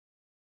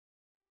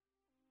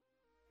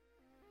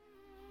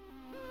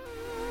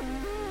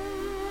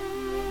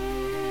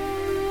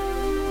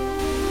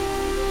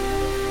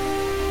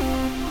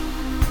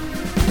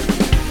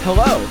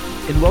Hello,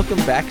 and welcome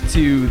back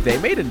to They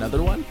Made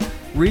Another One,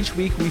 where each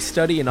week we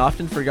study an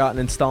often forgotten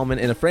installment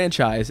in a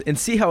franchise and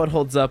see how it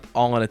holds up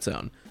all on its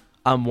own.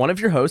 I'm one of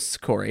your hosts,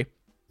 Corey.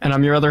 And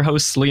I'm your other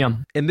host,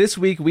 Liam. And this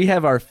week we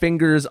have our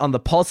fingers on the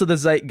pulse of the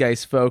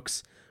zeitgeist,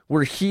 folks.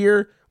 We're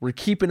here, we're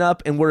keeping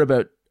up, and we're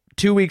about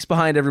 2 weeks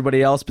behind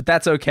everybody else, but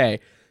that's okay,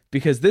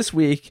 because this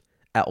week,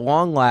 at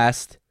long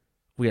last,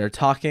 we are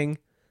talking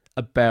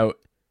about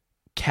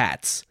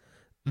Cats.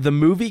 The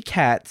movie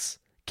Cats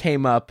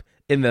came up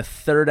in the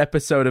third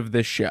episode of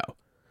this show.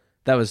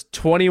 That was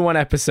 21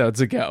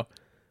 episodes ago,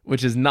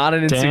 which is not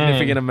an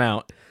insignificant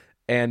amount.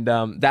 And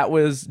that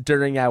was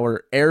during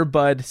our Air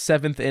Bud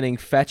 7th inning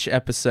fetch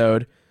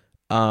episode,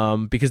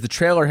 because the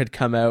trailer had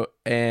come out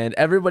and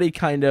everybody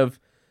kind of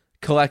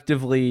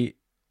collectively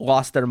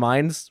lost their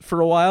minds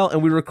for a while.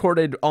 And we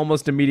recorded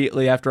almost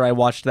immediately after I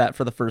watched that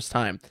for the first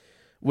time,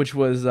 which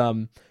was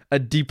a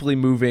deeply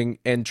moving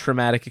and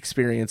traumatic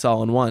experience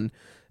all in one.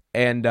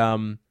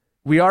 And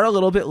we are a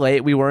little bit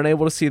late. We weren't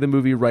able to see the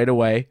movie right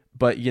away,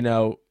 but, you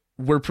know,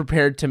 we're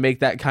prepared to make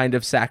that kind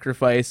of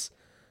sacrifice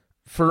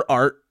for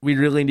art. We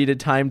really needed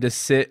time to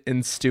sit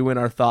and stew in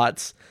our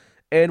thoughts.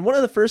 And one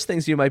of the first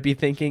things you might be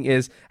thinking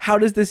is, how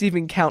does this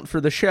even count for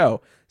the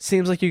show?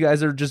 Seems like you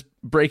guys are just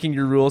breaking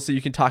your rules so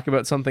you can talk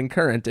about something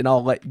current. And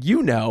I'll let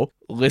you know,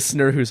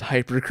 listener who's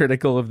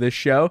hypercritical of this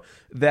show,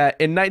 that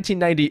in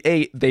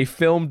 1998, they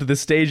filmed the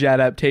stage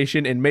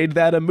adaptation and made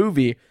that a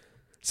movie.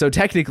 So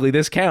technically,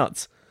 this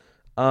counts.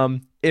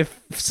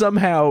 If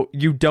somehow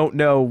you don't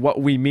know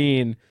what we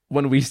mean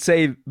when we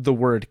say the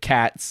word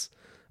Cats,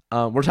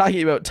 we're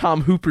talking about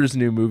Tom Hooper's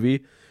new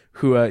movie,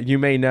 who you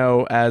may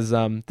know as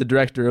the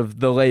director of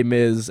the Les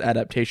Mis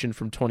adaptation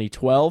from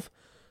 2012.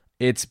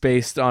 It's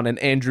based on an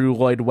Andrew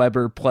Lloyd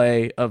Webber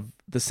play of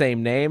the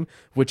same name,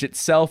 which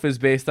itself is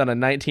based on a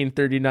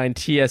 1939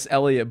 T.S.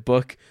 Eliot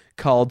book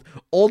called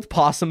Old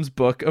Possum's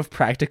Book of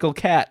Practical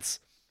Cats,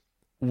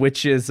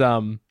 which is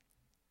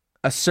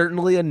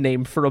certainly a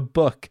name for a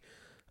book.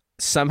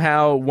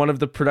 Somehow one of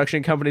the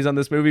production companies on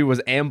this movie was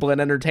Amblin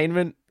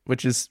Entertainment,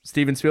 which is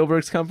Steven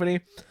Spielberg's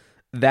company.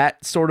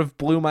 That sort of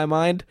blew my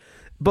mind.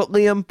 But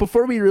Liam,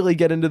 before we really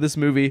get into this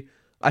movie,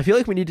 I feel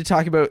like we need to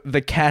talk about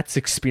the Cats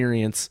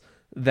experience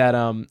that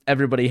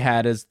everybody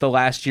had as the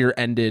last year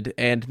ended,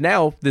 and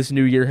now this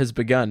new year has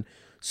begun.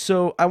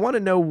 So I want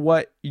to know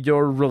what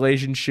your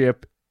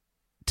relationship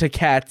to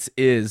Cats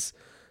is.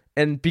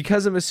 And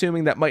because I'm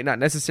assuming that might not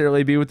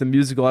necessarily be with the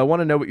musical, I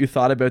want to know what you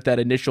thought about that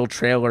initial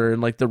trailer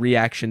and like the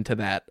reaction to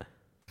that.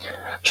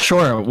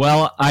 Sure.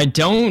 Well, I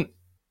don't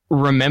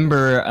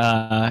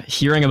remember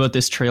hearing about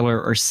this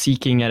trailer or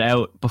seeking it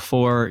out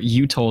before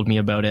you told me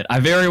about it.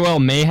 I very well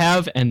may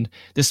have, and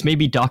this may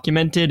be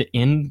documented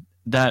in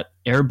that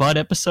Air Bud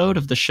episode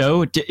of the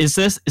show. Is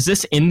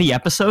this in the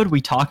episode we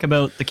talk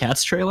about the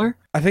Cats trailer?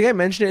 I think I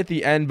mentioned it at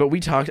the end, but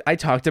I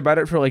talked about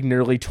it for like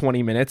nearly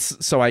 20 minutes,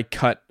 so I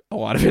cut a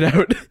lot of it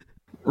out.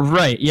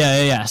 Right,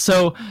 yeah.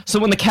 So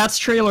when the Cats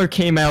trailer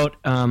came out,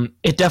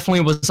 it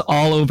definitely was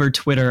all over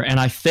Twitter, and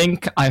I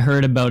think I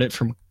heard about it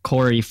from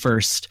Corey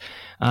first.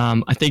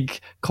 I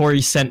think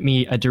Corey sent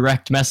me a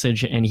direct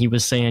message, and he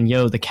was saying,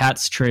 "Yo, the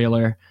Cats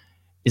trailer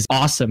is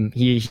awesome."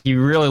 He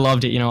really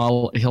loved it. You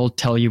know, he'll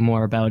tell you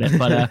more about it.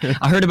 But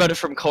I heard about it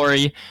from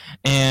Corey,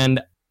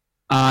 and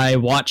I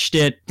watched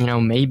it. You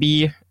know,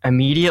 maybe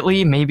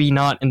immediately, maybe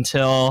not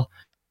until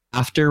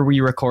after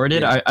we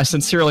recorded. Yeah. I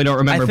sincerely don't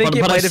remember,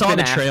 but I saw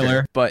the trailer.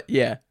 After, but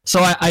yeah. So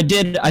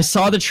I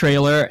saw the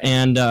trailer,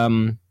 and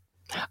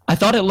I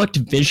thought it looked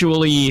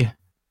visually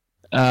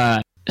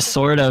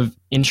sort of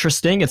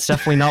interesting. It's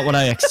definitely not what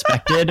I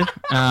expected.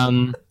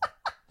 That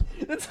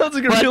sounds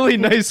like a really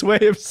nice way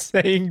of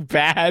saying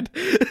bad.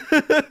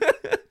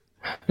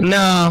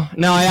 No,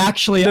 I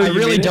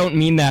really don't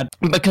mean that,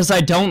 because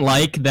I don't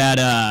like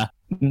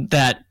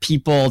that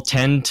people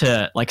tend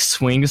to like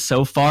swing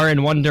so far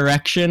in one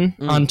direction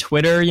on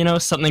Twitter. You know,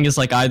 something is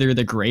like either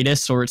the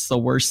greatest or it's the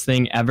worst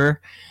thing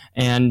ever.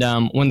 And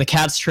when the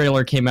Cats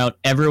trailer came out,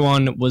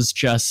 everyone was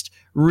just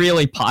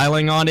really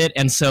piling on it,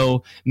 and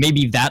so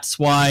maybe that's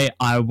why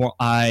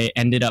I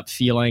ended up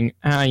feeling,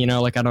 you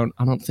know, like I don't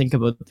think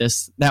about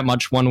this that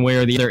much one way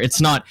or the other. It's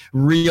not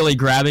really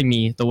grabbing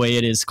me the way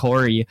it is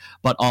Corey,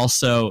 but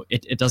also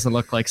it doesn't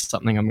look like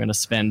something I'm going to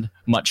spend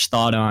much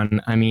thought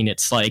on. I mean,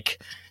 it's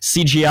like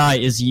CGI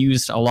is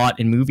used a lot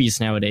in movies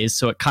nowadays,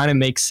 so it kind of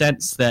makes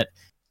sense that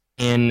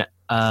in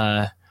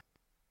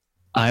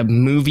a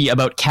movie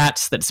about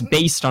cats that's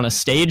based on a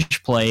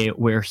stage play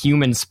where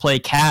humans play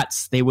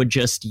cats, they would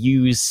just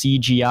use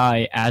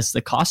CGI as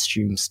the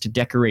costumes to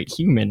decorate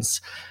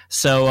humans.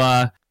 So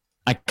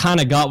I kind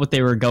of got what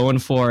they were going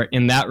for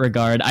in that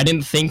regard. I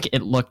didn't think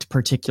it looked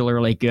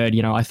particularly good.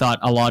 You know, I thought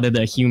a lot of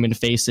the human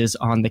faces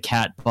on the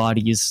cat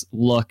bodies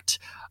looked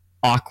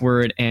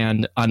awkward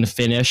and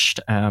unfinished.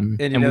 And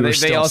you know,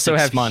 they also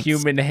have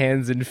human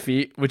hands and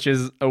feet, which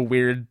is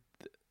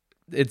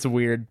it's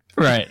weird.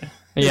 Right.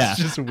 Yeah.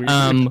 It's just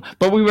weird.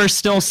 But we were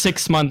still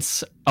 6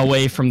 months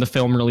away from the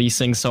film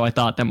releasing, so I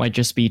thought that might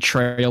just be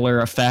trailer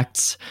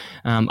effects.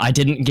 I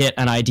didn't get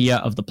an idea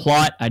of the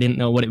plot. I didn't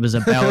know what it was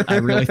about. I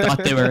really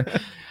thought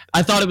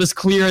I thought it was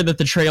clear that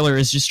the trailer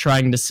is just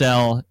trying to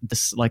sell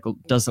this, like,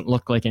 doesn't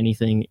look like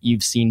anything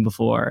you've seen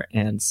before.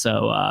 And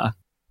so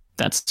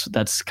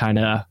that's kind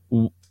of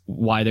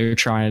why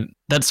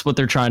that's what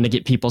they're trying to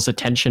get people's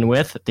attention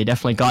with. They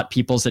definitely got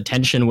people's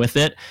attention with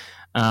it.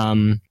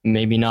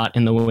 Maybe not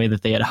in the way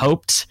that they had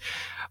hoped,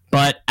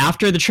 but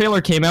after the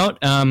trailer came out,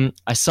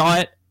 I saw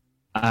it.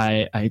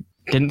 I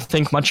didn't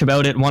think much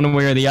about it one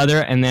way or the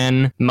other, and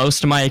then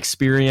most of my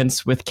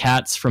experience with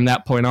Cats from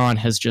that point on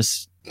has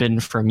just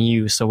been from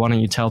you. So why don't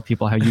you tell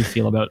people how you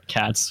feel about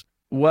Cats?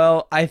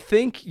 Well, I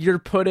think you're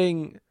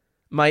putting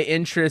my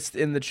interest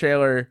in the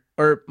trailer,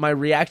 or my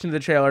reaction to the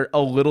trailer, a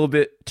little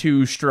bit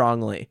too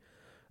strongly.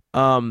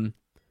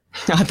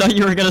 I thought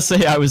you were going to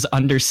say I was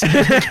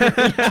understating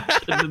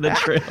the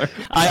trailer.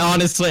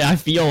 I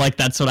feel like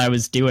that's what I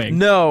was doing.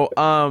 No,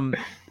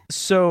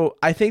 so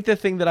I think the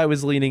thing that I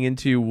was leaning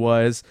into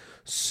was,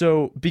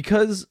 so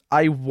because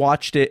I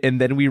watched it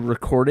and then we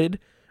recorded,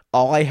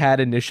 all I had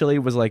initially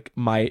was like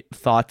my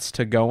thoughts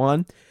to go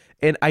on.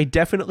 And I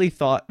definitely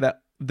thought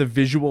that the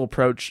visual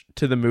approach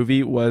to the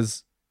movie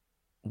was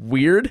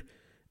weird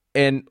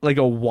and like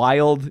a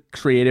wild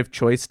creative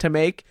choice to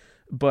make,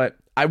 but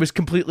I was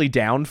completely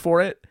down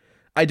for it.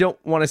 I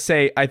don't want to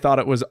say I thought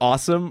it was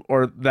awesome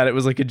or that it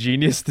was like a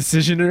genius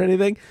decision or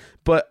anything,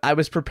 but I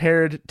was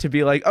prepared to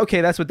be like, okay,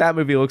 that's what that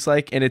movie looks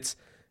like, and it's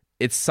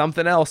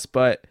something else,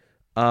 but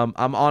I'm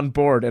on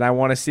board and I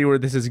want to see where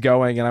this is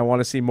going and I want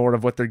to see more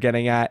of what they're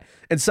getting at.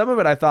 And some of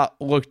it I thought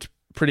looked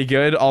pretty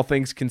good, all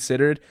things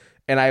considered,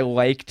 and I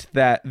liked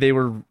that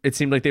it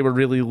seemed like they were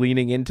really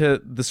leaning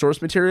into the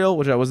source material,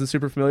 which I wasn't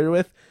super familiar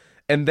with.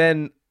 And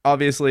then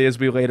obviously, as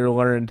we later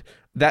learned,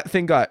 that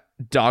thing got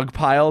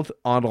dogpiled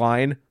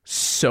online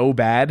so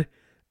bad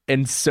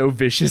and so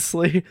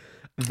viciously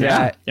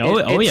that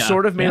it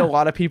sort of made a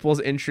lot of people's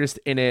interest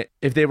in it,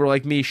 if they were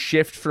like me,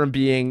 shift from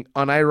being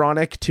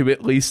unironic to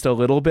at least a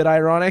little bit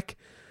ironic,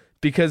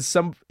 because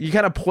you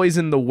kind of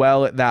poison the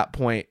well at that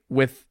point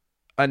with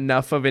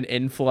enough of an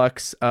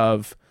influx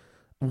of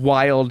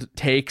wild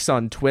takes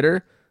on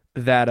Twitter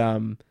that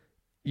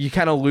you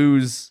kind of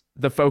lose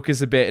the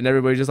focus a bit, and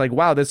everybody's just like,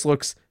 wow, this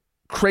looks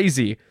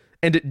crazy.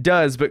 And it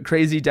does, but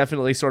crazy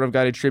definitely sort of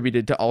got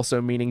attributed to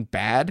also meaning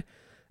bad.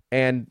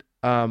 And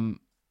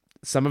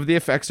some of the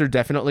effects are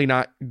definitely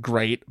not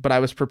great, but I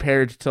was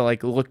prepared to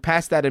like look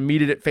past that and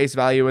meet it at face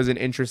value as an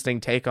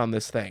interesting take on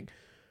this thing,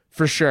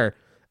 for sure.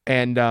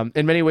 And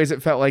in many ways,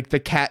 it felt like the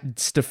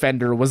Cat's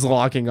Defender was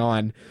logging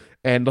on,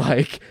 and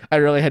like I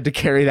really had to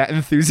carry that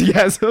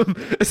enthusiasm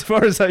as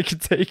far as I could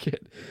take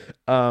it.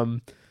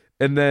 And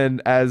then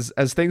as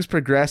things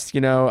progressed,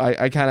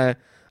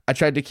 I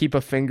tried to keep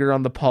a finger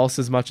on the pulse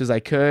as much as I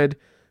could,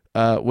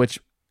 which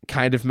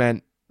kind of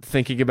meant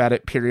thinking about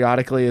it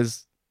periodically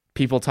as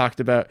people talked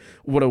about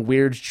what a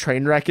weird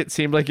train wreck it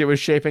seemed like it was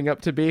shaping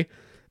up to be.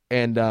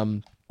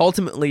 And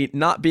ultimately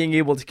not being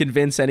able to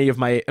convince any of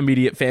my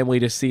immediate family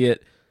to see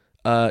it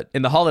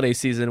in the holiday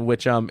season,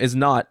 which is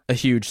not a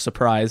huge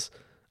surprise,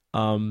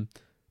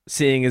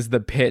 seeing as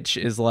the pitch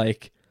is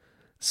like,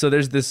 so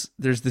there's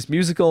this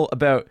musical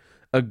about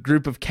a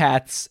group of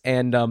cats,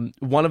 and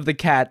one of the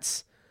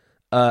cats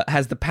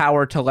has the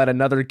power to let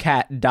another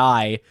cat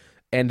die,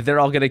 and they're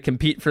all going to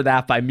compete for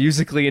that by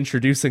musically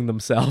introducing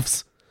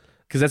themselves,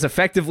 because that's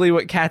effectively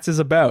what Cats is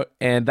about,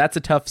 and that's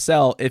a tough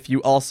sell if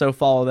you also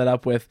follow that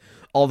up with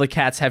all the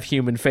cats have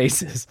human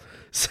faces.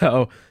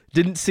 So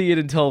didn't see it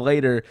until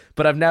later,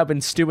 but I've now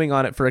been stewing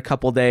on it for a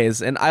couple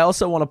days. And I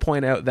also want to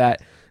point out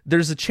that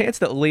there's a chance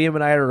that Liam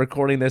and I are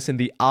recording this in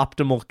the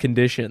optimal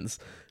conditions,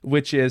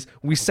 which is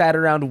we sat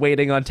around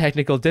waiting on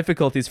technical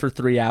difficulties for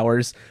 3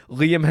 hours.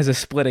 Liam has a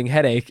splitting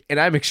headache, and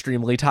I'm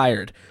extremely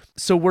tired.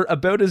 So we're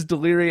about as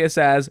delirious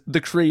as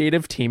the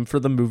creative team for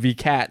the movie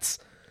Cats.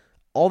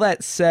 All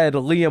that said,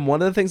 Liam,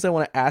 one of the things I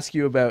want to ask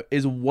you about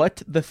is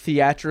what the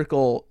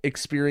theatrical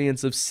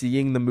experience of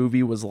seeing the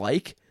movie was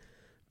like,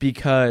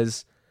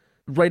 because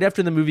right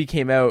after the movie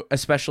came out,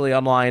 especially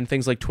online,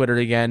 things like Twitter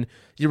again,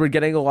 you were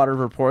getting a lot of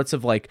reports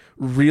of like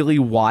really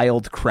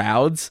wild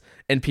crowds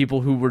and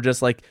people who were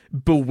just like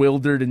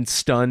bewildered and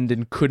stunned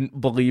and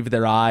couldn't believe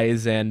their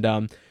eyes. And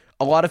a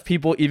lot of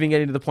people even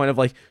getting to the point of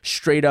like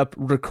straight up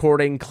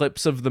recording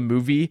clips of the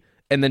movie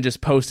and then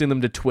just posting them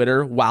to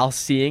Twitter while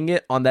seeing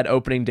it on that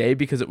opening day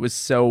because it was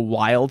so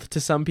wild to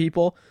some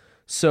people.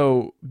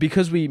 So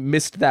because we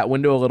missed that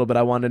window a little bit,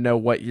 I wanted to know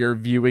what your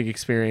viewing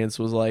experience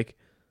was like.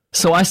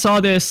 So I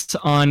saw this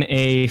on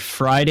a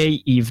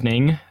Friday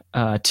evening,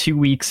 2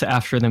 weeks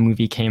after the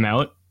movie came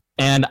out,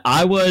 and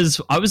I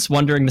was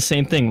wondering the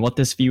same thing, what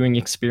this viewing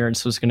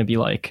experience was going to be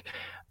like,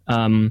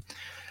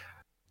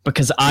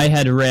 because I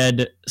had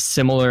read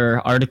similar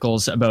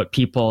articles about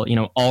people,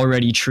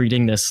 already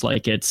treating this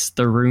like it's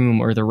The Room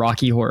or the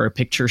Rocky Horror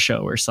Picture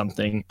Show or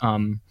something,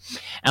 and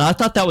I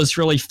thought that was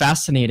really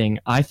fascinating.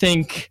 I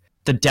think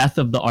the death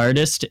of the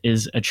artist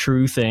is a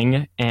true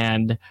thing,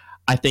 and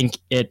I think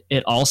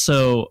it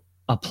also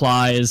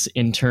applies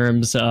in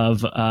terms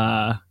of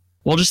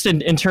just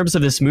in terms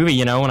of this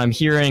movie, when I'm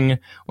hearing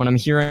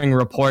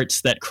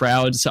reports that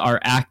crowds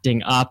are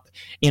acting up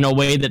in a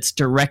way that's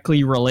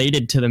directly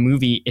related to the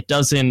movie, it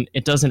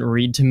doesn't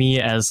read to me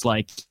as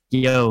like,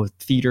 yo,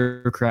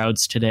 theater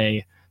crowds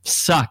today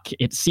suck.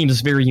 It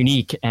seems very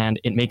unique, and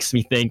it makes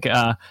me think,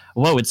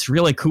 whoa, it's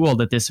really cool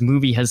that this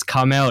movie has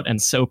come out and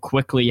so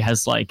quickly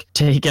has like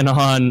taken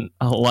on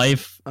a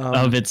life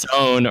of its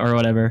own or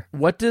whatever.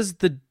 What does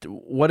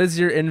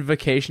your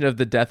invocation of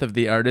the death of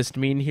the artist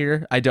mean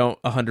here? I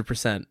don't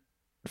 100%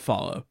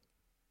 follow.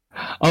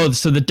 Oh,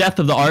 so the death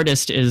of the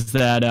artist is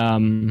that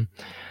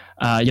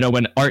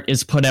when art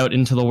is put out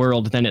into the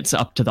world, then it's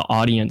up to the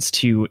audience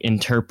to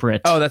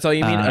interpret. Oh, that's all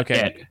you mean?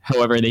 Okay. It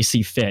however they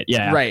see fit.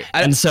 Yeah. Right.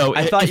 And so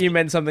I thought you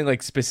meant something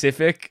like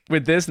specific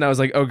with this, and I was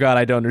like, oh God,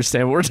 I don't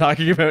understand what we're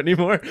talking about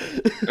anymore.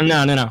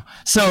 No.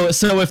 So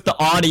if the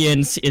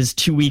audience is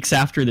 2 weeks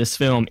after this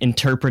film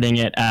interpreting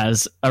it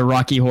as a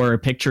Rocky Horror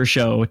Picture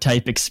Show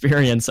type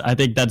experience, I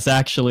think that's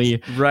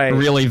actually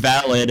really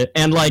valid.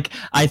 And like,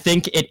 I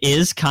think it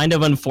is kind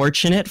of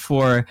unfortunate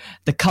for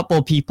the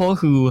couple people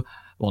who,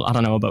 well, I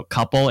don't know about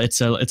couple. It's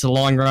a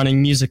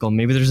long-running musical.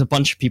 Maybe there's a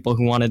bunch of people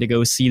who wanted to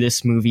go see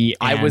this movie.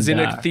 I was in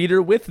a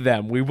theater with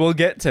them. We will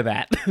get to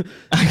that.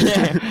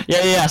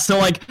 Yeah. So,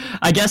 like,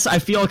 I guess I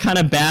feel kind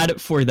of bad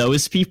for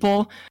those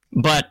people,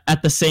 but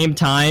at the same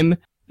time,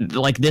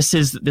 like, this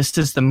is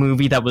the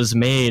movie that was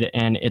made,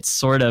 and it's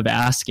sort of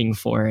asking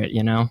for it.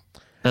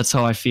 That's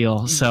how I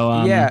feel.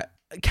 So, yeah,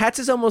 Cats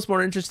is almost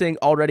more interesting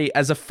already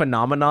as a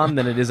phenomenon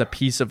than it is a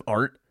piece of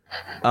art.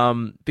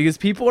 Because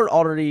people are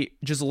already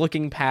just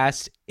looking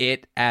past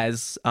it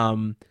as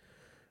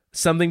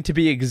something to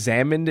be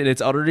examined, and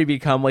it's already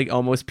become like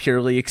almost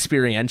purely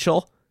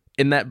experiential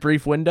in that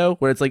brief window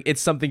where it's like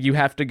it's something you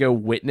have to go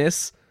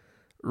witness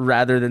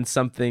rather than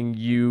something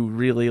you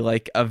really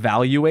like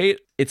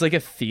evaluate. It's like a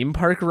theme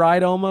park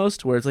ride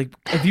almost, where it's like,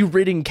 have you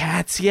ridden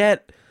Cats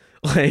yet?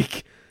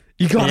 Like,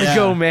 you gotta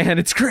go, man.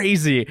 It's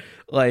crazy.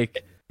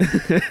 Like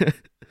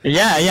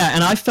Yeah,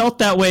 and I felt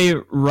that way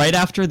right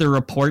after the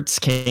reports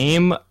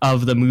came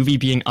of the movie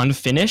being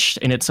unfinished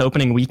in its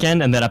opening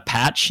weekend, and that a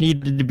patch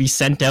needed to be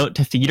sent out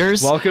to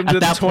theaters. Welcome to the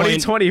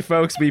 2020,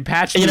 folks. We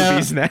patch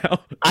movies now.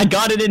 I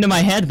got it into my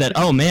head that,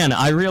 oh man,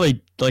 I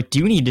really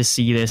do need to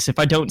see this. If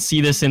I don't see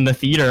this in the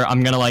theater,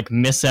 I'm gonna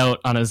miss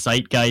out on a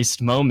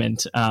zeitgeist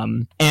moment.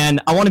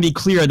 And I want to be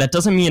clear, that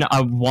doesn't mean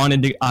I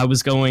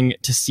was going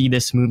to see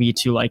this movie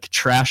to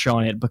trash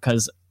on it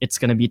because it's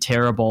going to be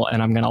terrible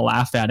and I'm going to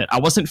laugh at it. I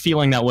wasn't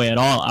feeling that way at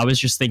all. I was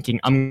just thinking,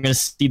 I'm going to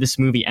see this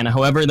movie, and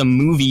however the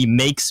movie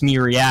makes me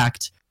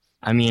react,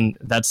 I mean,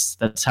 that's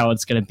how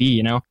it's going to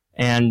be,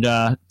 And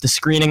the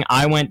screening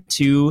I went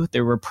to,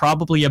 there were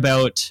probably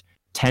about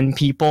 10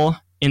 people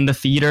in the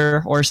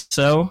theater or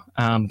so,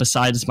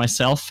 besides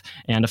myself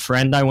and a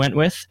friend I went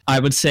with.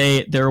 I would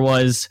say there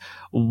was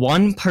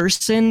one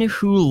person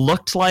who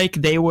looked like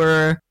they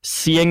were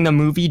seeing the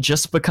movie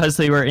just because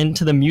they were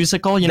into the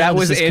musical. That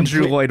was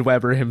Andrew Lloyd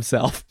Webber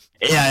himself.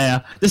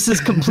 Yeah. This is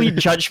complete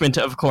judgment,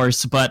 of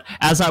course, but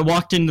as I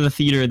walked into the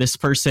theater, this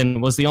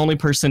person was the only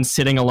person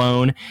sitting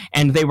alone,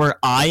 and they were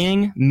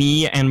eyeing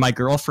me and my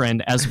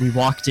girlfriend as we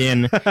walked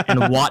in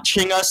and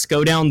watching us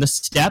go down the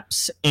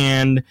steps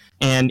and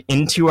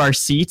into our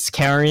seats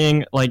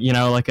carrying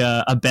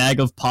a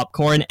bag of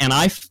popcorn, and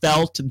I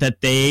felt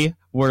that they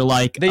were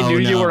like, they knew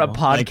you were a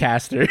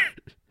podcaster.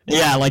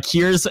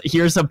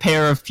 Here's a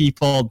pair of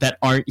people that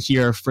aren't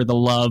here for the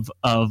love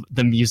of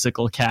the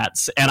musical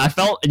Cats. And I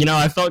felt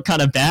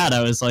kind of bad.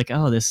 I was like,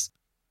 oh, this,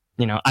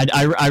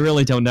 I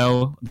really don't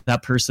know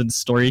that person's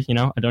story.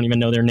 I don't even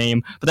know their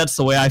name, but that's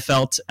the way I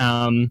felt.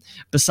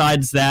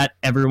 Besides that,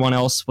 everyone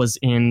else was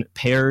in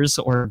pairs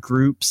or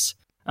groups.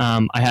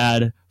 I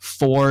had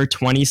 4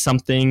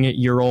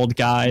 20-something-year-old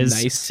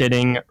guys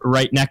sitting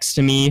right next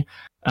to me,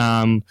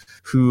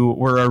 who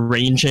were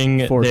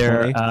arranging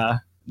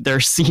their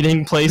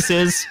seating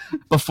places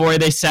before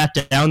they sat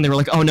down. They were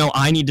like, oh no,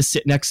 I need to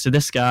sit next to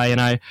this guy.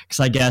 And because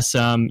I guess,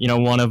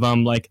 one of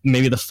them,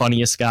 maybe the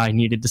funniest guy,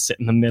 needed to sit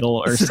in the middle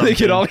or so something. They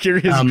could all hear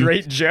his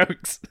great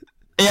jokes.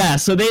 Yeah,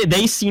 so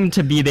they seemed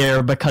to be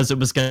there because it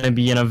was going to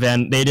be an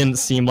event. They didn't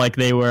seem like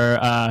they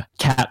were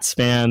Cats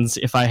fans,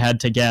 if I had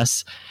to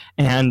guess.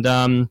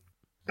 And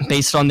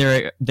based on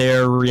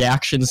their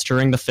reactions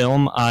during the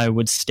film, I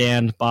would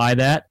stand by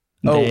that.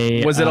 Oh,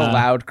 was it a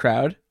loud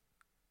crowd?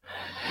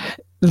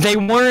 They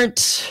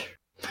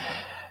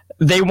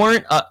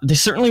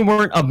certainly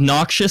weren't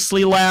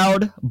obnoxiously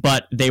loud,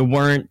 but they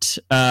weren't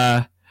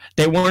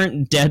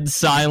dead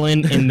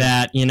silent in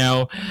that,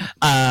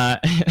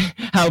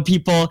 how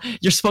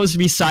you're supposed to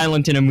be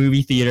silent in a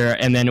movie theater,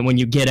 and then when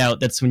you get out,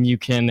 that's when you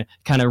can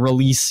kind of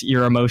release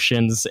your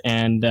emotions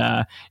and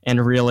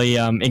really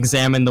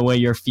examine the way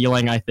you're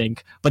feeling, I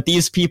think. But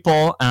these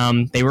people,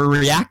 they were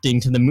reacting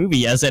to the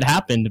movie as it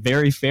happened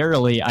very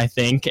fairly, I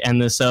think,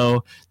 and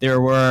so there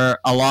were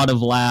a lot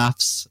of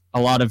laughs, a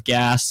lot of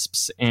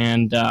gasps,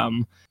 and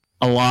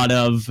a lot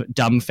of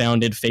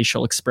dumbfounded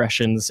facial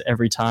expressions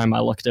every time I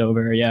looked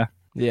over. Yeah.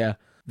 Yeah.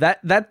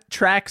 That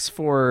tracks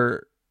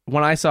for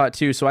when I saw it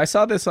too. So I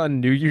saw this on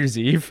New Year's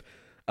Eve,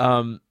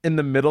 in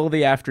the middle of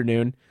the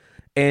afternoon,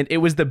 and it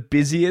was the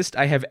busiest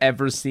I have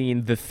ever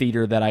seen the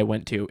theater that I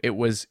went to. It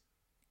was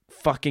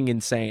fucking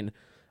insane,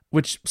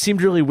 which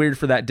seemed really weird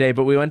for that day,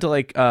 but we went to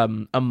like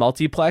a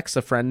multiplex,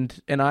 a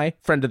friend and I,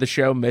 friend of the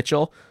show,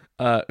 Mitchell,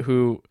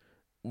 who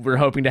we're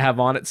hoping to have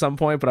on at some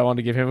point, but I wanted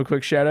to give him a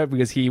quick shout out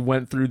because he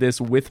went through this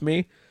with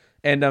me.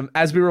 And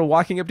as we were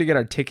walking up to get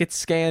our tickets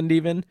scanned,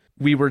 even,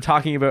 we were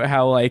talking about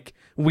how, like,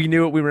 we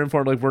knew what we were in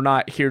for. Like, we're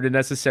not here to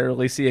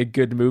necessarily see a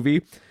good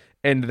movie.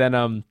 And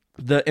then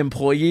the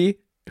employee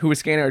who was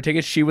scanning our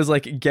tickets, she was,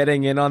 like,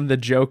 getting in on the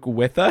joke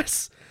with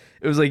us.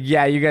 It was like,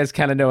 yeah, you guys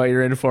kind of know what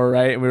you're in for,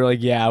 right? And we were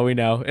like, yeah, we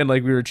know. And,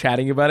 like, we were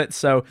chatting about it.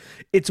 So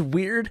it's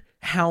weird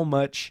how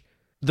much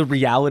the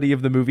reality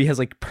of the movie has,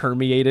 like,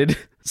 permeated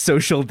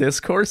social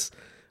discourse.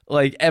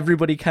 Like,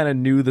 everybody kind of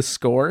knew the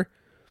score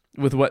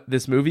with what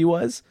this movie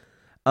was.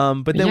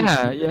 But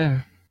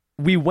then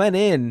we went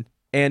in,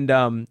 and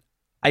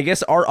I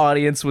guess our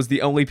audience was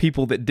the only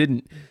people that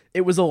didn't.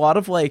 It was a lot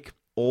of like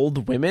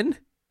old women,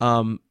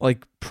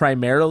 like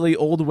primarily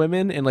old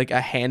women, and like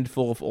a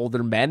handful of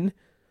older men.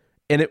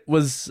 And it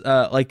was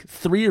like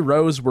 3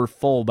 rows were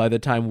full by the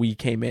time we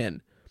came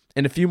in,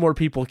 and a few more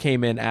people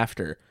came in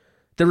after.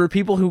 There were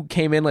people who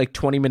came in like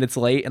 20 minutes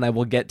late, and I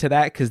will get to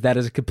that because that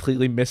is a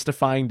completely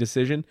mystifying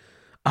decision.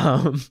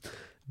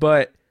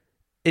 But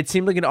it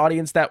seemed like an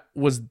audience that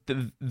was,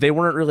 they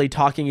weren't really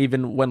talking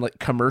even when like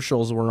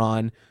commercials were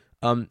on.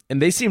 And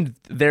they seemed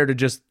there to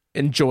just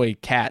enjoy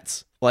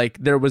Cats. Like,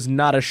 there was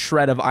not a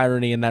shred of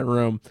irony in that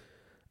room,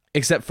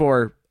 except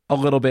for a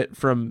little bit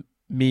from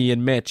me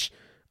and Mitch.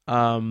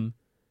 And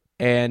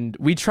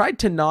we tried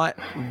to not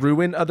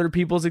ruin other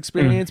people's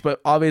experience,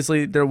 but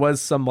obviously there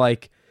was some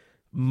like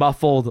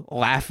muffled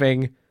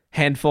laughing,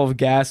 handful of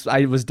gasps.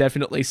 I was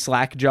definitely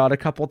slack-jawed a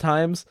couple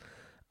times.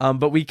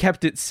 But we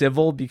kept it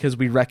civil because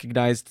we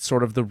recognized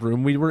sort of the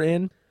room we were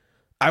in.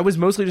 I was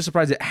mostly just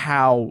surprised at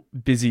how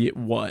busy it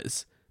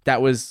was.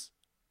 That was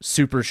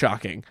super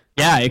shocking.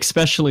 Yeah,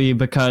 especially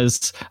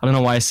because, I don't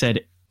know why I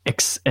said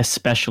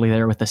especially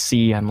there with a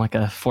C. I'm like a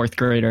 4th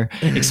grader.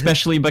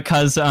 Especially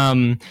because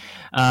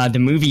the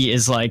movie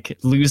is like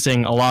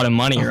losing a lot of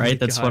money, right?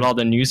 That's what all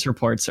the news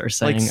reports are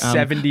saying. Like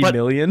 70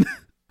 million.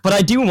 But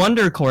I do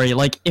wonder, Corey,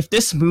 like if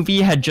this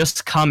movie had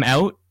just come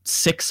out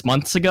 6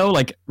 months ago,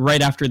 like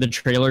right after the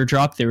trailer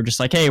dropped, they were just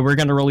like, hey, we're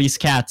going to release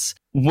Cats.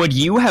 Would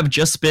you have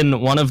just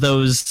been one of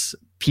those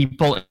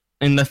people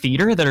in the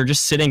theater that are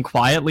just sitting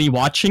quietly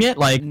watching it?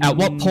 Like, at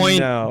what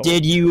point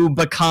did you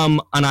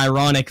become an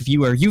ironic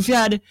viewer? You've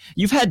had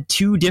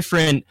 2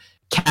 different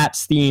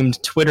Cats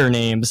themed Twitter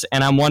names,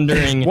 and I'm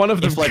wondering one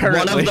of them if like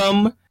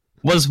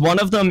one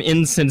of them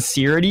in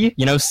sincerity,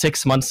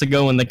 6 months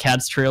ago when the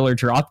Cats trailer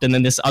dropped, and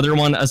then this other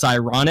one as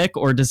ironic,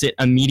 or does it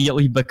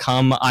immediately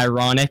become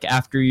ironic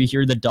after you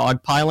hear the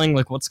dog piling?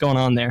 Like, what's going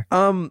on there?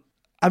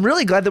 I'm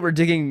really glad that we're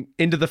digging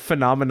into the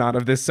phenomenon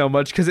of this so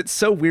much, because it's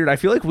so weird. I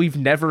feel like we've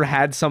never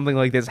had something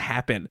like this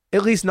happen,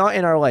 at least not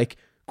in our like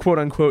quote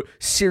unquote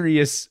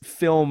serious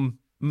film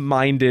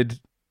minded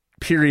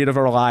period of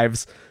our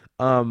lives,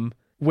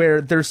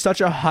 where there's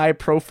such a high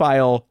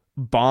profile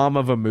bomb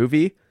of a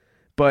movie,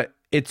 but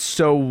it's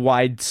so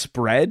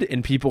widespread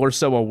and people are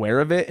so aware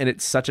of it and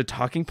it's such a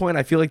talking point.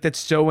 I feel like that's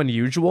so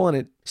unusual,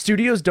 and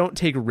studios don't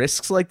take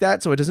risks like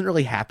that, so it doesn't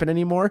really happen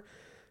anymore.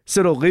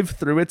 So to live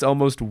through it's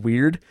almost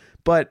weird.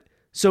 But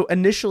so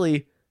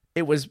initially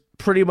it was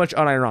pretty much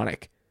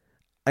unironic.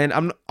 And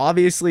I'm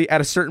obviously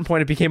at a certain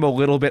point it became a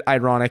little bit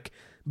ironic,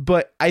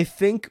 but I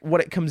think what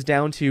it comes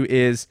down to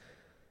is,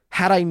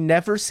 had I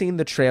never seen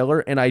the trailer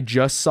and I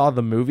just saw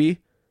the movie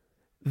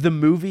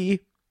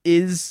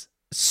is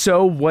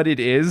so what it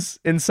is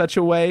in such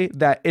a way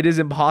that it is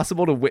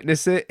impossible to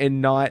witness it and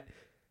not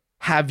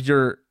have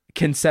your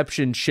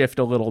conception shift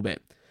a little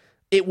bit.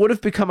 It would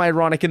have become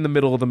ironic in the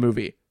middle of the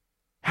movie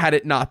had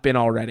it not been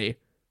already,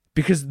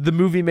 because the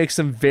movie makes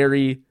some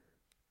very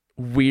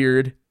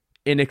weird,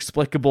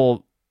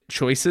 inexplicable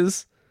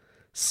choices.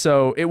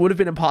 So it would have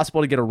been impossible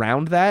to get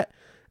around that.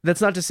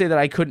 That's not to say that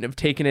I couldn't have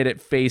taken it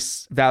at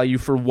face value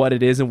for what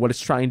it is and what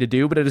it's trying to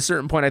do, but at a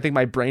certain point, I think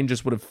my brain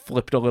just would have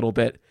flipped a little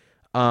bit.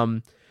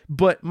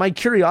 But my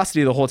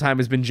curiosity the whole time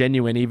has been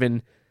genuine,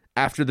 even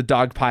after the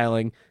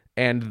dogpiling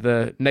and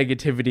the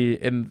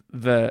negativity and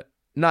the,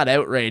 not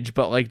outrage,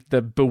 but like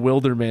the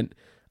bewilderment.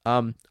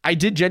 I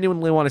did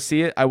genuinely want to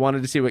see it. I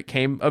wanted to see what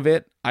came of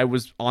it. I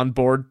was on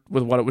board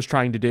with what it was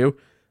trying to do.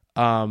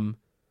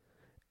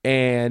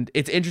 And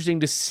it's interesting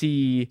to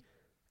see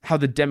how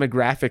the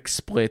demographic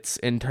splits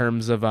in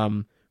terms of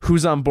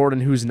who's on board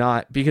and who's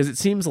not, because it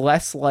seems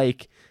less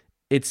like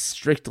it's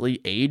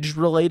strictly age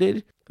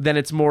related than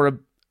it's more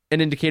an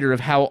indicator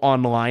of how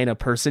online a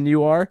person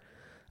you are.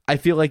 I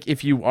feel like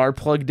if you are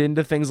plugged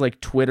into things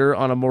like Twitter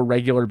on a more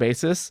regular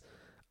basis,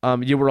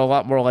 you were a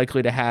lot more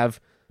likely to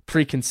have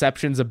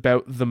preconceptions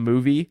about the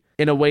movie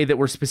in a way that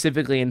were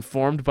specifically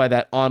informed by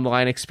that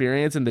online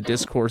experience and the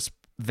discourse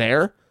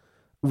there.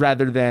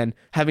 rather than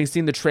having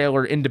seen the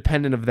trailer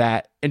independent of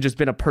that and just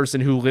been a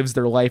person who lives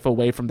their life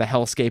away from the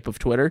hellscape of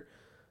Twitter,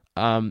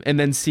 and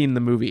then seen the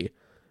movie.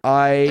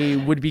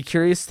 I would be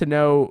curious to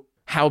know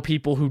how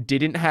people who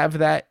didn't have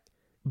that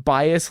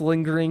bias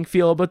lingering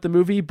feel about the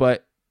movie,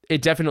 but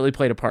it definitely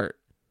played a part.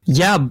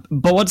 Yeah,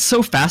 but what's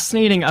so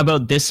fascinating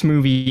about this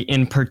movie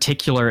in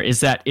particular is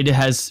that it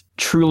has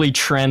truly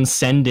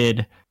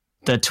transcended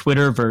the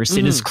Twitterverse.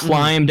 It has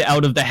climbed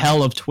out of the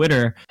hell of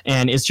Twitter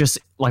and is just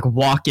like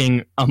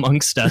walking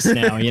amongst us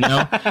now, you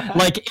know?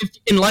 Like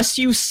unless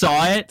you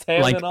saw it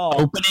like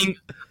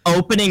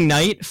opening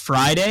night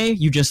Friday,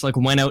 you just like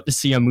went out to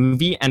see a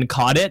movie and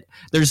caught it.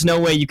 There's no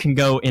way you can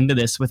go into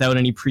this without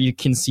any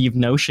preconceived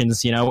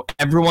notions, you know?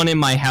 Everyone in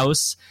my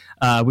house,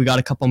 we got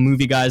a couple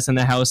movie guys in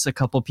the house, a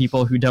couple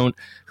people who don't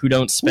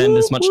spend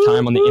as much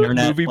time on the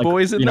internet. Movie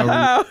boys in the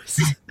house.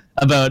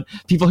 About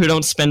people who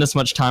don't spend as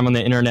much time on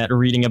the internet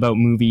reading about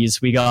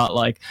movies. We got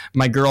like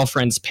my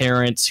girlfriend's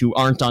parents who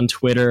aren't on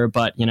Twitter,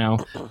 but you know,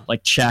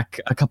 like check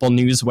a couple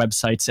news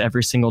websites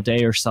every single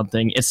day or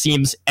something. It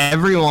seems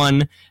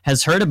everyone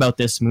has heard about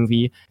this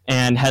movie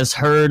and has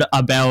heard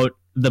about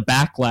the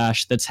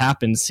backlash that's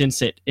happened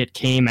since it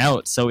came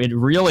out. So it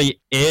really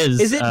is.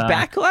 Is it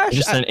backlash?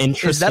 Just an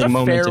interesting is that a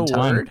moment fair in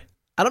time. word?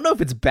 I don't know if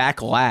it's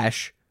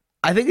backlash.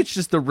 I think it's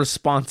just the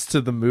response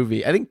to the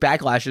movie. I think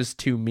backlash is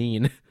too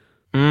mean.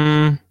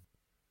 I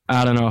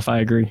don't know if I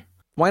agree.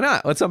 Why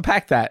not? Let's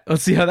unpack that.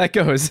 Let's see how that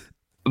goes.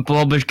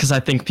 Well, because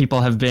I think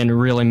people have been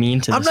really mean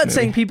to this I'm not movie.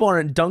 saying people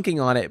aren't dunking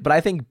on it, but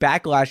I think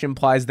backlash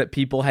implies that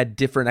people had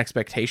different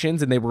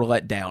expectations and they were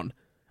let down.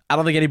 I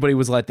don't think anybody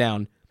was let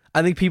down.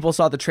 I think people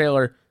saw the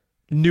trailer,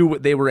 knew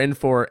what they were in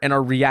for, and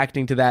are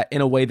reacting to that in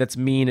a way that's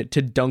mean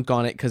to dunk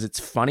on it because it's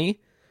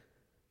funny.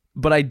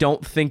 But I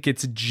don't think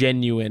it's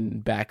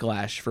genuine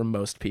backlash from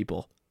most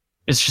people.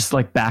 It's just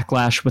like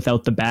backlash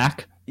without the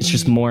back. It's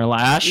just more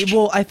lash.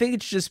 Well, I think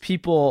it's just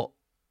people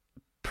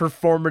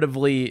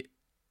performatively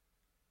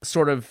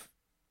sort of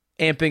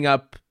amping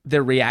up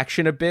their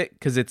reaction a bit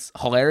because it's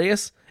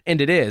hilarious, and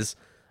it is.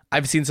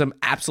 I've seen some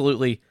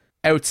absolutely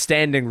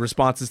outstanding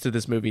responses to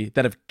this movie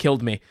that have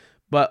killed me.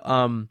 But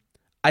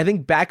I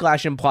think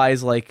backlash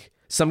implies like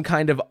some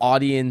kind of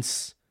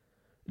audience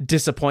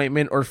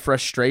disappointment or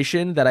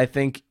frustration that I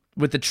think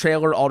with the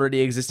trailer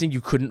already existing,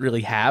 you couldn't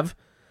really have.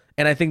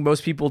 And I think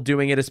most people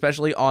doing it,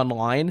 especially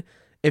online,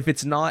 if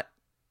it's not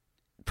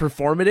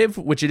performative,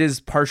 which it is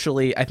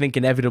partially, I think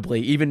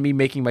inevitably, even me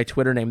making my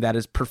Twitter name, that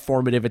is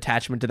performative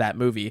attachment to that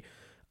movie.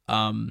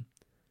 And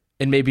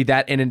maybe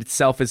that in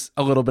itself is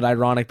a little bit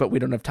ironic, but we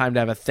don't have time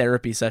to have a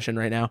therapy session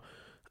right now.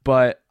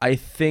 But I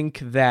think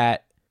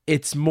that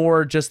it's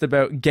more just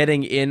about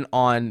getting in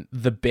on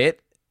the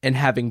bit and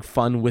having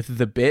fun with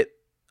the bit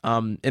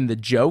and the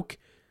joke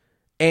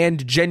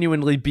and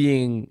genuinely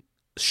being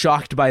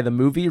shocked by the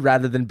movie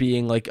rather than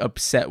being like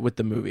upset with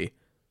the movie.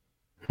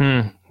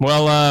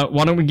 Well,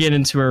 why don't we get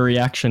into our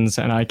reactions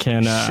and I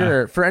can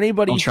sure. For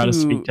anybody I'll try who to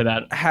speak to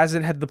that.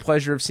 Hasn't had the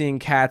pleasure of seeing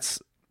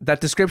Cats, that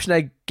description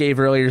I gave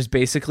earlier is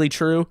basically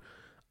true.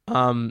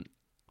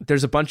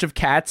 There's a bunch of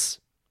cats.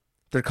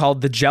 They're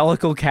called the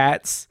Jellicle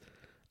Cats.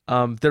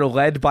 They're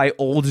led by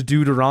Old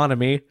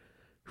Deuteronomy,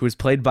 who is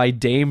played by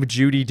Dame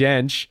Judi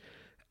Dench,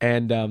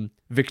 and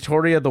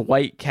Victoria the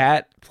White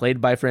Cat, played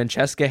by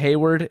Francesca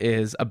Hayward,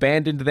 is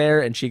abandoned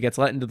there and she gets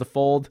let into the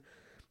fold.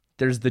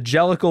 There's the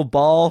Jellicle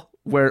Ball,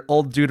 where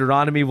Old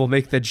Deuteronomy will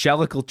make the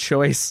Jellicle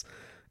choice,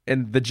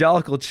 and the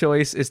Jellicle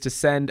choice is to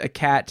send a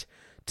cat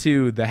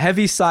to the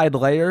Heaviside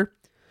Layer,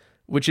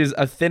 which is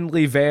a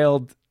thinly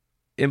veiled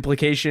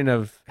implication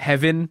of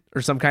heaven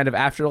or some kind of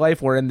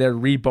afterlife wherein they're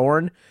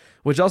reborn,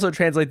 which also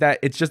translate that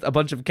it's just a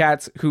bunch of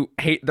cats who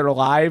hate their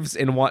lives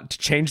and want to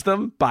change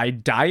them by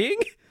dying.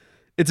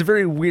 It's a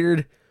very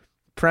weird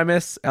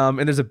premise, and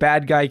there's a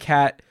bad guy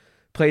cat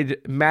played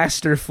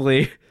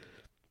masterfully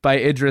by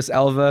Idris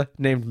Elba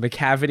named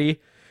McCavity,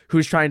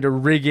 who's trying to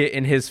rig it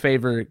in his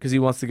favor because he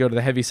wants to go to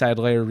the Heaviside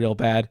Layer real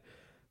bad.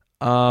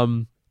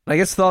 I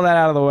guess with all that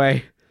out of the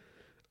way,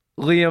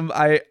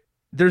 Liam,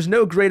 there's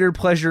no greater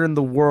pleasure in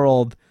the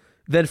world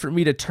than for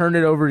me to turn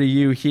it over to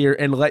you here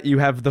and let you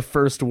have the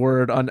first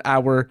word on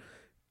our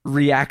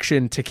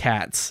reaction to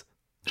Cats.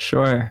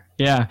 Sure,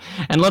 yeah.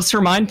 And let's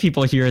remind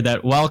people here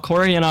that while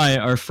Corey and I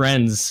are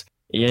friends,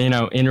 you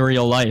know, in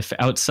real life,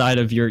 outside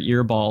of your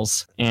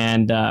earballs,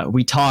 and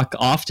we talk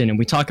often and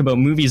we talk about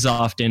movies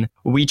often,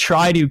 we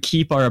try to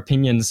keep our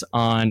opinions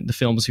on the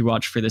films we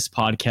watch for this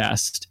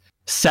podcast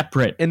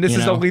separate. And this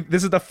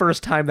is the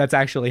first time that's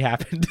actually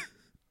happened.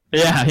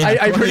 Yeah.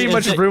 I pretty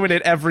much ruin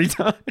it every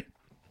time.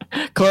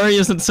 Corey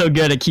isn't so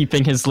good at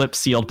keeping his lips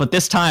sealed, but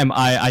this time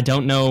I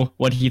don't know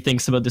what he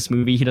thinks about this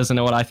movie. He doesn't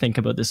know what I think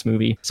about this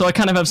movie. So I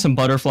kind of have some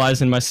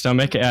butterflies in my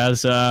stomach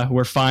as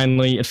we're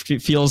finally, it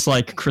feels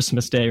like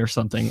Christmas Day or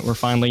something. We're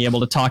finally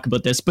able to talk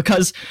about this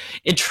because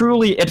it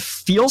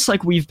feels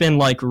like we've been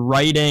like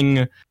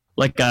writing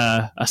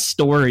a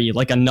story,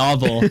 like a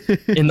novel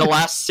in the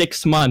last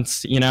 6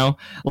 months, you know?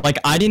 Like,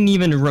 I didn't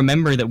even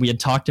remember that we had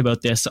talked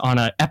about this on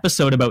an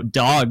episode about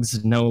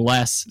dogs, no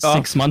less,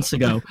 6 months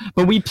ago.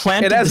 But we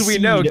planted and as we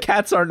know,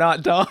 cats are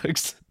not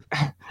dogs.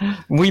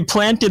 We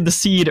planted the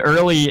seed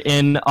early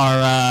in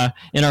our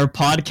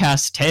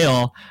podcast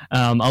tale,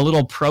 a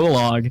little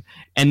prologue,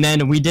 and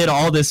then we did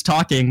all this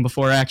talking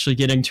before actually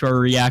getting to our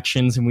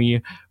reactions, and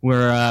we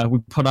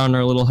put on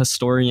our little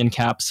historian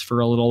caps for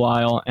a little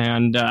while,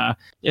 and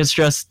it's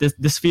just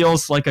this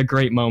feels like a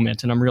great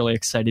moment, and I'm really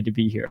excited to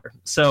be here.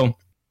 So,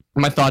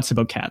 my thoughts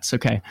about Cats.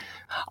 Okay,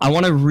 I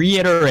want to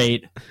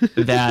reiterate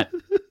that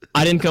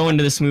I didn't go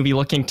into this movie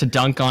looking to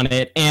dunk on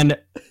it, and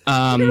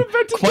You're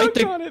about to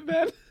dunk on it,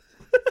 man.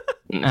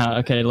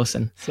 Okay,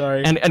 listen.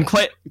 Sorry. And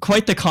quite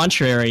the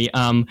contrary.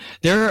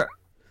 There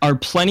are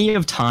plenty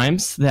of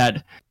times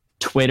that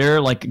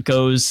Twitter like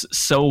goes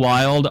so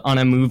wild on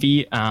a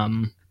movie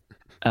in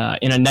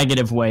a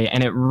negative way,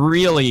 and it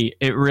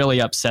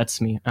really upsets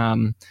me.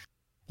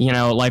 You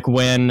know, like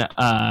when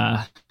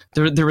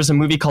there was a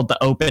movie called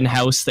The Open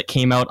House that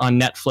came out on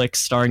Netflix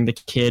starring the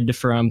kid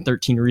from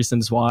 13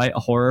 Reasons Why, a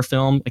horror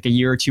film, like a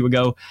year or two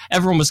ago.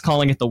 Everyone was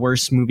calling it the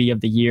worst movie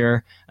of the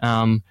year.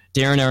 Darren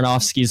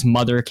Aronofsky's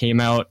Mother came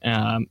out,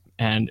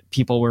 and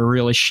people were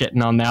really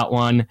shitting on that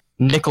one.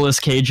 Nicolas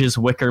Cage's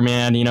Wicker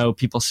Man, you know,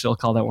 people still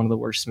call that one of the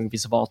worst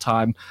movies of all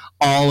time.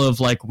 All of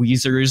like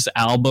Weezer's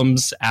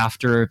albums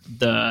after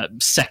the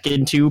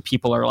second two,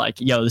 people are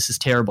like, yo, this is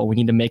terrible. We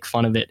need to make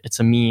fun of it.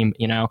 It's a meme,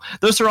 you know.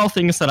 Those are all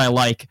things that I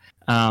like.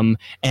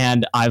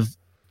 And I've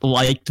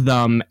liked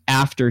them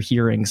after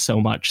hearing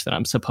so much that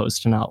I'm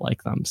supposed to not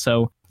like them.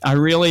 So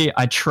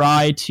I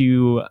try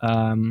to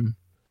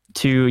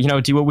you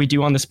know, do what we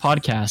do on this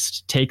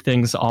podcast, take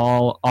things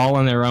all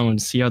on their own,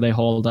 see how they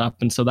hold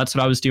up. And so that's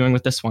what I was doing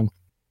with this one.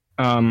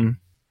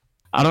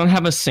 I don't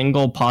have a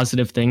single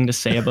positive thing to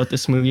say about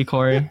this movie,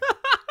 Corey.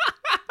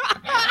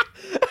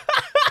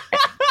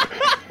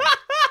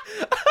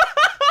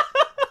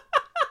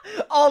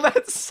 All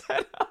that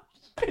set up,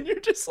 and you're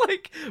just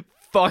like,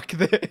 fuck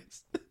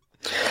this.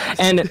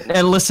 And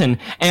listen,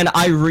 and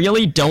I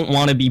really don't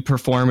want to be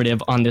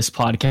performative on this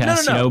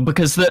podcast, No. you know,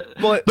 because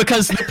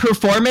the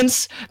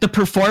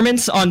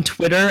performance on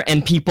Twitter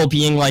and people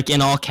being like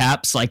in all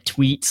caps, like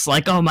tweets,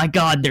 like, oh my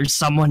god, there's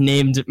someone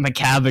named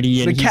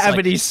McCavity, and the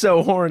cavity's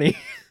so horny.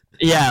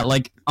 Yeah,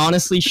 like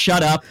honestly,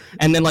 shut up.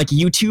 And then like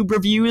YouTube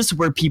reviews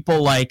where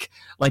people like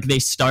they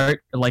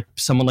start like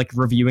someone like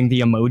reviewing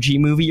the Emoji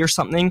Movie or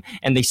something,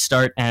 and they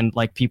start and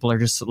like people are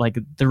just like,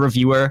 the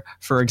reviewer,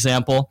 for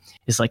example,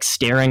 is like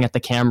staring at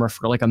the camera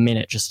for like a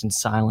minute just in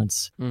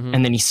silence,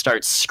 and then he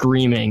starts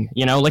screaming.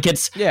 You know, like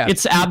it's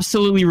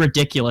absolutely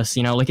ridiculous.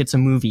 You know, like it's a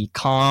movie.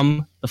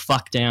 Calm the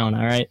fuck down.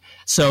 All right.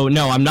 So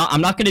no, I'm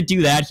not gonna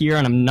do that here,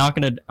 and I'm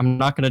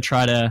gonna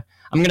try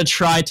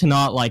to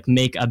not like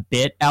make a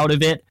bit out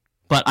of it.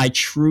 But I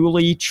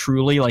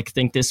truly like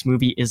think this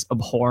movie is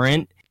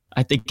abhorrent.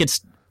 I think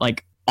it's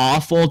like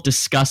awful,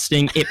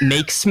 disgusting. It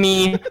makes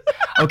me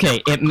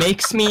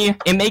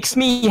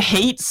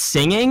hate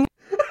singing.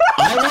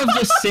 I love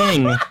to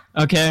sing,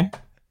 okay?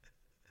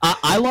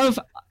 I love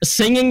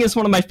singing is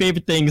one of my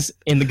favorite things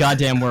in the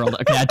goddamn world.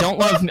 Okay, I don't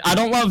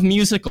love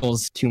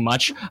musicals too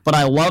much, but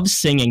I love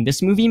singing.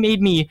 This movie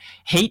made me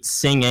hate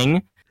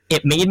singing.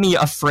 It made me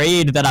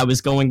afraid that I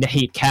was going to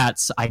hate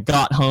cats. I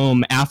got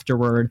home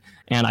afterward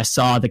and I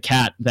saw the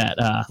cat that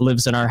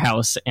lives in our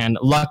house, and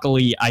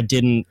luckily I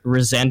didn't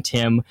resent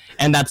him,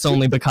 and that's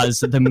only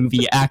because the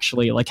movie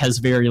actually like has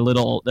very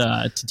little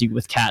to do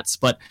with cats.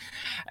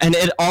 And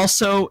it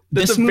also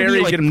that's a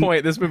very good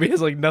point. This movie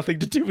has like nothing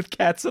to do with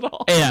cats at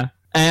all. Yeah,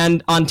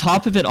 and on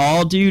top of it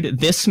all, dude,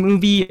 this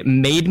movie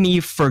made me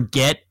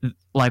forget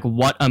like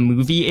what a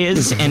movie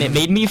is, and it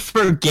made me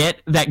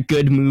forget that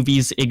good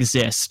movies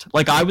exist.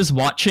 Like I was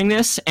watching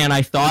this and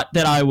I thought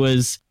that I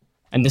was,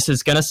 and this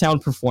is gonna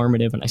sound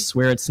performative and I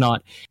swear it's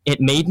not, it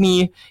made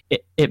me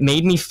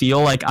feel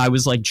like I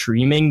was like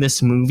dreaming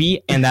this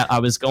movie, and that I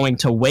was going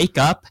to wake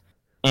up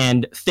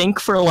and think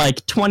for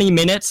like 20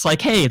 minutes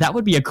like, hey, that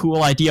would be a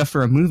cool idea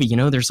for a movie. You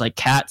know, there's like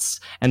cats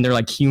and they're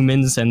like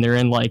humans and they're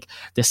in like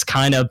this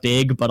kind of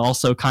big but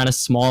also kind of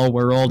small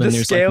world, and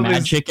there's like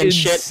magic and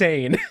shit.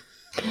 Insane.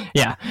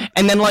 Yeah.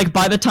 And then like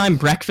by the time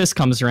breakfast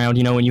comes around,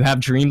 you know, when you have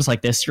dreams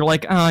like this, you're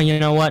like, oh, you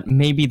know what?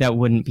 Maybe that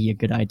wouldn't be a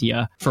good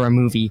idea for a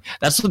movie.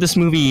 That's what this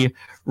movie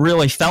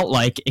really felt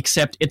like,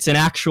 except it's an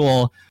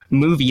actual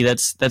movie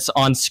that's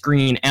on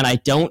screen, and I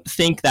don't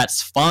think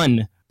that's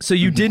fun. So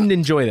you didn't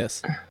enjoy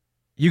this?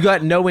 You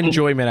got no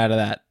enjoyment out of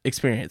that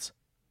experience?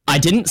 I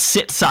didn't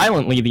sit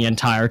silently the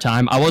entire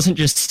time. I wasn't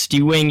just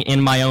stewing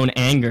in my own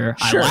anger.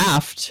 Sure. I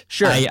laughed.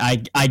 Sure.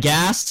 I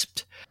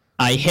gasped.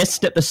 I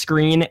hissed at the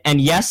screen,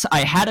 and yes, I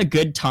had a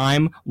good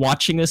time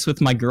watching this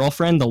with my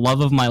girlfriend, the love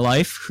of my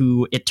life,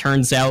 who it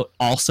turns out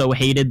also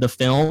hated the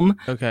film.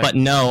 Okay. But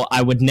no,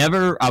 I would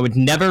never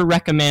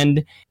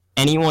recommend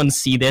anyone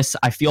see this.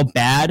 I feel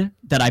bad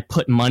that I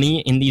put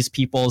money in these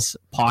people's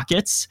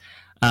pockets.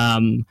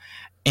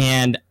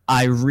 And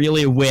I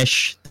really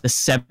wish the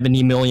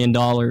 $70 million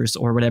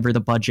or whatever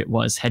the budget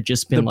was had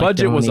just been the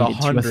budget was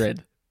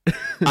 100.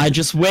 I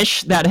just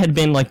wish that had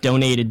been like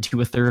donated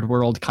to a third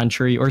world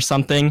country or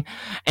something.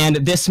 And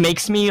this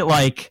makes me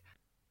like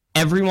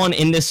everyone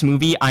in this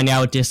movie, I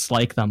now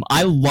dislike them.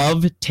 I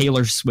love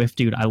Taylor Swift,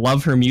 dude. I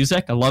love her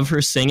music. I love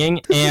her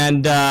singing.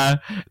 And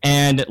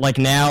like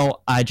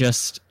now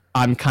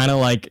I'm kind of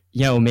like,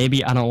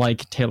 maybe I don't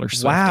like Taylor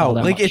Swift. Wow.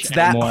 Like it's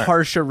that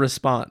harsh a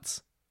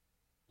response.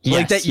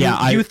 Yes, like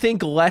that you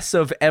think less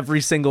of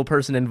every single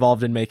person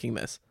involved in making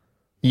this.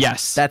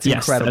 Yes. That's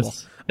incredible.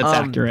 That's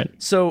accurate.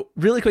 So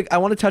really quick, I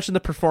want to touch on the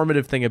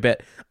performative thing a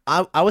bit.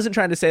 I wasn't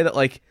trying to say that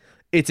like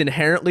it's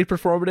inherently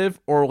performative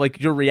or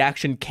like your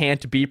reaction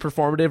can't be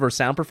performative or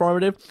sound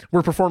performative.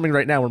 We're performing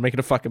right now. We're making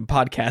a fucking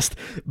podcast.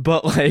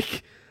 But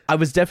like I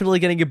was definitely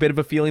getting a bit of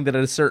a feeling that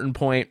at a certain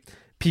point,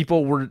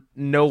 people were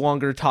no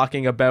longer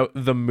talking about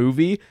the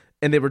movie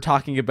and they were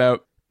talking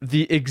about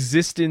the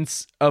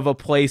existence of a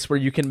place where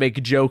you can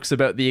make jokes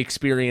about the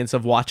experience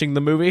of watching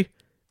the movie,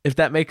 if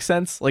that makes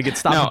sense. Like it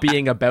stopped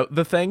being about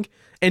the thing,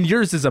 and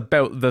yours is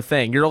about the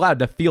thing. You're allowed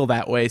to feel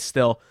that way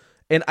still.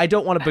 And I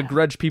don't want to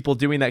begrudge people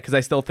doing that because I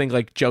still think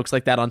like jokes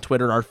like that on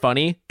Twitter are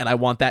funny and I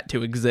want that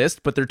to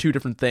exist, but they're two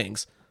different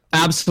things.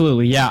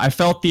 Absolutely. Yeah, I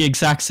felt the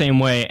exact same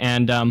way.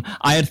 And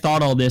I had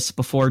thought all this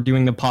before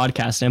doing the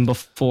podcast and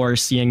before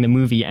seeing the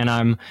movie. And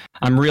I'm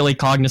really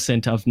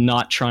cognizant of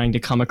not trying to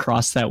come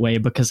across that way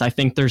because I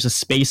think there's a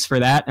space for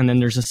that. And then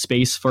there's a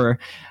space for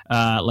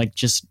like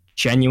just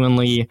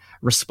genuinely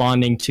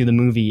responding to the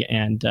movie.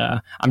 And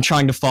I'm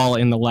trying to fall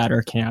in the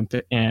latter camp.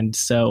 And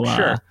so,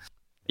 sure.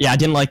 Yeah, I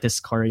didn't like this,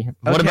 Corey.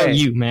 What about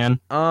you, man?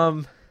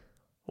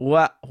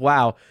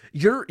 Wow.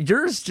 Your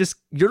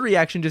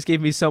reaction just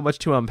gave me so much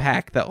to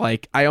unpack that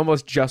like I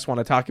almost just want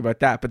to talk about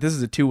that, but this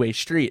is a two-way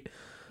street.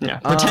 Yeah.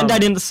 Pretend I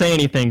didn't say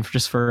anything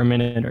just for a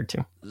minute or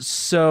two.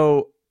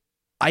 So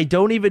I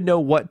don't even know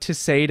what to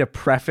say to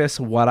preface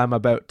what I'm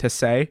about to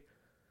say.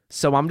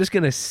 So I'm just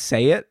going to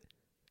say it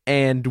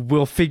and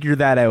we'll figure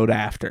that out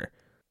after.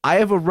 I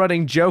have a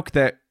running joke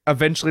that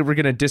eventually we're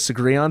going to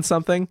disagree on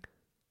something.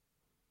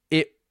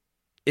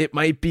 It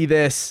might be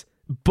this,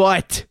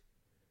 but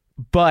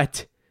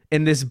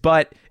in this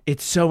but,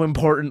 it's so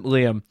important,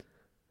 Liam.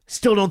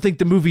 Still don't think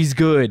the movie's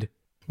good.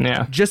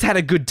 Yeah. Just had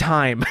a good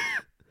time.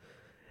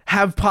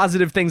 Have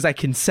positive things I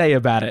can say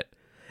about it.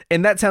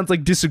 And that sounds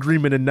like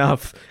disagreement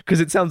enough, because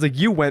it sounds like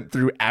you went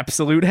through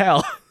absolute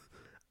hell.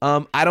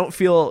 I don't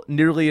feel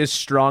nearly as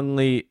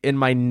strongly in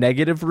my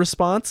negative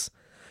response,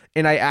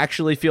 and I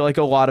actually feel like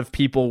a lot of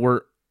people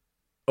were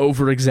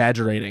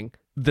over-exaggerating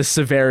the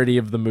severity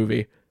of the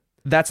movie.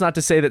 That's not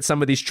to say that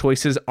some of these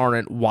choices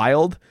aren't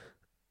wild.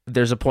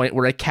 There's a point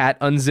where a cat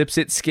unzips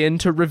its skin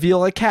to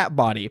reveal a cat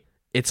body.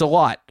 It's a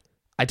lot.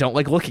 I don't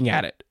like looking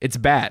at it. It's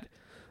bad.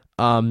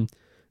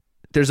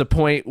 There's a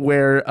point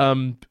where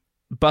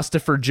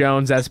Bustopher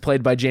Jones, as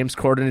played by James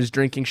Corden, is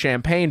drinking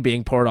champagne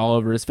being poured all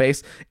over his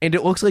face, and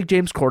it looks like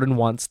James Corden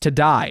wants to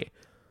die.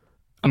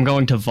 I'm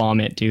going to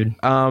vomit, dude.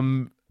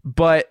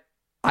 But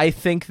I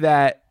think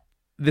that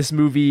this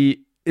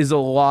movie is a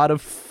lot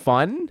of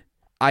fun.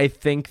 I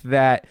think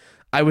that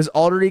I was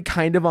already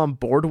kind of on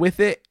board with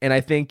it, and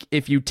I think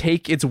if you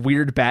take its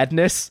weird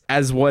badness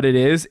as what it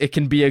is, it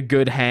can be a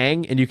good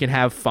hang, and you can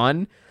have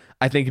fun.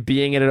 I think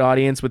being in an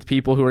audience with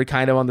people who are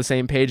kind of on the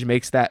same page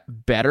makes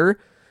that better.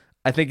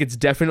 I think it's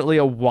definitely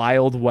a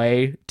wild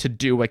way to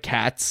do a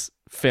Cats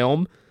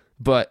film,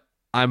 but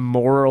I'm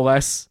more or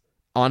less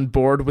on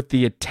board with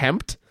the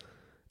attempt,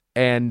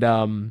 and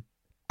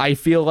I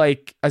feel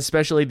like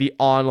especially the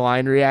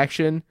online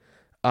reaction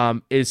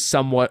is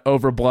somewhat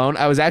overblown.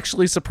 I was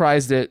actually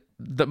surprised at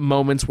the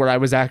moments where I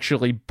was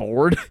actually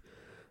bored.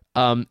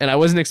 And I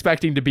wasn't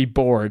expecting to be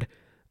bored,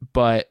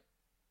 but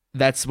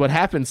that's what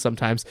happens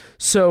sometimes.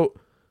 So,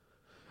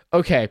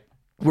 okay,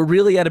 we're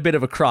really at a bit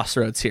of a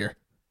crossroads here.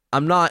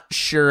 I'm not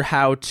sure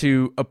how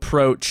to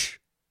approach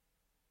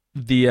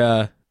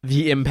the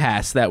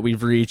impasse that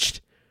we've reached.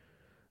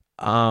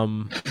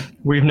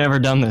 We've never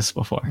done this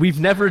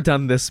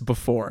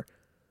before.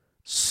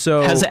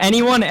 So has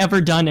anyone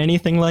ever done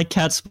anything like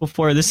Cats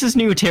before? This is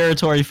new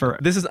territory for...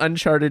 This is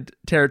uncharted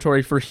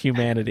territory for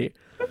humanity.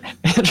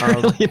 It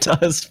really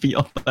does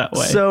feel that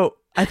way. So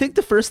I think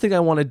the first thing I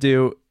want to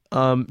do,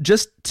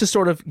 just to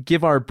sort of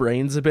give our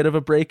brains a bit of a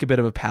break, a bit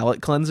of a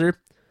palate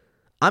cleanser,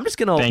 I'm just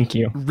going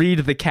to read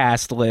the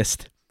cast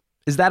list.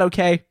 Is that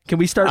okay? Can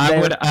we start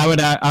there?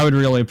 I would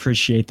really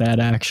appreciate that,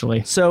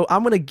 actually. So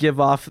I'm going to give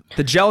off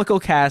the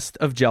Jellicle cast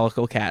of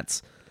Jellicle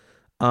Cats.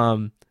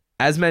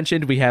 As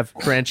mentioned, we have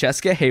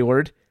Francesca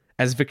Hayward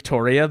as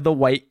Victoria the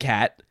White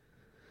Cat.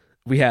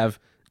 We have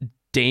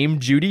Dame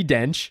Judi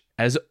Dench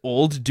as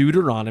Old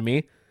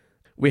Deuteronomy.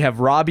 We have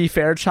Robbie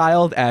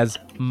Fairchild as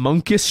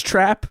Monkish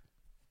Trap.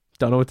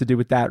 Don't know what to do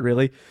with that,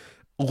 really.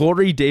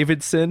 Laurie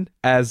Davidson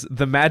as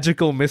the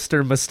Magical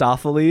Mr.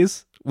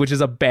 Mistopheles, which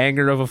is a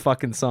banger of a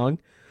fucking song.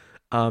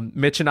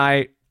 Mitch and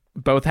I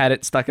both had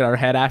it stuck in our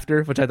head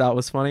after, which I thought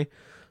was funny.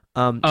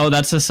 Oh,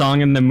 that's a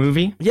song in the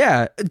movie?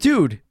 Yeah,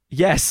 dude.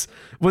 Yes.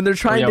 When they're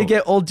trying to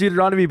get old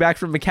Deuteronomy back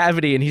from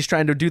McCavity and he's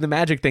trying to do the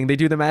magic thing, they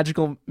do the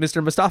magical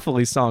Mr.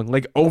 Mistopheles song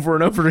like over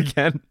and over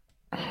again.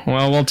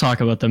 Well, we'll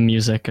talk about the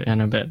music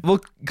in a bit. Well,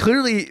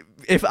 clearly,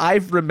 if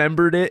I've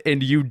remembered it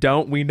and you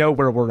don't, we know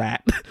where we're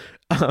at.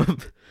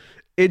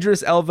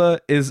 Idris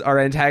Elba is our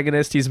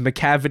antagonist. He's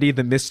McCavity,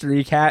 the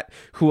mystery cat,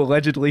 who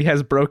allegedly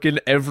has broken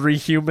every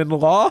human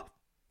law,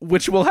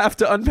 which we'll have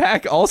to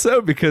unpack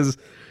also, because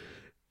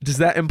does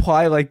that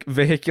imply like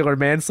vehicular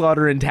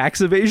manslaughter and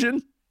tax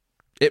evasion?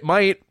 It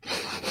might.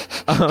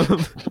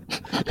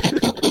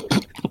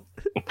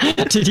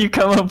 Did you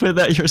come up with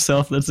that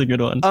yourself? That's a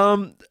good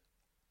one.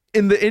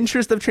 In the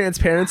interest of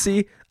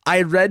transparency,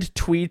 I read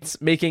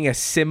tweets making a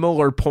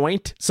similar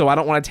point, so I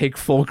don't want to take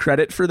full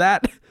credit for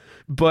that.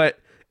 But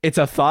it's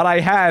a thought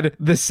I had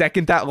the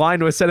second that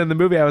line was said in the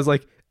movie. I was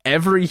like,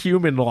 every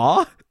human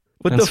law?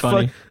 What That's the fuck?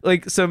 funny.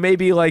 Like, so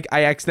maybe like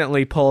I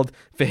accidentally pulled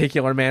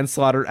vehicular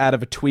manslaughter out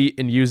of a tweet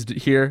and used it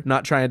here,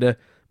 not trying to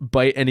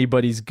bite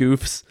anybody's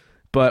goofs.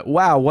 But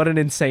wow, what an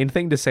insane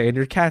thing to say in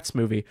your Cats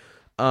movie.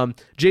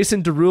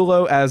 Jason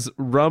Derulo as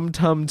Rum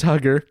Tum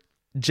Tugger,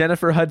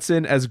 Jennifer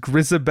Hudson as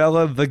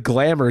Grisabella the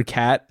Glamour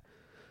Cat,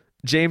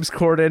 James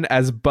Corden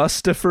as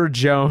Bustopher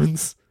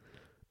Jones,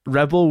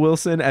 Rebel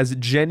Wilson as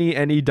Jenny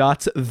Any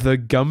Dots the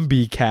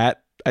Gumby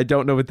Cat. I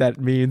don't know what that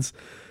means.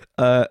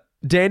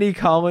 Danny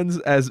Collins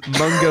as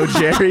Mungo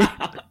Jerry,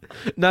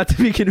 not to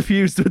be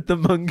confused with the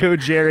Mungo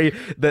Jerry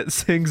that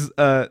sings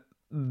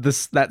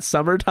that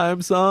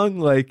summertime song,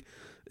 like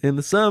in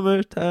the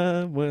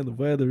summertime when the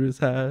weather is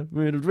high.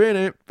 Do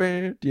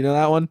you know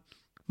that one?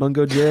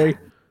 Mungo Jerry?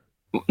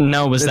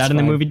 No, was that in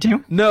the movie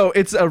too? No,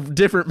 it's a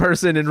different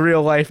person in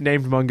real life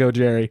named Mungo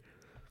Jerry.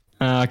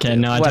 Okay,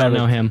 no, I don't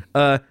know him.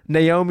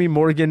 Naomi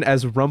Morgan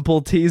as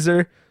Rumple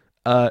Teaser.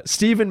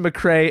 Stephen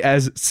McRae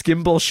as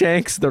Skimble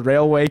Shanks, the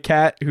railway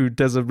cat who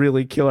does a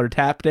really killer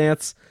tap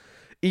dance.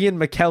 Ian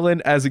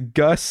McKellen as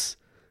Gus,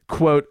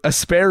 quote,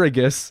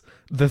 Asparagus,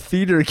 the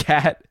theater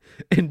cat.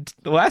 And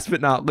last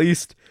but not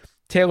least,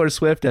 Taylor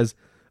Swift as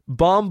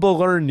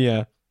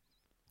Bombalernia.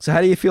 So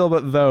how do you feel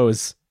about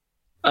those?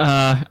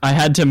 I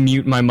had to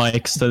mute my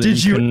mic so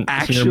that you couldn't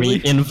hear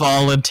me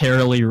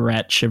involuntarily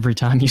retch every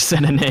time you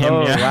said a name.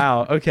 Oh,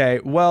 wow. Okay.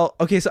 Well,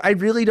 okay, so I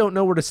really don't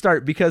know where to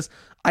start because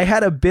I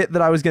had a bit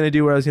that I was going to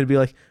do where I was going to be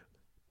like,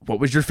 what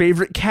was your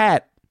favorite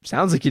cat?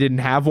 Sounds like you didn't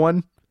have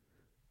one.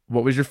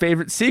 What was your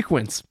favorite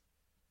sequence?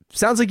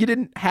 Sounds like you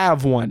didn't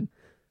have one.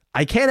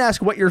 I can't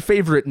ask what your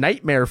favorite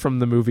nightmare from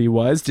the movie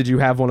was. Did you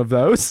have one of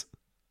those?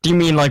 Do you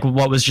mean like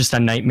what was just a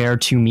nightmare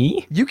to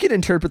me? You can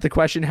interpret the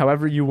question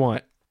however you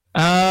want.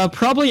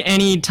 Probably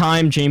any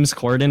time James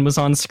Corden was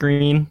on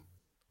screen.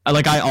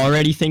 Like, I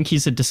already think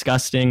he's a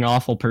disgusting,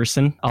 awful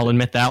person. I'll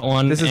admit that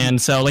one. And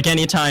so, like,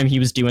 anytime he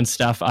was doing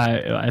stuff,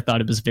 I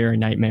thought it was very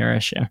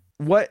nightmarish, yeah.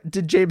 What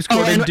did James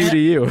Corden do to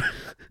you?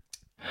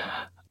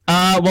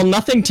 Well,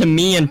 nothing to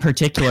me in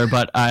particular,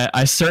 but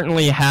I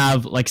certainly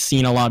have, like,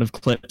 seen a lot of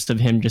clips of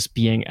him just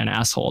being an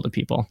asshole to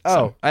people.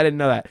 Oh, I didn't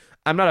know that.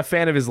 I'm not a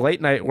fan of his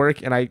late night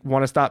work, and I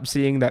want to stop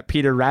seeing that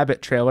Peter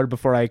Rabbit trailer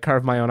before I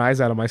carve my own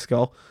eyes out of my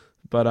skull.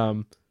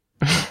 But,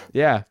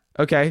 yeah.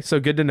 Okay, so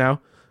good to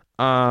know.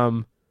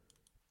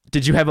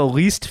 Did you have a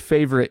least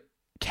favorite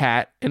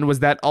cat, and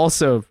was that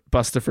also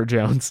Bustopher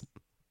Jones?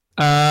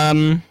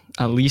 A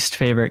least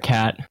favorite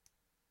cat.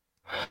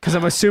 Because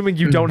I'm assuming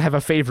you don't have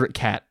a favorite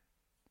cat.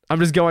 I'm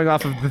just going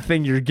off of the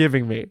thing you're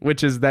giving me,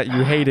 which is that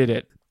you hated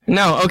it.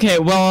 No, okay,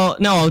 well,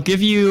 no, I'll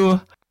give you,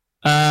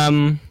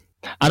 I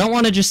don't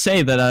want to just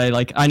say that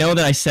I know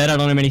that I said I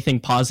don't have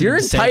anything positive You're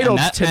to say. You're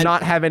entitled to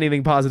not have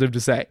anything positive to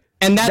say.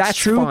 And that's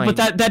true, fine. but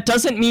that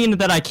doesn't mean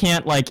that I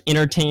can't, like,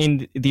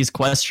 entertain these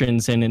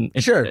questions and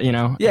sure, you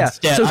know, yeah.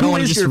 Instead, so I don't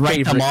want to just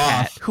write them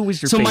off. Who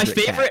is your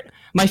favorite cat?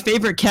 My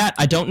favorite cat,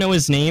 I don't know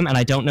his name, and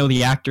I don't know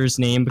the actor's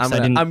name because I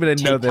didn't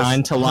take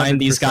time to line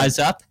these guys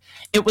up.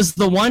 It was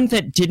the one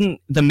that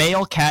the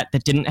male cat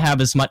that didn't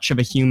have as much of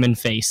a human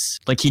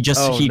face. Like, he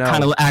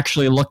kind of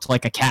actually looked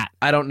like a cat.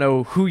 I don't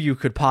know who you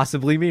could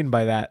possibly mean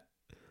by that.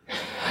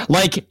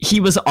 Like,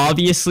 he was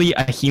obviously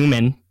a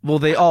human. Well,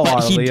 they all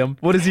are, Liam.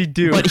 What does he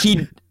do? But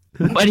he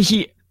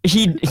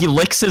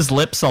licks his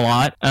lips a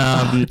lot,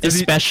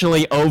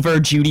 especially over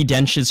Judi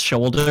Dench's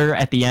shoulder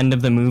at the end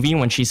of the movie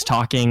when she's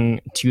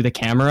talking to the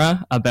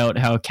camera about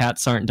how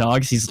cats aren't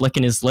dogs. He's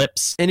licking his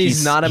lips. And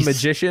he's not a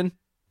magician?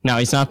 No,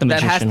 he's not the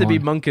magician. That has to be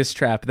Monkus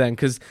Trap then,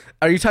 because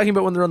are you talking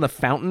about when they're on the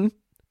fountain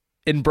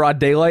in broad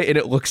daylight and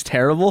it looks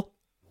terrible?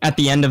 At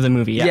the end of the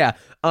movie, yeah.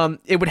 Yeah,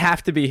 it would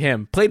have to be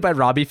him, played by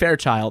Robbie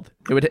Fairchild.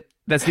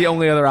 That's the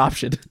only other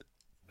option.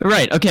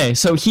 Right, okay,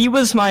 so he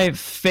was my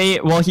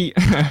he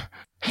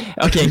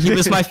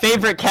was my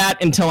favorite cat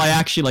until I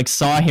actually, like,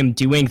 saw him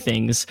doing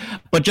things.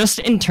 But just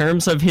in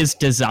terms of his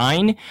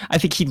design, I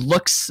think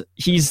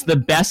he's the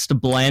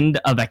best blend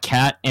of a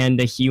cat and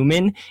a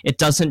human. It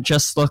doesn't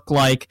just look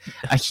like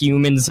a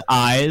human's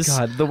eyes.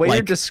 God, the way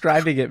you're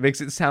describing it makes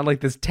it sound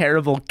like this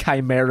terrible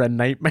chimera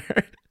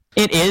nightmare.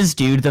 It is,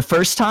 dude. The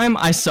first time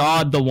I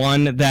saw the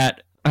one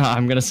that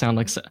I'm gonna sound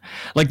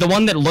like the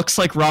one that looks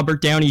like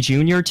Robert Downey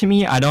Jr. to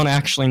me. I don't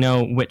actually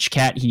know which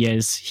cat he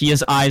is. He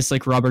has eyes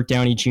like Robert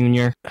Downey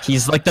Jr.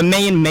 He's like the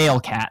main male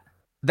cat.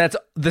 That's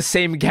the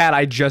same cat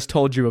I just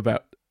told you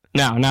about.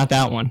 No, not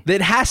that one.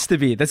 It has to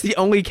be. That's the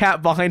only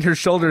cat behind her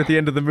shoulder at the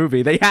end of the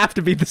movie. They have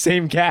to be the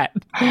same cat.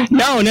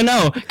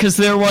 No, because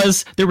there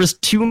was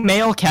two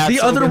male cats.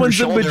 The other one's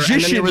the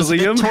magician,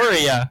 Liam.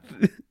 Victoria.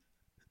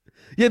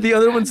 Yeah, the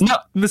other one's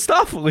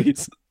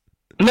Mephistopheles.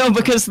 No,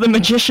 because the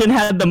magician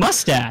had the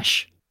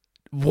mustache.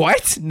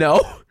 What?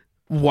 No.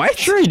 What?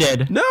 Sure he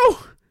did. No.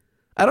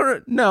 I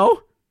don't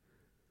know.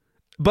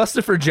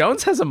 Bustopher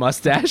Jones has a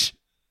mustache.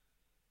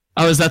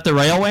 Oh, is that the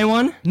railway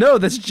one? No,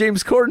 that's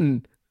James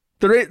Corden.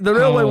 The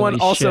railway one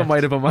also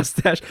might have a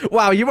mustache.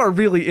 Wow, you are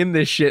really in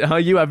this shit, huh?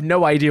 You have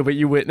no idea what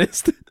you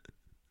witnessed.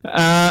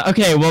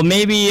 Okay, well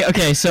maybe,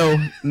 okay, so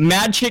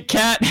Magic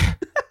Cat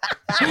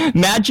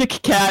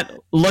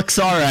looks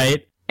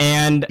alright,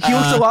 and he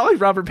looks a lot like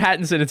Robert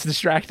Pattinson. It's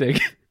distracting.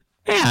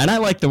 Yeah, and I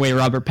like the way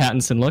Robert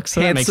Pattinson looks, so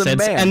Handsome that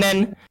makes sense.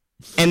 man.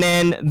 And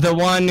then the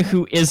one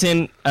who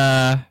isn't,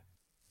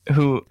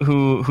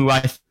 who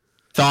I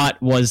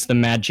thought was the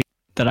Magic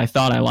that I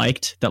thought I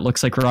liked, that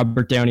looks like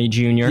Robert Downey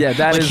Jr. Yeah,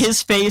 that like is...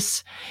 his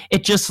face,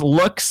 it just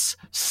looks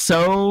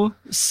so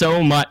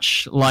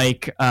much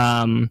like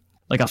a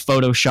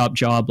Photoshop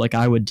job like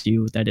I would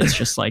do, that it's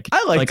just like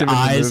I liked him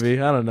eyes, in the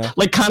movie. I don't know.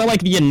 Like kind of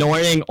like the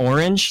annoying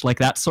orange, like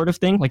that sort of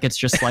thing. Like it's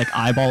just like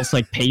eyeballs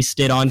like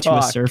pasted onto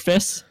a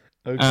surface.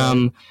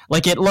 Okay.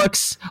 Like it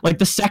looks like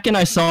the second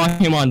I saw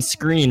him on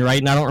screen, right?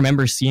 And I don't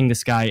remember seeing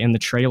this guy in the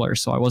trailer,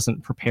 so I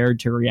wasn't prepared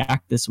to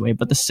react this way.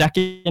 But the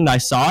second I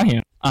saw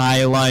him,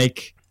 I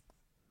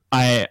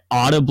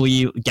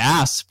audibly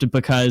gasped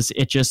because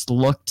it just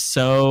looked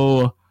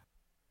so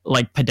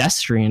like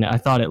pedestrian. I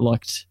thought it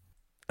looked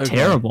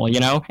terrible,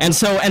 you know? And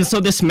so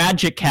this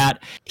Magic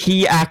Cat,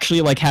 he actually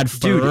like had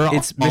fur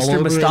it's all Mr.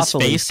 over his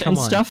Mephistopheles. face and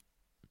stuff.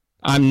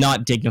 I'm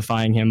not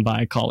dignifying him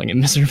by calling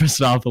him Mr.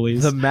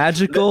 Mephistopheles. The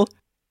magical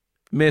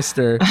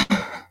Mr.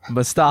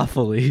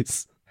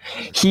 Mephistopheles.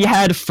 He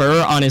had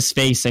fur on his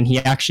face, and he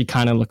actually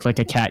kind of looked like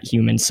a cat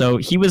human. So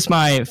he was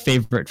my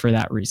favorite for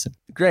that reason.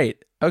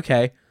 Great.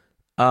 Okay.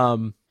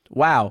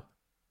 Wow.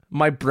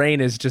 My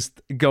brain is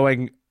just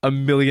going a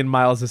million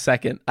miles a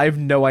second. I have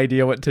no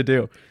idea what to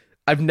do.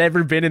 I've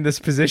never been in this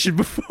position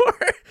before.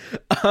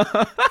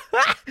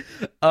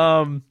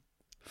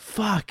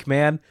 Fuck,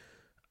 man.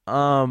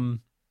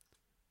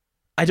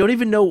 I don't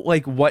even know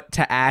like what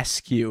to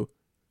ask you.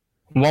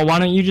 Well, why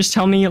don't you just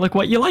tell me like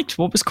what you liked?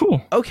 What was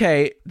cool?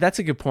 Okay, that's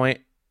a good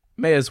point.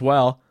 May as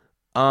well.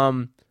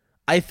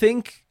 I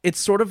think it's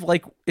sort of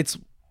like it's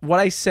what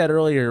I said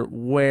earlier,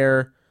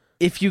 where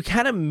if you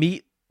kind of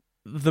meet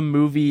the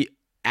movie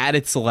at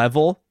its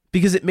level,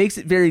 because it makes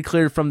it very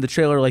clear from the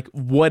trailer like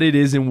what it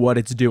is and what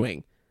it's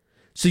doing.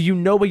 So you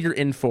know what you're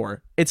in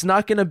for. It's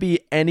not going to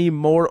be any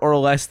more or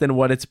less than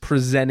what it's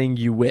presenting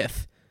you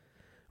with,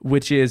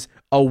 which is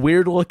a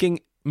weird-looking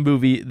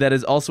movie that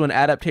is also an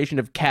adaptation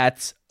of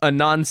Cats, a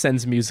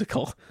nonsense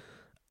musical.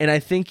 And I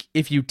think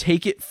if you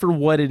take it for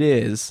what it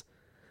is,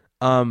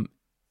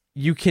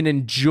 you can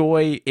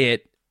enjoy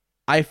it.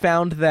 I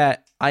found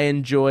that I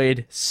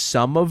enjoyed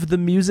some of the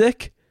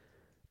music,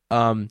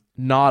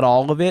 not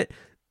all of it.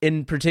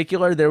 In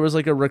particular, there was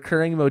like a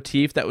recurring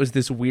motif that was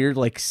this weird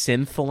like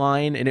synth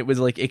line, and it was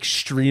like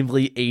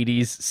extremely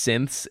 80s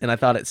synths, and I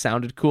thought it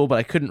sounded cool, but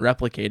I couldn't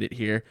replicate it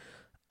here.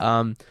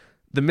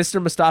 The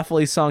Mr.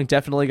 Mephistopheles song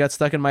definitely got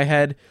stuck in my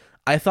head.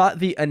 I thought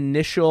the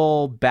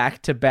initial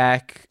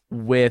back-to-back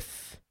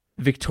with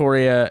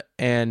Victoria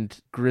and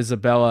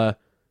Grizabella,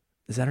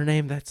 is that her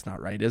name? That's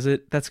not right, is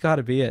it? That's got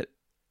to be it.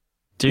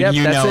 Dude, yep,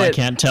 I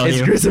can't tell it's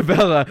you. It's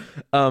Grizabella,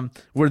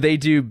 where they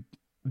do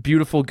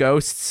Beautiful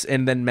Ghosts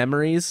and then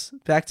Memories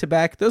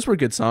back-to-back. Those were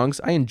good songs.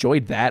 I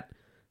enjoyed that.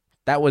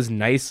 That was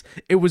nice.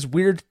 It was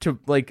weird to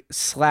like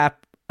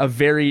slap a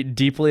very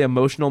deeply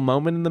emotional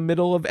moment in the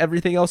middle of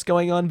everything else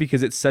going on,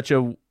 because it's such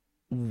a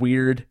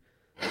weird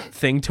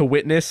thing to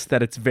witness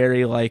that it's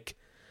very like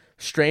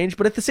strange.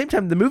 But at the same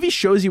time, the movie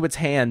shows you its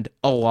hand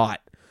a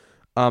lot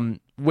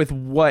with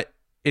what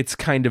it's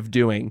kind of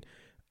doing.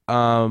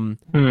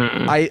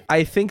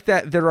 I think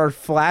that there are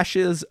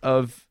flashes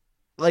of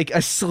like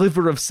a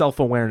sliver of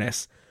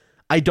self-awareness.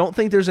 I don't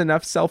think there's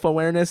enough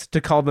self-awareness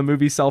to call the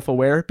movie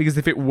self-aware, because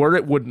if it were,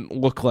 it wouldn't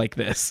look like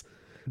this.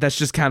 That's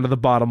just kind of the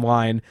bottom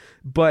line.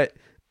 But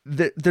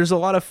there's a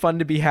lot of fun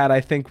to be had,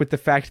 I think, with the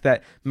fact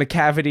that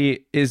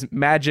Macavity is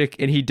magic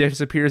and he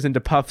disappears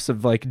into puffs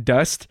of like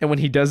dust. And when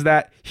he does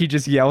that, he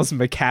just yells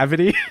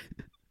Macavity.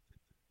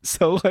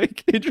 So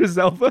like Idris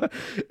Elba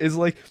is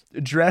like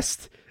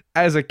dressed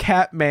as a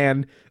cat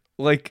man,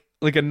 like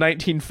a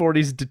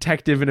 1940s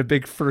detective in a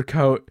big fur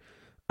coat,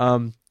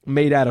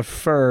 made out of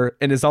fur,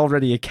 and is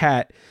already a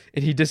cat.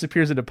 And he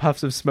disappears into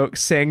puffs of smoke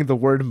saying the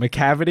word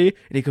Macavity,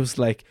 and he goes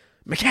like,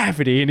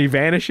 Macavity, and he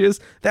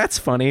vanishes. That's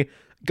funny.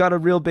 Got a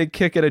real big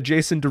kick at a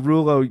Jason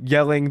Derulo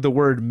yelling the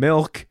word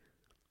milk.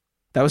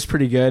 That was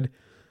pretty good.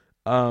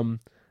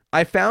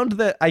 I found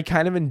that I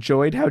kind of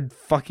enjoyed how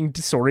fucking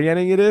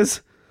disorienting it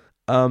is.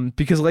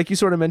 Because like you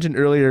sort of mentioned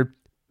earlier,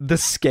 the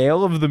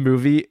scale of the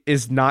movie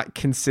is not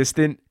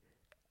consistent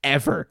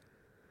ever.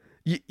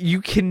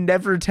 You can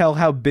never tell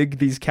how big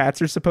these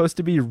cats are supposed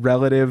to be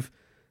relative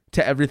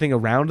to everything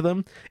around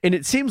them. And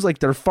it seems like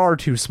they're far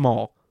too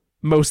small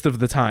most of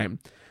the time.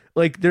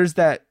 Like there's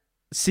that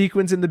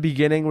sequence in the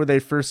beginning where they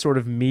first sort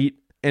of meet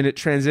and it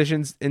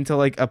transitions into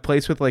like a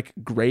place with like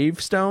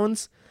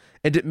gravestones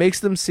and it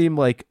makes them seem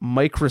like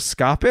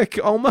microscopic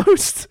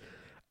almost.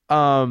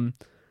 But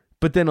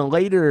then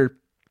later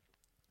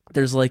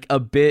there's like a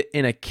bit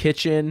in a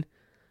kitchen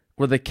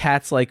where the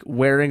cat's like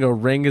wearing a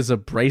ring as a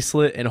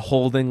bracelet and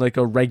holding like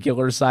a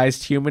regular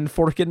sized human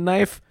fork and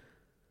knife,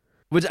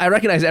 which I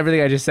recognize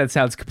everything I just said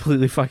sounds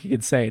completely fucking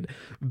insane.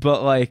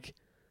 But like,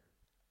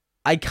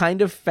 I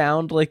kind of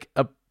found like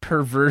a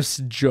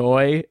perverse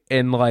joy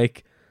in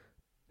like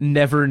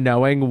never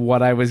knowing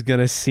what I was going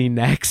to see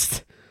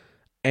next.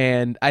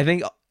 And I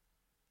think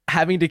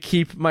having to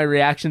keep my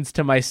reactions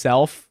to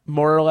myself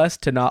more or less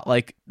to not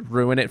like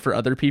ruin it for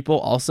other people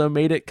also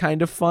made it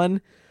kind of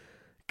fun.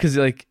 'Cause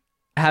like,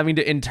 having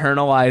to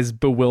internalize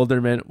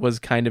bewilderment was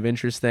kind of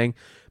interesting.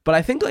 But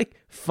I think like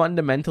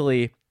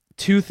fundamentally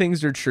two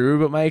things are true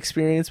about my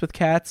experience with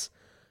cats.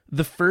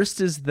 The first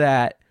is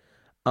that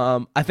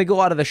I think a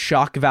lot of the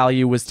shock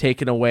value was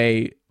taken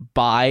away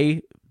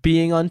by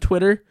being on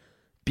Twitter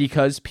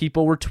because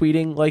people were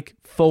tweeting like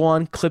full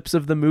on clips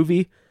of the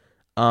movie.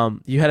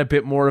 You had a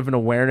bit more of an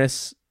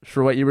awareness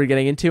for what you were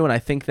getting into. And I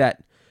think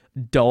that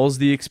dulls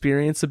the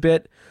experience a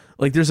bit.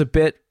 Like there's a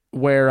bit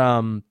where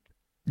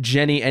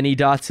Jenny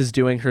Anydots is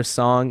doing her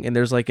song and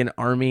there's like an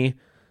army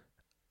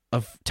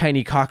of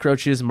tiny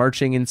cockroaches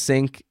marching in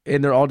sync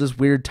and they're all just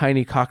weird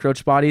tiny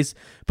cockroach bodies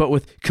but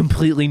with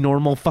completely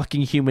normal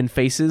fucking human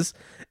faces,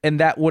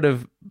 and that would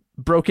have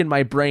broken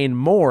my brain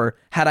more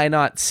had I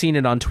not seen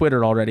it on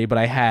Twitter already, but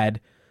I had,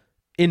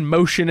 in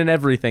motion and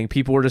everything.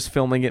 People were just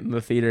filming it in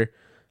the theater.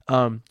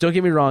 Don't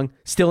get me wrong,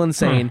 still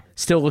insane,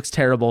 still looks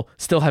terrible,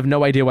 still have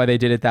no idea why they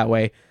did it that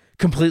way,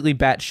 completely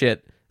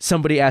batshit.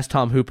 Somebody asked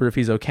Tom Hooper if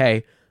he's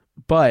okay.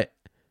 But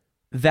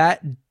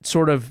that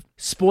sort of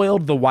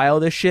spoiled the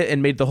wildest shit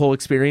and made the whole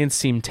experience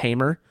seem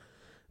tamer.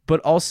 But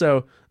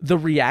also, the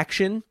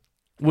reaction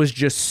was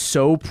just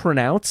so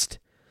pronounced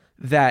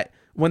that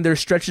when there's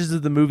stretches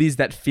of the movies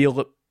that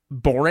feel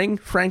boring,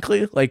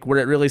 frankly, like where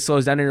it really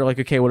slows down and you're like,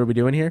 okay, what are we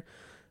doing here?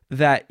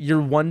 That you're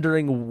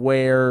wondering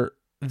where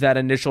that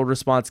initial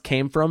response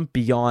came from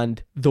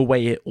beyond the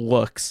way it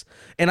looks.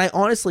 And I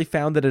honestly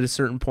found that at a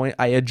certain point,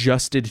 I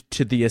adjusted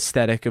to the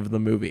aesthetic of the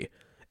movie.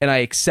 And I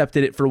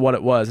accepted it for what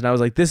it was. And I was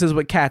like, this is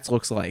what Cats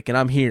looks like. And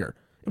I'm here.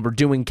 And we're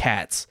doing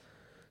Cats.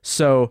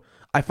 So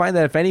I find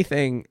that if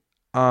anything,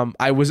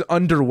 I was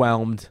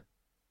underwhelmed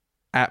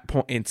at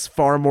points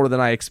far more than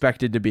I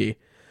expected to be.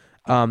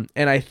 And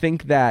I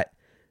think that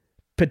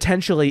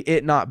potentially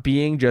it not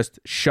being just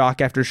shock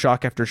after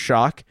shock after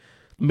shock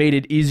made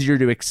it easier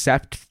to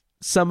accept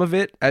some of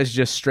it as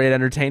just straight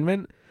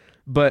entertainment.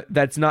 But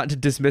that's not to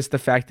dismiss the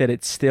fact that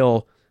it's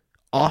still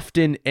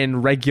often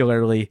and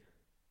regularly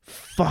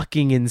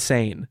fucking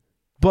insane,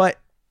 but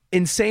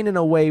insane in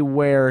a way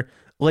where,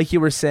 like you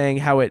were saying,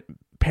 how it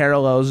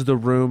parallels The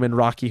Room and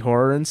Rocky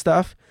Horror and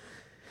stuff.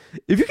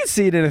 If you can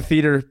see it in a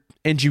theater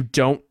and you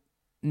don't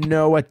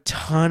know a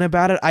ton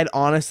about it, I'd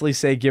honestly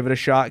say give it a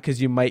shot,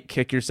 because you might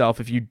kick yourself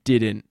if you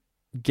didn't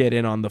get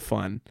in on the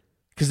fun,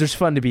 because there's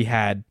fun to be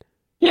had.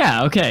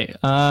 Yeah, okay.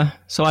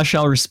 So I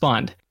shall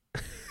respond.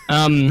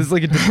 This is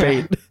like a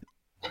debate.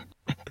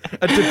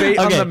 A debate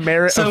on the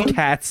merit of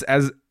Cats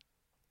as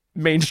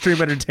mainstream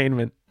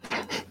entertainment.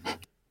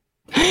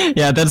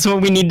 Yeah, that's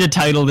what we need to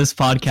title this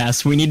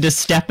podcast. We need to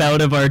step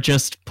out of our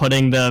just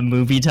putting the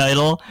movie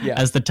title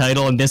as the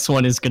title, and this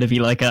one is going to be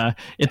like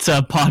it's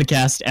a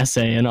podcast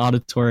essay, an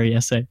auditory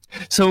essay.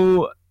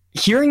 So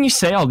hearing you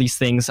say all these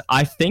things,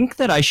 I think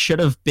that I should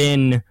have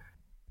been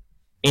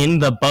in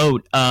the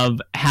boat of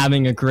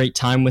having a great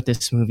time with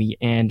this movie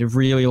and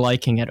really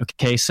liking it.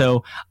 Okay,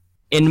 so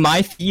in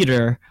my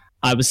theater,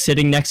 I was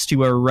sitting next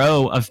to a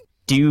row of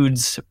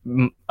dudes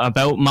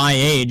about my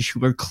age who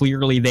were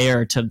clearly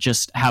there to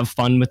just have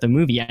fun with the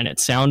movie, and it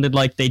sounded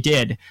like they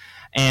did.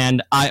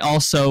 And I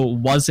also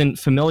wasn't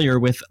familiar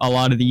with a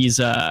lot of these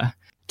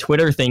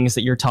Twitter things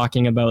that you're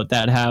talking about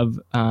that have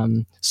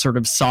sort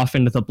of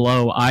softened the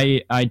blow.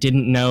 I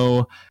didn't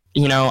know,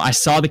 I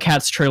saw the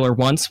Cats trailer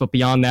once, but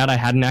beyond that, I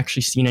hadn't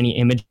actually seen any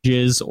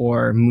images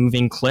or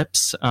moving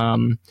clips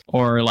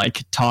or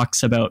like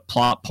talks about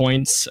plot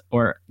points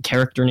or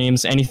character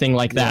names, anything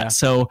like that.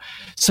 Yeah.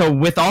 So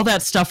with all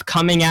that stuff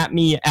coming at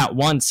me at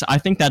once, I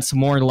think that's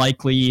more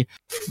likely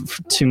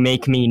to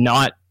make me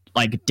not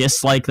like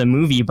dislike the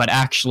movie, but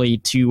actually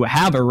to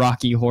have a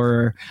Rocky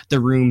Horror, The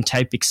Room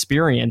type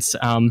experience.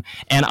 And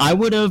I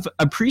would have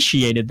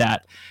appreciated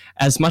that.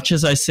 As much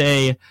as I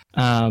say,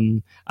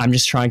 I'm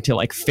just trying to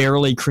like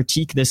fairly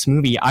critique this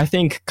movie, I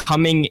think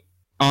coming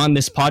on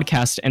this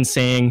podcast and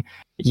saying,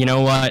 you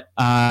know what,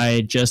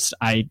 I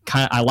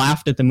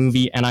laughed at the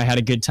movie and I had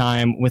a good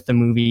time with the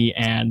movie,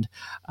 and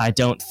I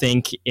don't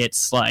think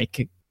it's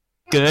like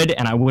good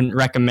and I wouldn't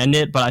recommend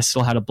it, but I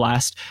still had a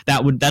blast.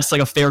 That's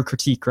like a fair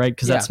critique, right?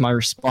 Because that's my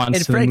response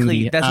and to frankly, the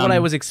movie. That's what I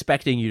was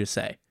expecting you to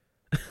say.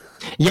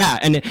 Yeah,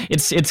 and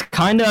it's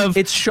kind of...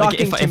 It's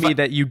shocking to me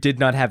that you did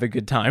not have a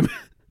good time.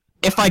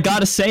 If I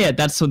gotta say it,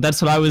 that's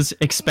what I was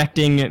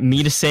expecting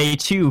me to say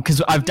too,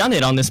 because I've done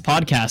it on this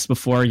podcast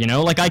before, you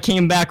know? Like, I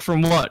came back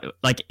from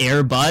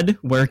Air Bud,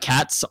 where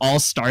Cats all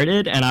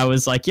started, and I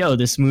was like, yo,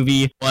 this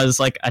movie was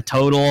like a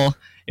total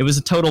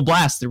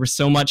blast. There was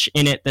so much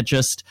in it that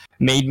just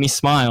made me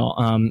smile.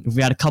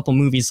 We had a couple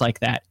movies like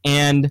that.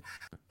 And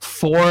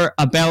for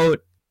about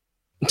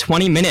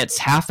 20 minutes,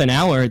 half an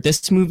hour,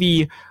 this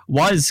movie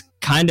was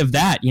kind of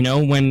that, you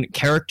know, when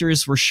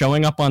characters were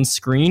showing up on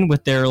screen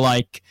with their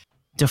like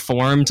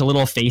deformed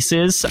little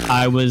faces,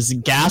 I was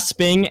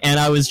gasping and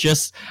I was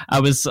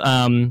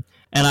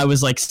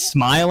like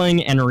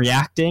smiling and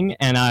reacting,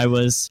 and I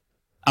was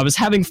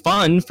having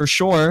fun for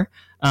sure.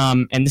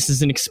 And this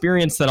is an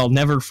experience that I'll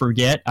never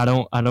forget. I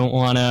don't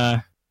want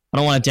to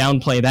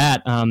downplay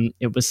that.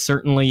 It was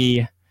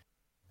certainly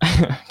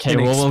okay.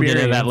 We'll get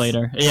into that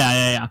later.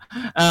 Yeah.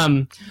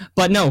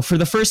 But no, for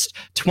the first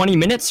 20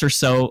 minutes or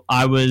so,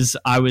 I was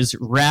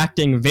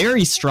reacting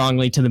very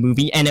strongly to the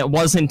movie, and it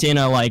wasn't in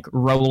a like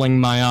rolling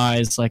my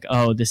eyes like,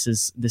 oh, this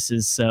is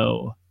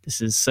so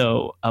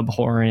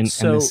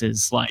abhorrent, and this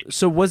is like.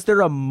 So was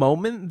there a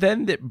moment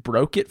then that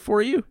broke it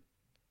for you?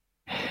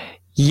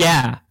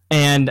 Yeah.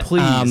 And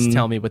please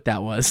tell me what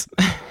that was.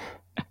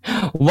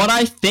 What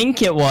I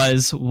think it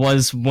was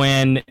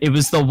when it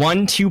was the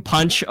 1-2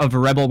 punch of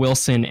Rebel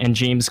Wilson and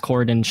James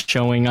Corden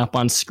showing up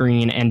on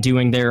screen and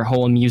doing their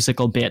whole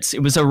musical bits.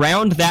 It was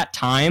around that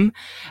time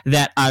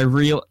that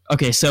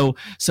so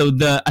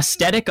the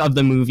aesthetic of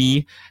the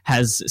movie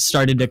has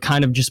started to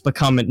kind of just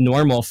become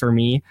normal for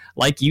me.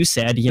 Like you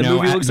said, the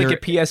movie looks like a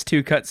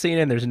PS2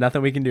 cutscene, and there's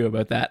nothing we can do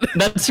about that.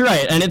 That's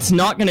right, and it's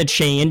not going to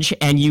change.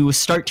 And you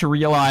start to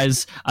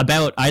realize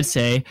about, I'd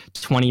say,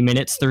 20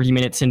 minutes, 30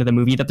 minutes into the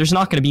movie that there's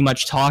not going to be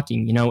much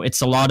talking. You know,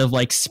 it's a lot of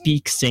like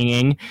speak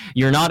singing.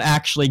 You're not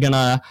actually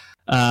gonna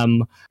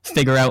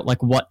figure out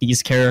like what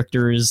these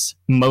characters'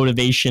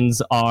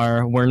 motivations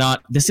are.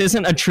 This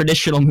isn't a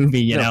traditional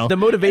movie, you know. The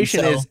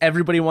motivation is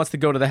everybody wants to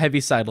go to the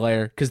Heaviside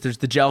layer because there's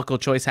the Jellicle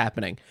choice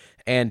happening,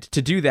 and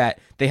to do that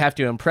they have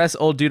to impress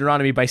Old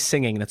Deuteronomy by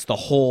singing. That's the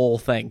whole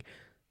thing.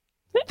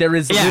 There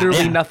is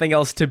literally nothing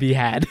else to be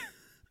had.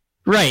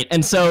 Right,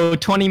 and so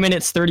 20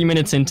 minutes, 30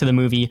 minutes into the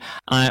movie,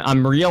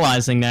 I'm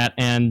realizing that,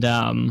 and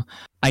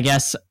I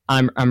guess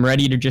I'm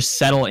ready to just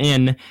settle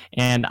in,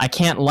 and I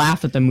can't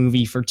laugh at the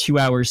movie for 2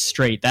 hours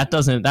straight. That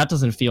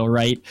doesn't feel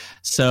right.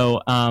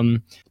 So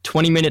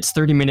 20 minutes,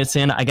 30 minutes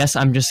in, I guess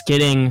I'm just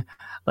getting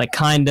like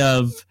kind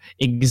of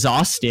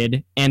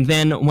exhausted, and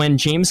then when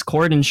James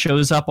Corden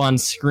shows up on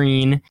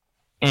screen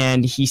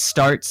and he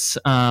starts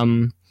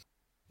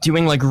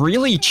doing like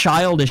really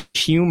childish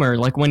humor,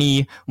 like when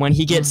he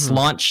gets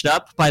launched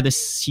up by the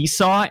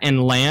seesaw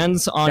and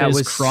lands on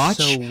his crotch.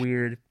 That was so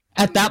weird.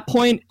 At that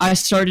point, I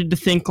started to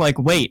think like,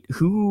 wait,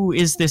 who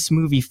is this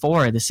movie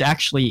for? This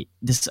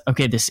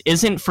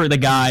isn't for the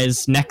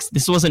guys next.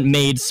 This wasn't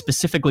made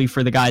specifically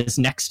for the guys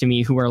next to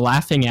me who are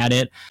laughing at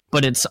it,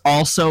 but it's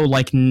also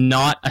like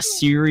not a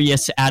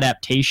serious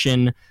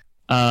adaptation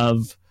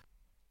of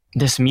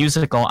this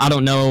musical. I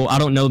don't know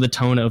the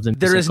tone of the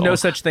musical. There is no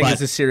such thing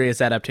as a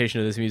serious adaptation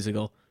of this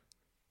musical.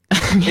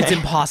 Okay. It's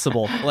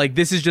impossible. Like,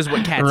 this is just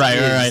what Cats is.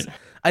 Right.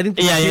 I think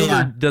the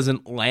humor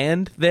doesn't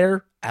land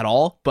there at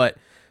all, but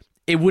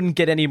it wouldn't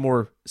get any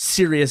more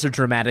serious or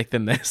dramatic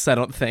than this, I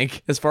don't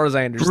think, as far as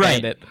I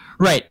understand it.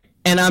 Right.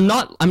 And I'm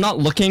not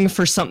looking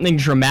for something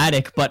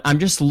dramatic, but I'm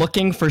just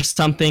looking for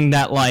something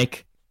that,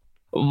 like,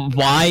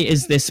 why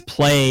is this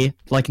play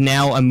like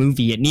now a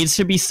movie? It needs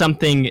to be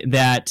something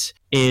that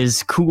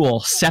is cool,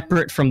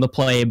 separate from the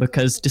play,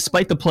 because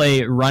despite the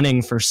play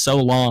running for so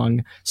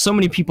long, so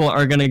many people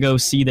are going to go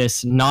see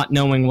this not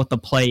knowing what the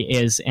play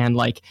is, and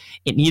like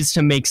it needs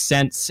to make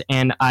sense.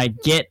 And I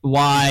get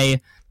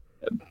why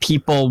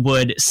people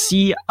would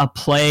see a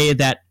play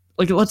that,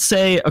 like, let's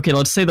say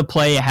the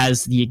play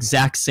has the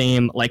exact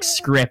same like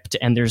script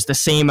and there's the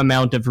same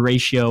amount of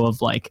ratio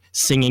of like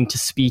singing to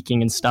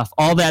speaking and stuff.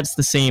 All that's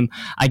the same.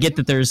 I get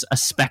that there's a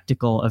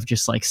spectacle of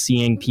just like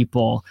seeing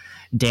people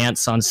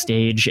dance on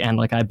stage, and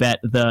like I bet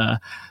the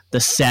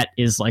set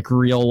is like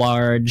real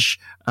large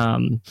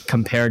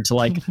compared to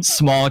like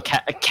small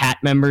cat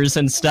members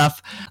and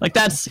stuff. Like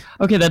that's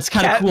kind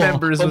of cool. Cat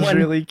members was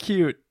really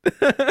cute.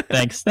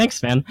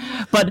 Thanks, man.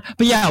 But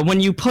yeah, when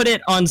you put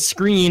it on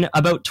screen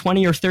about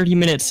 20 or 30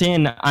 minutes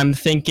in, I'm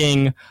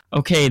thinking,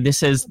 okay,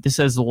 this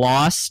has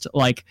lost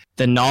like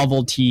the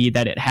novelty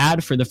that it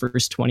had for the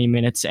first 20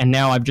 minutes, and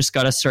now I've just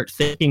got to start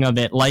thinking of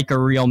it like a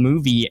real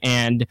movie.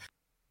 And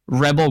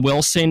Rebel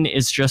Wilson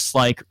is just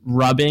like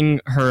rubbing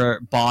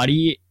her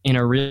body in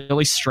a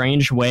really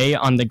strange way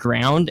on the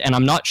ground, and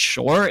I'm not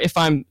sure if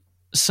I'm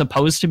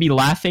supposed to be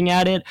laughing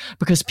at it,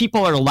 because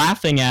people are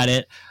laughing at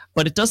it,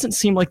 but it doesn't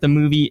seem like the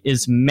movie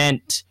is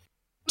meant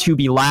to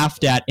be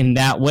laughed at in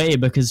that way,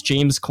 because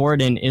James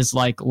Corden is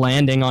like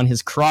landing on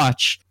his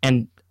crotch,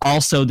 and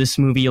also this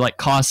movie like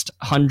cost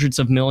hundreds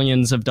of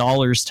millions of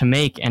dollars to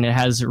make, and it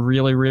has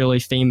really, really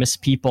famous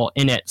people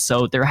in it.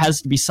 So there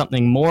has to be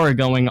something more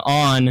going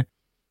on.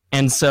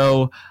 And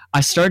so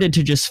I started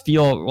to just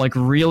feel like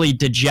really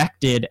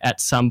dejected at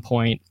some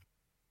point.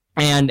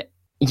 And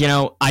you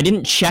know, I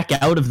didn't check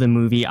out of the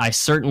movie. I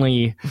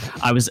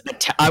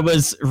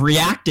was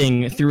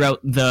reacting throughout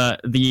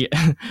the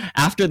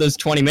after those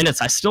 20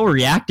 minutes. I still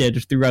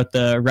reacted throughout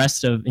the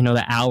rest of, you know,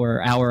 the hour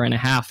and a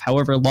half,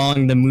 however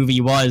long the movie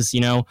was.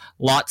 You know,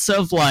 lots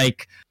of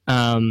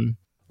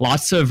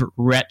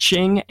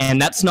retching,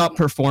 and that's not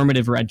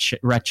performative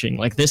retching.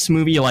 Like this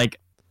movie, like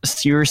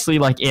seriously,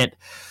 like it.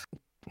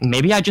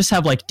 Maybe I just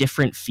have like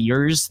different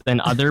fears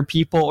than other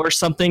people or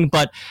something.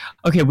 But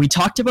okay, we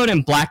talked about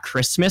in Black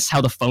Christmas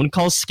how the phone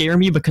calls scare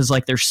me because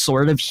like they're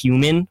sort of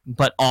human,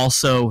 but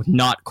also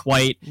not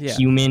quite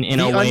human in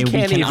a way we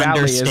can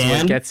understand. Is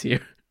what gets you.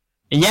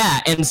 Yeah,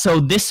 and so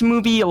this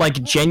movie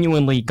like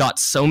genuinely got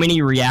so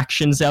many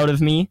reactions out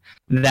of me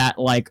that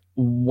like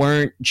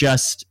weren't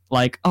just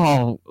like,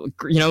 oh,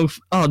 you know,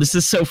 oh, this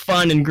is so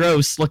fun and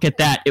gross, look at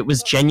that. It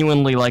was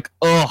genuinely like,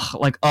 oh,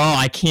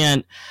 I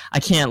can't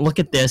look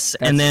at this.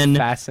 That's and then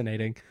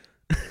fascinating.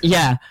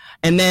 Yeah.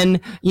 And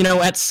then, you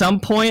know, at some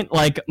point,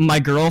 like my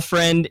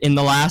girlfriend in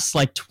the last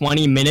like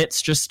 20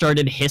 minutes just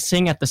started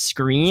hissing at the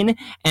screen,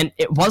 and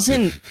it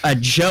wasn't a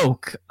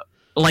joke.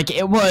 Like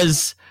it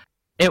was.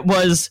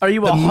 Are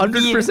you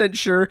 100%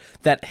 sure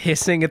that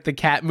hissing at the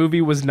cat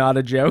movie was not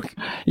a joke?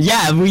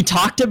 Yeah, we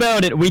talked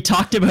about it. We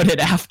talked about it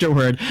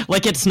afterward.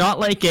 Like, it's not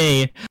like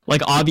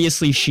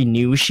obviously she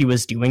knew she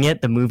was doing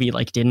it. The movie,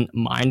 like, didn't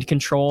mind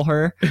control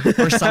her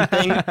or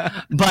something.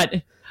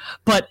 But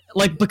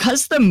like,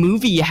 because the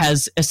movie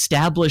has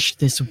established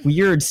this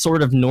weird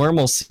sort of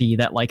normalcy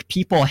that like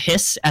people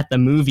hiss at the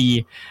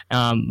movie,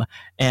 and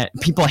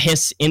people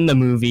hiss in the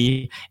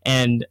movie,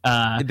 and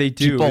they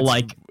do. People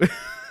like.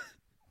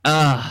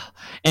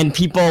 And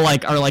people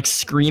like are like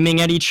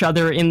screaming at each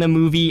other in the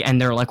movie, and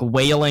they're like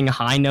wailing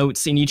high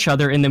notes in each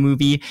other in the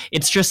movie.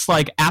 It's just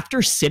like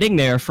after sitting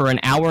there for an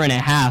hour and a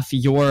half,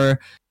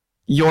 your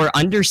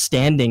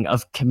understanding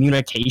of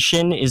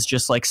communication is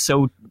just like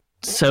so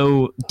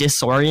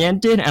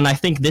disoriented. And I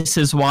think this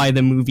is why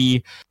the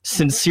movie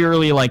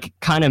sincerely like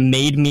kind of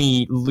made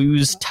me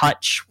lose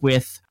touch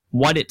with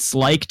what it's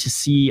like to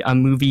see a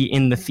movie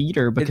in the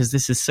theater, because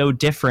this is so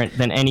different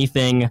than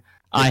anything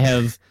I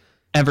have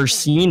ever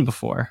seen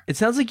before. It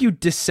sounds like you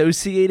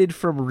dissociated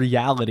from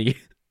reality.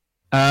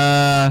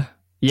 Yeah,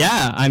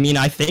 I mean,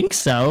 I think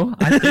so.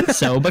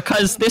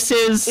 Because this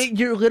is...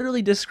 You're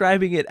literally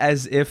describing it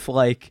as if,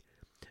 like,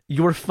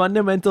 your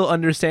fundamental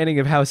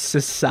understanding of how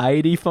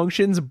society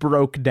functions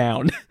broke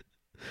down.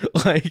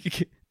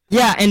 Like...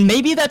 Yeah, and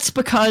maybe that's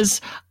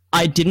because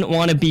I didn't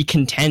want to be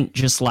content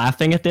just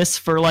laughing at this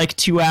for like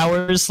 2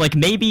 hours. Like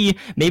maybe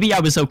I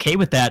was okay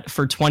with that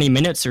for 20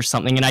 minutes or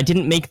something, and I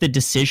didn't make the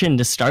decision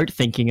to start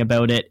thinking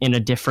about it in a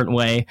different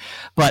way.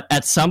 But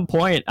at some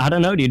point, I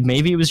don't know, dude,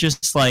 maybe it was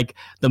just like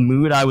the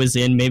mood I was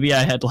in. Maybe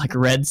I had like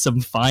read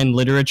some fine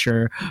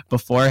literature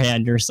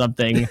beforehand or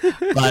something.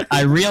 But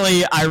I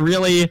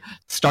really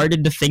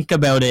started to think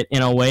about it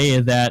in a way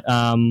that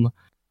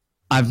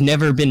I've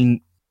never been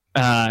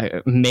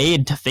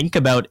made to think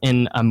about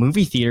in a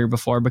movie theater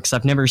before, because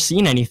I've never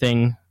seen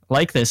anything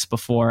like this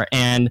before.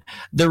 And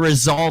the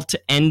result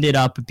ended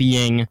up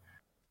being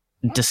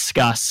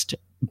disgust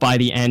by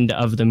the end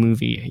of the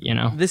movie, you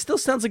know? This still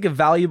sounds like a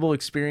valuable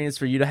experience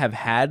for you to have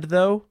had,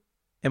 though.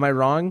 Am I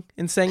wrong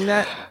in saying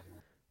that?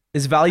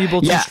 Is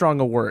valuable too strong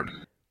a word?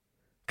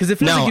 Because it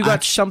feels like you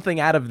got something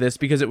out of this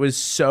because it was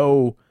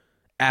so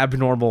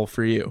abnormal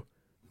for you.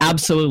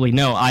 Absolutely.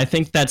 No, I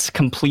think that's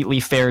completely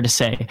fair to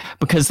say,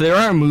 because there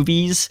are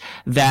movies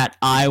that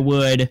I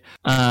would, you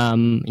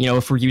know,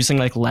 if we're using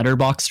like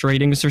Letterboxd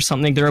ratings or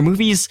something, there are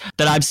movies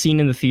that I've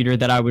seen in the theater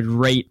that I would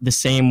rate the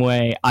same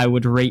way I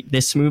would rate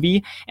this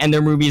movie. And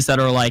there are movies that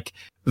are like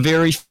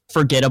very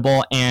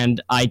forgettable, and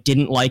I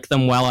didn't like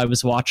them while I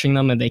was watching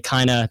them, and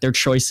their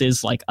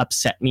choices like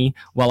upset me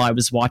while I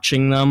was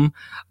watching them,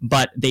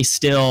 but they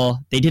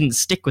didn't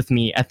stick with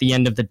me at the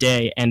end of the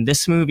day. And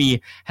this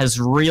movie has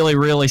really,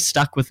 really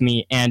stuck with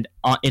me, and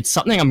it's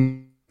something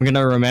I'm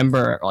gonna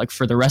remember like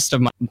for the rest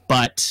of my.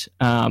 But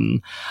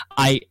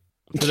I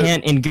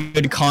can't, in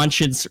good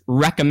conscience,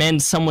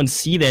 recommend someone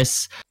see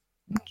this.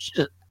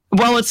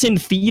 Well, it's in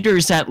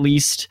theaters at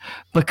least,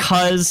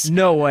 because...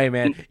 No way,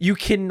 man. You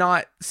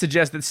cannot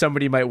suggest that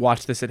somebody might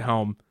watch this at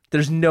home.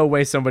 There's no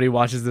way somebody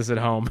watches this at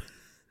home.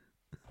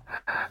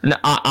 No,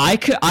 I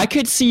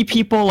could see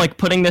people like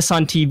putting this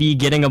on TV,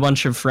 getting a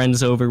bunch of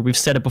friends over. We've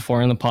said it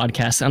before on the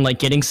podcast, and like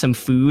getting some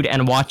food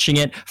and watching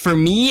it. For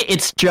me,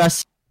 it's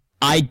just,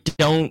 I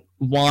don't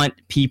want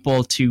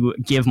people to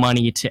give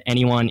money to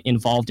anyone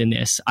involved in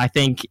this. I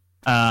think,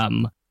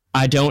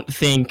 I don't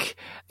think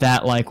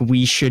that like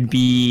we should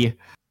be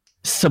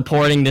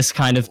supporting this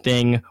kind of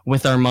thing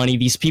with our money.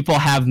 These people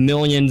have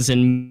millions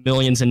and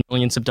millions and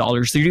millions of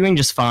dollars. They're doing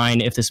just fine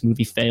if this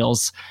movie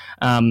fails.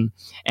 And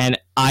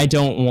I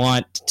don't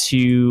want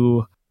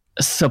to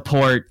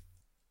support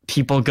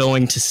people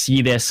going to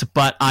see this,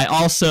 but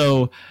I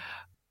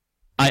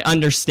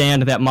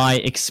understand that my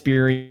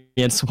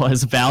experience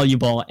was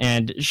valuable,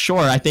 and sure,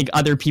 I think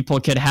other people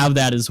could have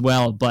that as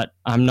well, but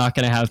I'm not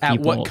going to have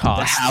people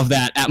have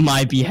that at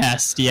my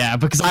behest. Yeah,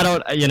 because I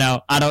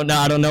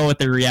don't know what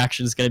their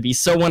reaction is going to be.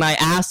 So when I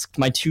asked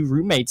my 2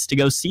 roommates to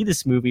go see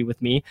this movie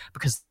with me,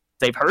 because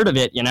they've heard of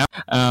it,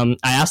 I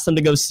asked them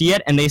to go see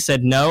it, and they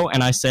said no,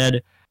 and I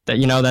said that,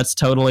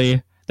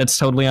 that's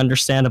totally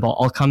understandable.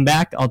 I'll come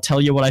back, I'll tell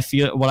you what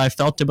I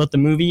felt about the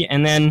movie,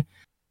 and then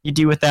you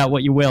do with that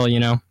what you will,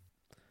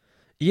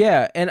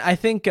 Yeah, and I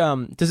think,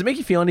 does it make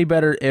you feel any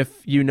better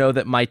if you know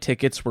that my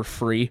tickets were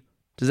free?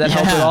 Does that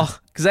help at all?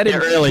 Because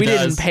we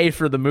didn't pay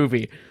for the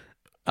movie.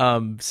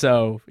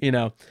 So,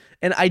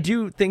 and I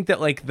do think that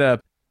like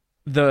the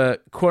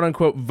quote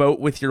unquote vote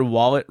with your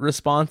wallet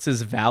response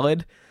is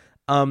valid.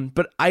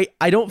 But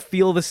I don't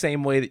feel the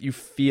same way that you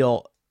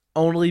feel,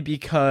 only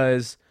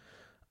because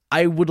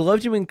I would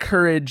love to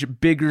encourage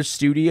bigger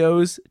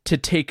studios to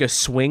take a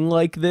swing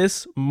like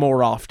this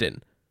more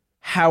often.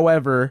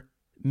 However,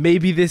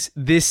 maybe this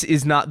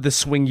is not the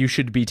swing you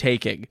should be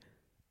taking,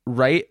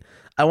 right?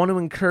 I want to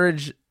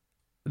encourage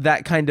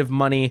that kind of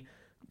money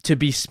to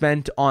be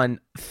spent on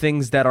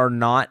things that are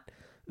not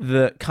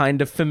the kind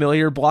of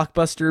familiar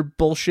blockbuster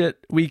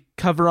bullshit we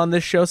cover on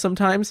this show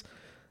sometimes.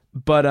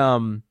 But,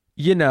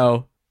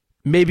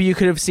 maybe you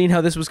could have seen how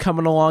this was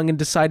coming along and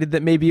decided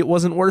that maybe it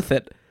wasn't worth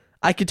it.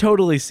 I could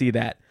totally see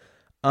that.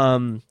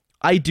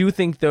 I do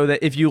think, though,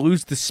 that if you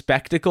lose the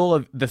spectacle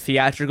of the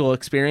theatrical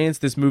experience,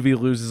 this movie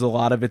loses a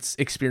lot of its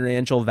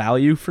experiential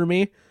value for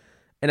me.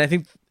 And I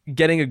think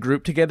getting a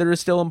group together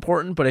is still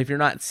important, but if you're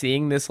not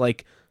seeing this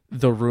like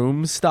The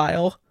Room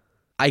style,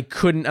 I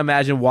couldn't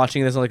imagine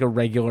watching this on like a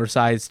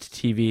regular-sized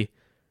TV.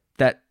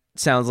 That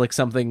sounds like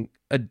something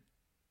a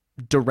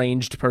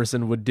deranged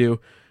person would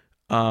do.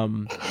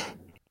 I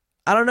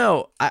don't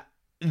know.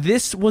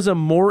 This was a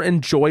more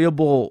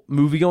enjoyable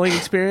movie-going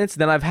experience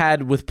than I've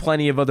had with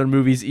plenty of other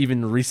movies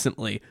even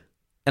recently.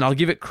 And I'll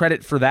give it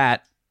credit for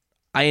that.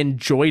 I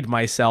enjoyed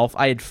myself.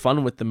 I had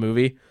fun with the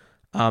movie.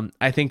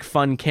 I think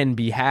fun can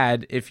be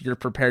had if you're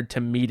prepared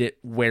to meet it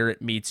where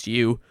it meets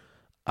you.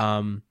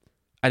 I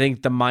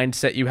think the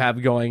mindset you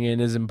have going in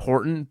is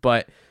important,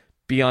 but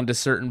beyond a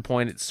certain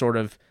point, it's sort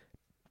of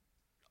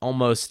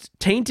almost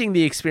tainting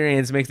the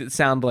experience, makes it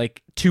sound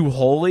like too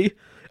holy.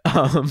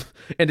 And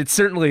it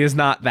certainly is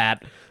not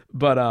that,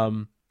 but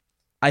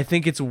I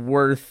think it's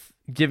worth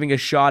giving a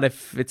shot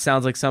if it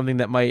sounds like something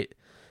that might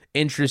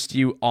interest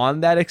you on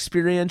that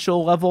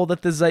experiential level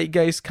that the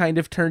Zeitgeist kind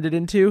of turned it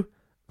into,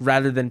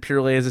 rather than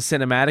purely as a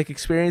cinematic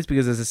experience,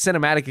 because as a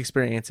cinematic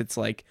experience, it's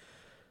like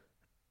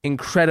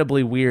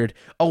incredibly weird.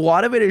 A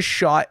lot of it is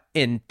shot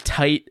in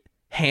tight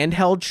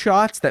handheld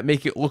shots that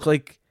make it look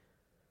like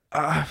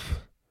a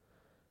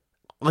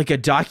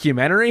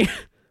documentary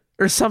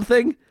or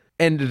something.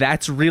 And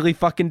that's really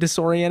fucking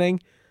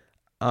disorienting.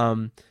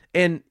 And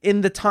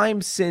in the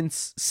time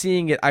since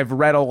seeing it, I've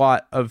read a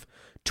lot of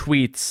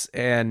tweets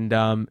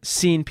and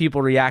seen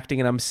people reacting,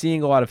 and I'm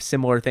seeing a lot of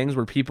similar things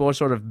where people are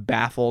sort of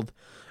baffled,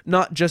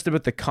 not just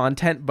about the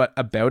content, but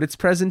about its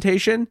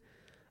presentation.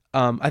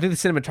 I think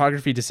the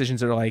cinematography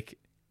decisions are like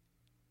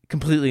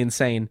completely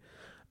insane.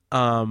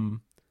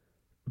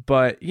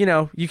 But,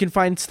 you can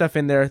find stuff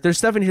in there. There's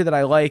stuff in here that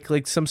I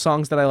like some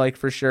songs that I like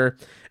for sure.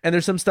 And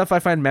there's some stuff I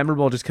find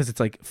memorable just because it's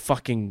like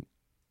fucking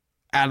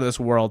out of this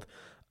world.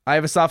 I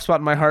have a soft spot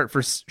in my heart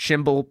for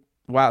Shimble.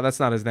 Wow, that's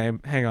not his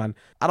name. Hang on.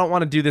 I don't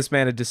want to do this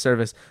man a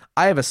disservice.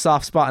 I have a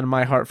soft spot in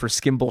my heart for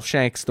Skimble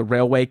Shanks, the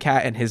railway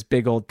cat, and his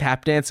big old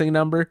tap dancing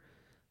number.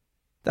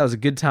 That was a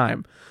good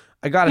time.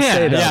 I gotta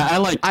say though, I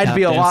like I'd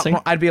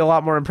be a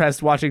lot more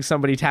impressed watching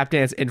somebody tap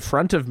dance in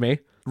front of me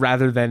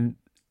rather than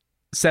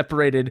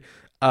separated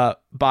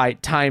by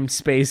time,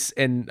 space,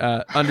 and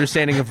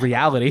understanding of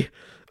reality.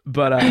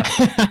 But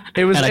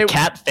it was a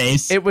cat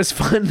face. It was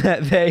fun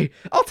that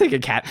I'll take a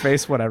cat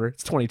face, whatever.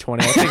 It's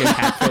 2020. I'll take a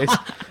cat face.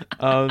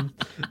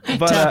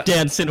 But tap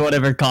dance in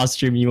whatever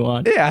costume you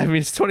want. Yeah, I mean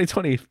it's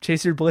 2020.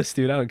 Chase your bliss,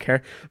 dude. I don't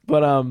care.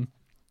 But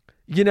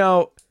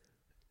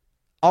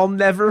I'll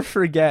never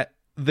forget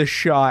the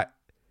shot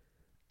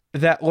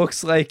that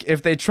looks like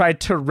if they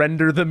tried to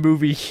render the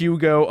movie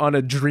Hugo on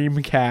a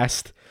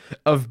Dreamcast,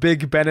 of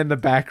Big Ben in the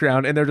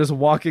background, and they're just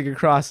walking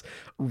across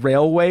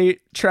railway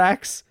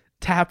tracks,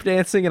 tap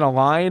dancing in a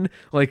line,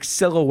 like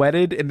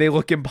silhouetted, and they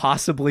look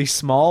impossibly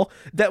small.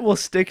 That will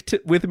stick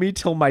with me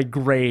till my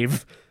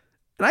grave,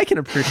 and I can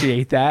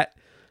appreciate that.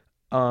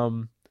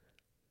 I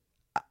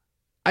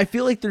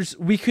feel like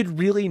we could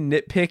really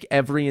nitpick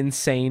every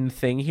insane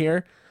thing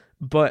here,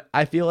 but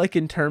I feel like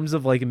in terms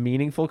of like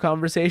meaningful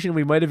conversation,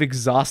 we might have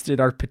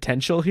exhausted our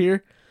potential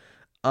here.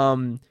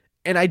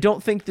 And I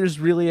don't think there's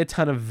really a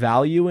ton of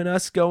value in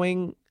us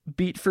going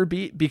beat for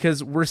beat,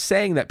 because we're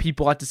saying that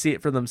people ought to see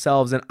it for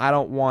themselves, and I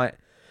don't want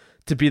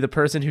to be the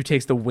person who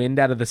takes the wind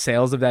out of the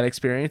sails of that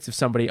experience if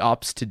somebody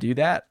opts to do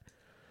that.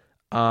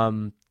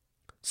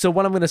 So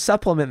what I'm going to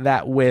supplement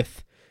that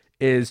with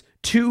is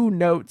 2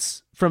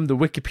 notes from the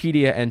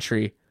Wikipedia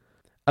entry.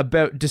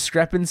 about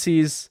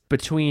discrepancies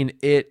between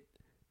it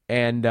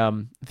and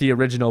the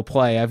original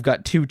play. I've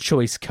got 2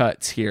 choice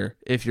cuts here,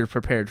 if you're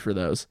prepared for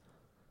those.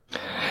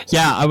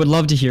 Yeah, I would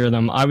love to hear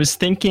them. I was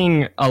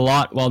thinking a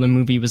lot while the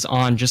movie was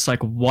on, just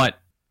like what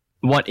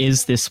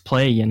is this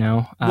play, you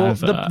know? Well,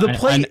 the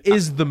play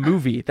is the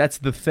movie. That's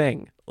the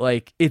thing.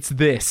 Like, it's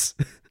this.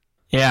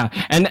 Yeah,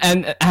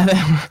 and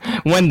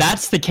when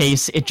that's the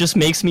case, it just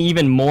makes me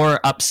even more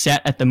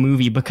upset at the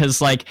movie,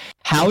 because like,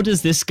 how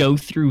does this go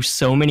through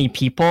so many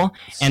people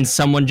and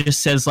someone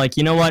just says like,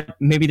 you know what,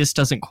 maybe this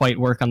doesn't quite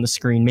work on the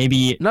screen.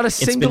 Maybe not a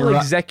single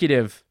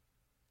executive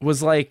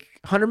was like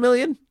 100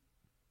 million,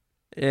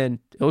 and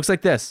it looks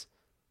like this.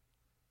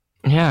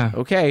 Yeah.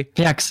 Okay.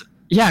 Yeah,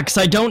 because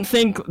I don't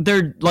think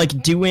they're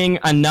like doing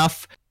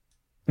enough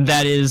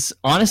that is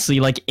honestly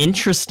like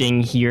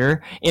interesting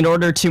here in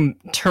order to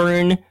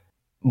turn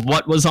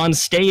what was on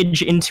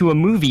stage into a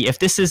movie. If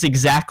this is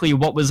exactly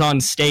what was on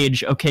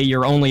stage, okay,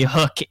 your only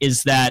hook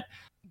is that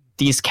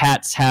these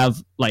cats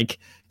have like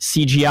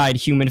CGI'd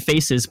human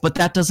faces, but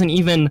that doesn't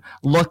even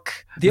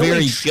look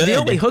very good. The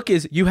only hook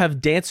is you have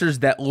dancers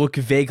that look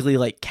vaguely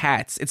like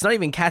cats. It's not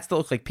even cats that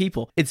look like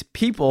people. It's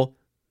people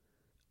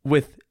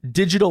with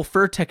digital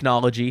fur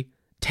technology,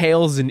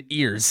 tails and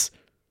ears.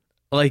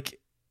 Like,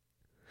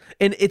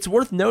 and it's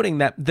worth noting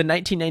that the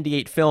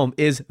 1998 film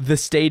is the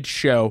stage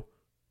show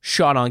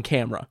shot on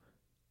camera.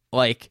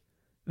 Like,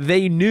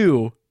 they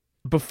knew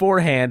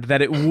beforehand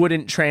that it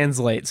wouldn't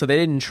translate, so they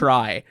didn't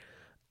try.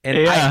 And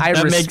yeah, I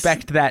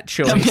respect that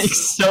choice. That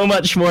makes so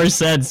much more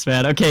sense,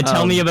 man. Okay,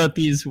 tell me about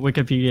these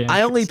Wikipedia entries.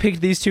 I only picked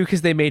these 2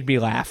 because they made me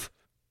laugh.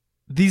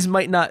 These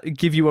might not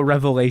give you a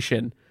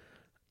revelation,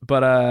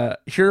 but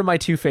here are my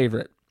 2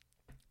 favorite.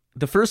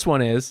 The first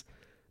one is,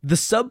 the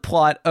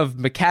subplot of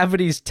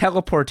Macavity's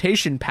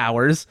teleportation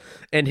powers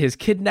and his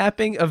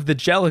kidnapping of the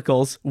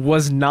Jellicles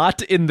was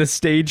not in the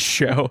stage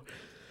show.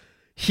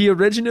 He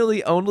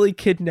originally only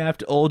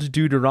kidnapped old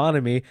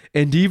Deuteronomy,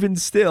 and even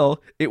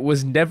still, it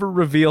was never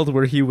revealed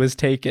where he was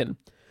taken.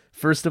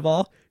 First of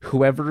all,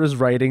 whoever is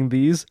writing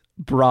these,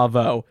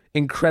 bravo.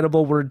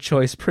 Incredible word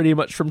choice pretty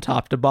much from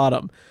top to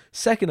bottom.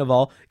 Second of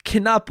all,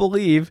 cannot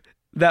believe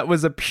that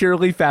was a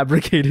purely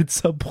fabricated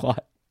subplot.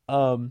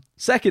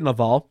 Second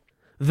of all,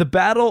 the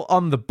battle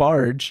on the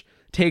barge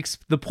takes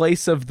the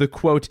place of the,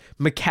 quote,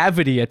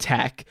 Macavity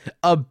attack,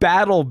 a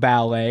battle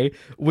ballet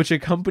which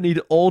accompanied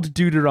old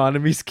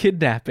Deuteronomy's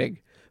kidnapping.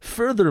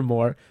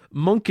 Furthermore,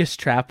 Monkish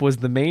Trap was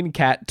the main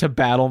cat to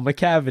battle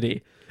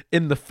Macavity.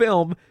 In the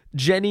film,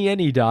 Jenny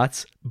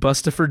Anydots,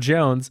 Bustopher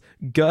Jones,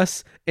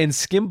 Gus, and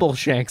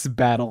Skimbleshanks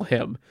battle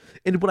him.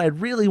 And what I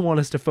really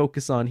want us to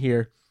focus on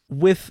here,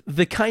 with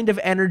the kind of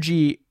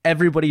energy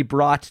everybody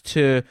brought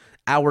to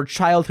our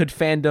childhood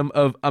fandom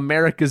of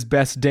America's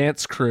Best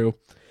Dance Crew,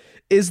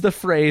 is the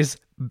phrase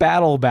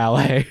battle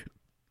ballet.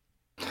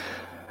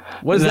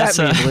 What does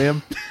that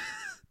mean,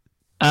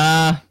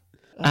 Liam?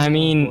 I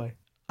mean,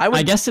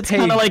 I guess it's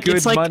kind of like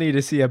good money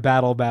to see a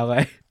battle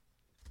ballet.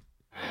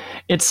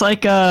 It's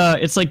like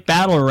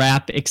battle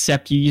rap,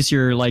 except you use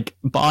your like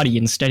body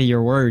instead of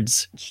your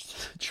words.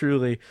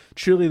 Truly,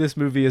 this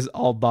movie is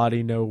all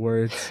body, no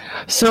words.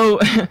 So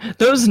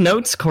those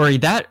notes, Corey,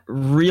 that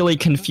really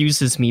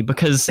confuses me,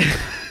 because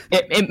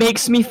it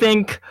makes me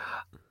think.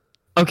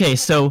 Okay,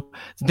 so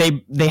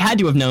they had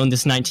to have known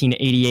this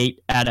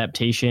 1988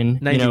 adaptation,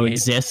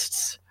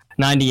 exists.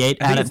 98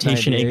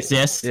 adaptation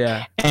exists.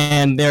 Yeah.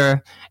 And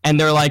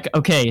they're like,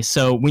 okay,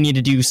 so we need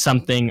to do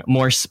something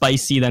more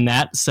spicy than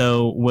that.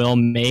 So we'll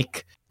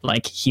make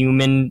like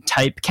human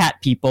type cat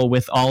people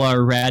with all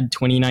our rad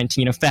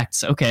 2019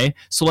 effects. Okay,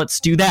 so let's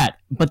do that.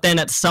 But then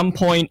at some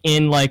point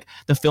in like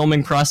the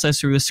filming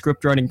process or the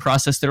script writing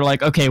process, they're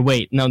like, okay,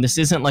 wait, no, this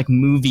isn't like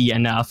movie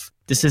enough.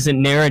 This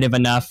isn't narrative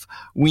enough.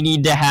 We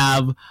need to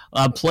have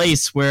a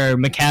place where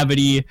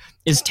Macavity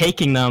is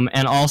taking them.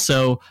 And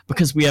also,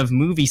 because we have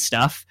movie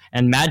stuff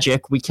and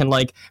magic, we can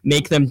like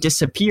make them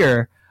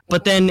disappear.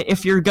 But then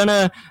if you're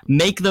gonna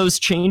make those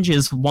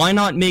changes, why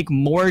not make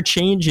more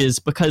changes?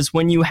 Because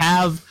when you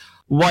have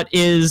what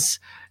is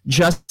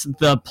just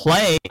the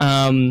play,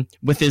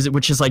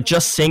 which is like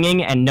just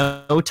singing and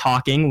no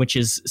talking, which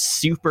is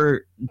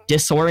super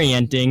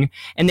disorienting,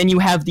 and then you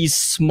have these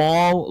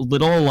small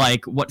little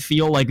like what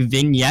feel like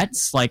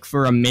vignettes like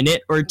for a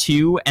minute or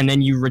two, and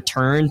then you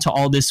return to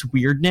all this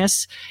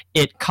weirdness,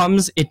 it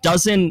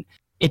doesn't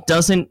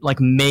like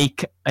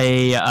make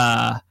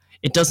a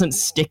it doesn't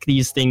stick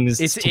these things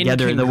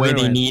together the way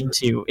they need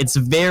to. It's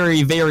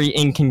very, very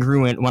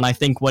incongruent, when I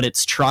think what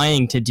it's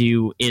trying to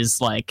do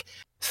is like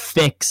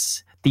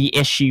fix the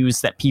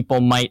issues that people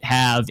might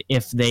have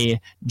if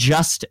they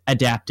just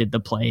adapted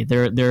the play.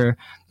 They're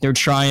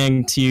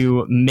trying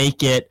to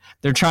make it,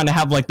 they're trying to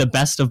have like the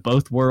best of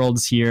both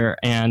worlds here,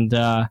 and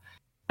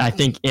I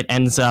think it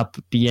ends up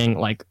being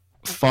like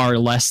far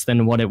less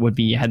than what it would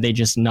be had they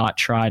just not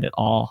tried at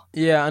all.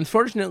 Yeah,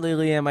 unfortunately,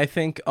 Liam, I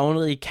think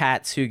only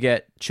cats who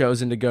get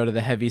chosen to go to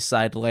the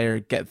Heaviside Layer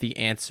get the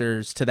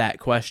answers to that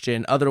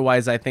question.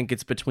 Otherwise, I think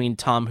it's between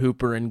Tom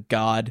Hooper and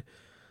God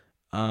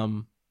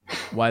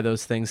why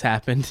those things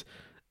happened.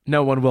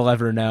 No one will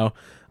ever know.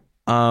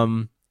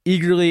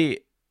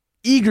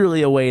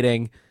 Eagerly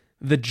awaiting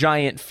the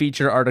giant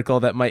feature article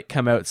that might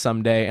come out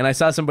someday. And I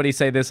saw somebody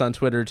say this on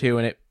Twitter too,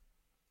 and it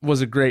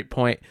was a great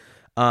point.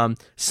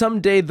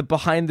 Someday the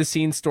behind the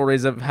scenes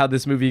stories of how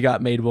this movie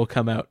got made will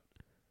come out,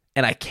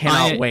 and I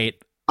cannot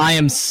wait.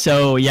 I'm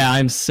so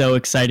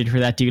excited for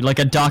that, dude. Like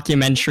a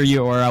documentary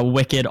or a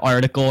Wicked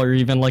article or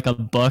even like a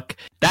book.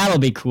 That'll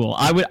be cool.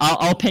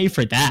 I'll pay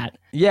for that.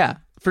 Yeah,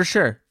 for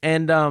sure.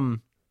 And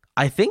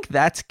I think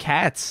that's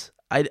Cats.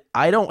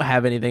 I don't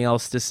have anything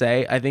else to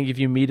say. I think if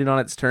you meet it on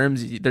its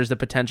terms, there's the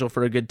potential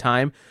for a good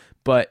time,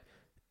 but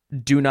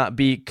do not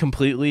be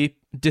completely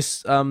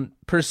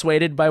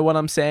persuaded by what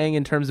I'm saying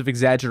in terms of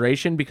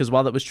exaggeration, because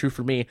while that was true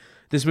for me,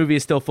 this movie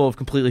is still full of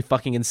completely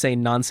fucking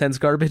insane nonsense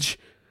garbage.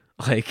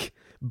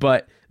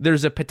 But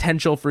there's a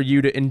potential for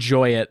you to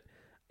enjoy it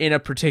in a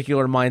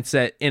particular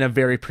mindset in a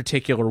very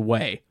particular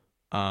way.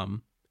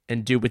 And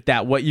do with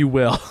that what you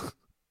will.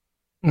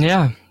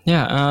 Yeah.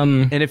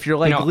 And if you're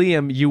like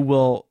Liam, you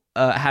will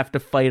have to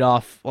fight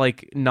off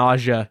like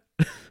nausea.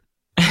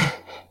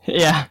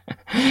 Yeah.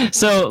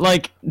 So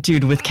like,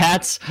 dude, with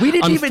Cats, we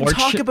didn't even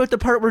talk about the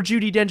part where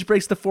Judi Dench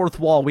breaks the fourth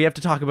wall. We have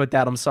to talk about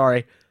that. I'm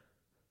sorry.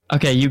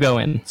 Okay, you go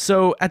in.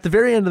 So at the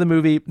very end of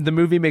the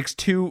movie makes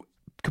two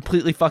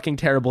completely fucking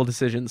terrible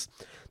decisions.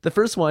 The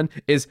first one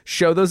is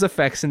show those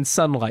effects in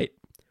sunlight.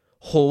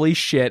 Holy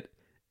shit,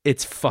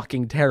 it's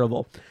fucking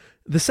terrible.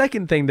 The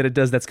second thing that it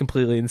does that's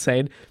completely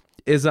insane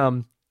is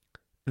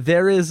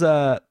there is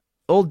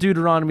old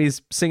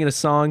Deuteronomy's singing a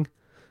song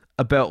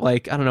about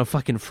like, I don't know,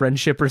 fucking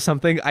friendship or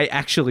something. I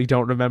actually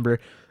don't remember.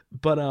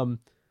 But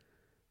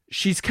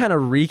she's kind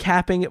of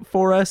recapping it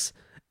for us,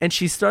 and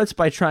she starts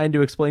by trying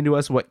to explain to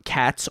us what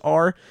cats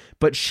are,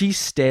 but she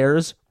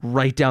stares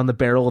right down the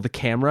barrel of the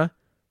camera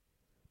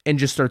and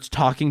just starts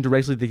talking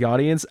directly to the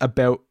audience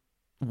about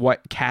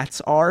what cats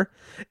are,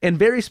 and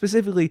very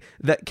specifically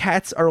that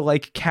cats are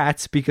like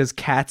cats because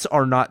cats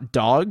are not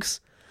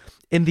dogs,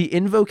 in the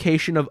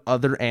invocation of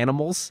other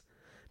animals,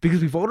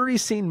 because we've already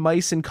seen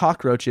mice and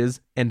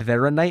cockroaches, and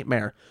they're a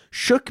nightmare.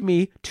 Shook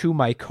me to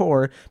my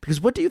core, because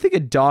what do you think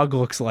a dog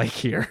looks like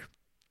here?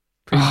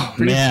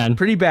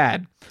 Pretty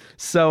bad.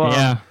 So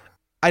yeah.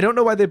 I don't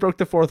know why they broke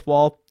the fourth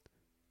wall.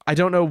 I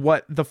don't know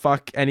what the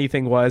fuck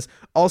anything was.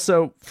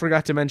 Also,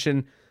 forgot to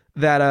mention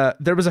that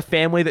there was a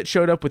family that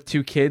showed up with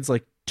two kids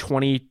like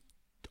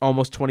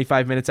almost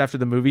 25 minutes after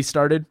the movie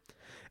started,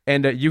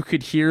 and you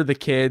could hear the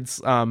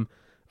kids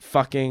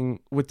fucking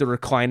with the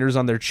recliners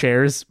on their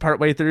chairs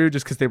partway through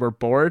just because they were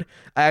bored.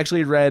 I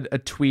actually read a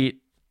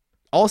tweet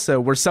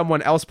also where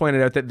someone else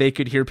pointed out that they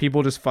could hear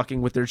people just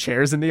fucking with their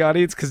chairs in the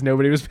audience because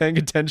nobody was paying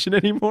attention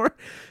anymore.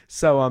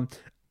 So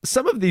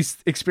some of these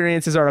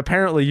experiences are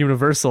apparently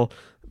universal,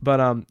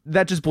 but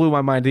that just blew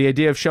my mind. The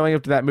idea of showing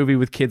up to that movie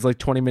with kids like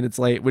 20 minutes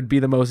late would be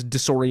the most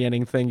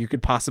disorienting thing you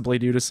could possibly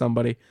do to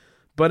somebody.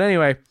 But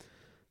anyway,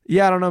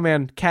 yeah, I don't know,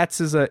 man. Cats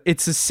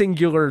it's a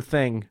singular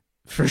thing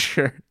for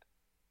sure.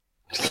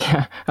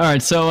 Yeah. All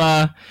right.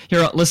 So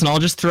here, listen. I'll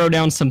just throw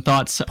down some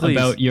thoughts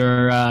about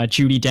your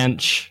Judi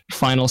Dench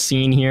final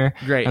scene here.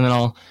 Great. And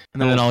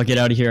then I'll get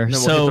out of here.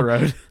 So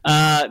the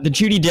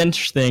Judi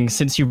Dench thing,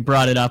 since you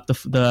brought it up,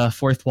 the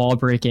fourth wall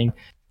breaking,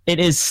 it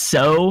is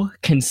so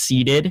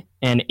conceited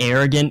and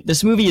arrogant.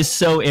 This movie is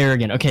so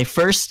arrogant. Okay,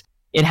 first,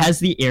 it has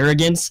the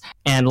arrogance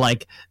and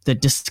like the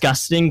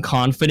disgusting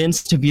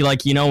confidence to be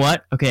like, you know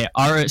what? Okay,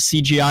 our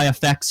CGI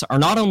effects are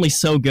not only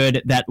so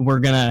good that we're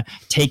gonna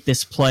take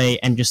this play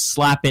and just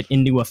slap it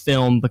into a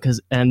film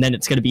and then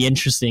it's gonna be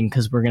interesting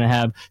because we're gonna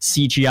have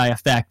CGI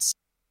effects.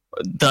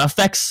 The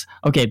effects,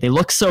 okay, they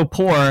look so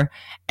poor,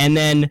 and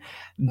then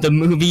the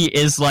movie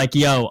is like,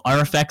 yo, our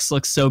effects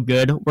look so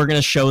good, we're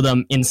gonna show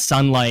them in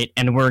sunlight,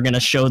 and we're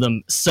gonna show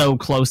them so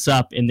close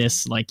up in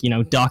this, like, you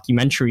know,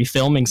 documentary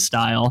filming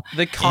style.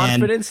 The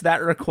confidence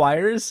that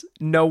requires,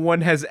 no one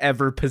has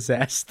ever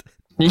possessed.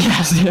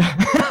 Yes.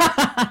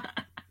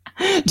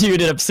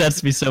 Dude, it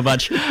upsets me so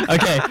much.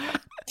 Okay,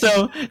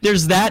 so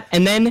there's that,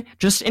 and then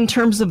just in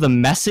terms of the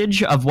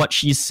message of what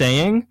she's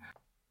saying,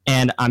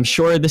 and I'm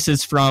sure this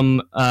is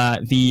from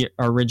the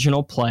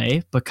original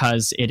play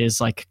because it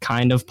is like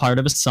kind of part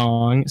of a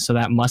song, so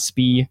that must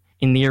be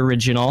in the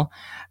original.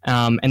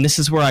 And this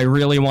is where I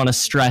really want to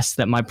stress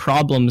that my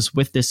problems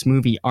with this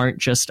movie aren't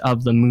just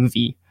of the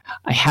movie.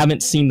 I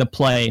haven't seen the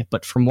play,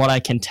 but from what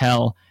I can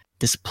tell,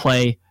 this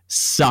play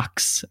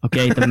sucks.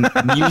 Okay, the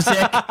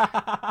music,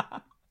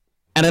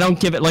 and I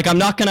don't give it. Like, I'm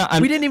not gonna.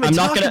 We didn't even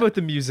talk about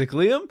the music,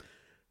 Liam.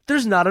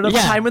 There's not enough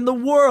time in the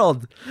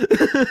world.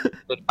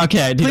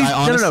 Okay, dude, please, I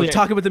honestly... No,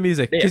 talk about the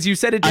music, because you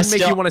said it didn't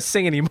make you want to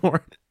sing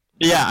anymore.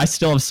 Yeah, I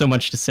still have so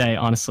much to say,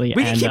 honestly.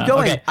 We can keep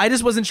going. Okay. I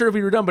just wasn't sure if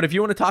we were done, but if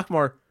you want to talk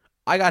more,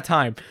 I got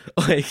time.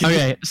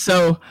 Okay,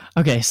 so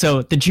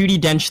the Judi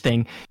Dench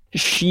thing,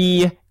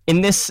 she,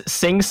 in this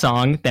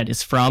sing-song that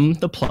is from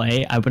the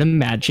play, I would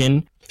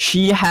imagine,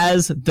 she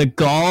has the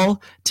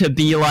gall to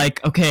be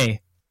like,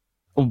 okay,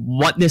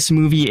 what this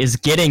movie is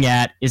getting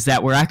at is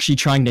that we're actually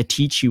trying to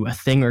teach you a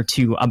thing or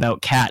two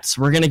about cats.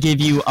 We're going to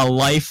give you a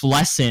life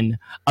lesson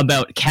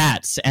about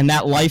cats. And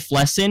that life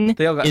lesson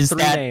they all got is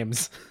three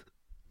names.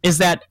 is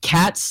that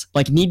cats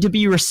like need to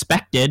be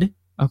respected.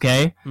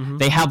 Okay,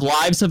 they have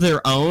lives of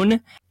their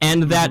own,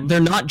 and that they're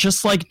not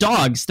just like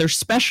dogs. They're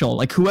special.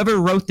 Like whoever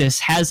wrote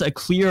this has a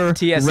clear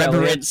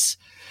reverence,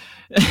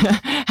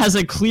 has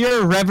a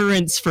clear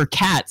reverence for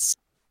cats.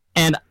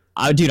 And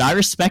dude, I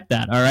respect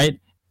that. All right,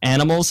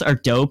 animals are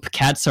dope.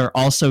 Cats are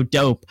also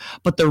dope.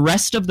 But the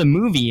rest of the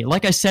movie,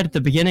 like I said at the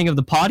beginning of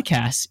the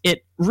podcast,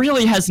 it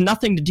really has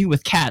nothing to do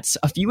with cats.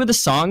 A few of the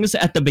songs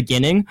at the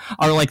beginning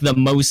are like the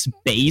most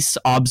base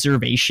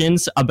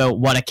observations about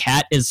what a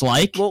cat is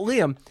like. Well,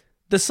 Liam,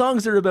 the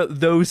songs are about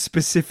those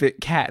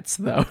specific cats,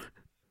 though.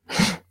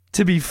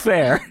 To be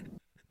fair.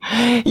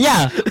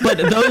 Yeah, but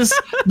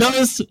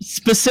those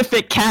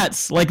specific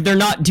cats, like they're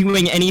not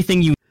doing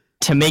anything you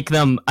to make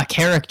them a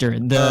character.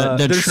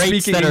 The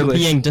traits that are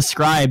being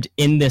described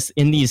in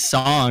these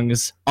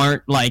songs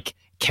aren't like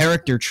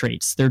character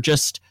traits. They're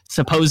just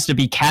supposed to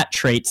be cat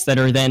traits that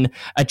are then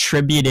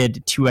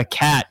attributed to a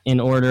cat in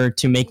order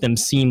to make them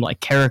seem like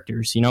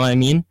characters. You know what I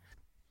mean?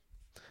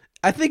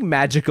 I think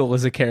magical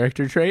is a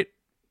character trait.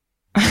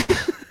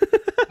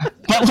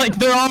 But like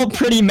they're all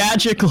pretty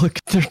magical.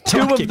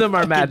 Two of them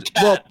are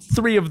magical. Well,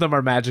 three of them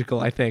are magical,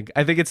 I think.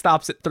 I think it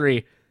stops at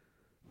 3.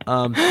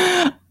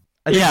 I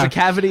think the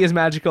cavity is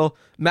magical.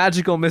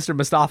 Magical Mr.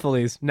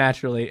 Mistopheles,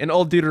 naturally. And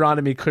Old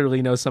Deuteronomy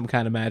clearly knows some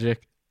kind of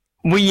magic.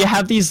 We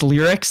have these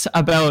lyrics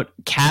about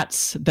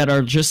cats that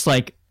are just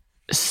like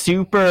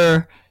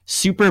super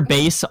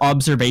base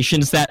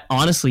observations that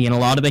honestly in a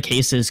lot of the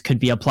cases could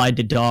be applied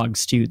to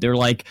dogs too. They're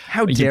like,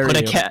 how dare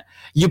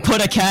you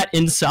put a cat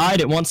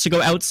inside, it wants to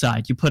go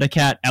outside. You put a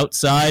cat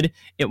outside,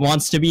 it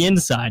wants to be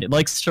inside. It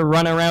likes to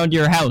run around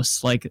your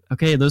house. Like,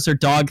 okay, those are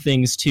dog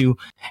things too.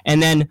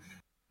 And then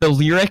the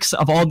lyrics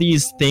of all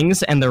these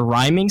things and the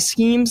rhyming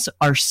schemes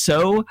are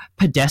so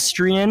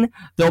pedestrian.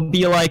 They'll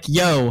be like,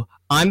 yo,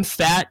 I'm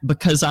fat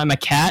because I'm a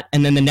cat,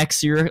 and then the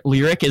next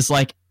lyric is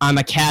like, I'm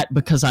a cat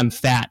because I'm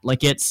fat.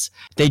 Like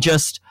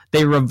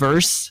they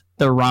reverse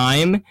the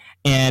rhyme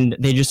and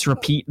they just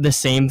repeat the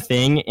same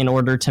thing in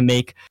order to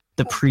make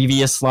the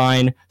previous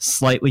line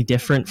slightly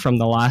different from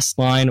the last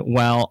line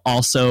while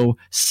also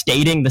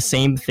stating the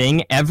same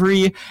thing.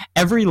 Every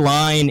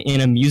line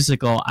in a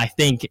musical, I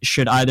think,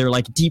 should either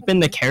like deepen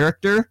the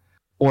character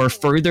or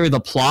further the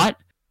plot.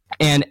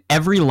 And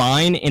every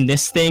line in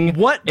this thing...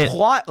 What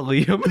plot,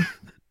 Liam?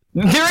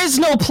 There is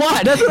no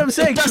plot. That's what I'm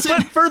saying.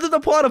 But further the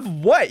plot of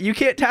what? You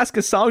can't task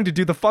a song to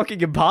do the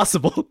fucking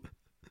impossible.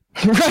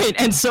 Right,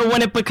 and so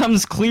when it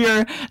becomes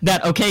clear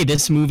that, okay,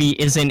 this movie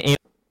isn't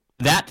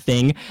that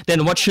thing,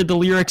 then what should the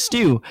lyrics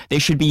do? They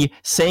should be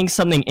saying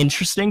something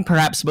interesting,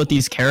 perhaps about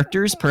these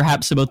characters,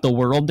 perhaps about the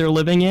world they're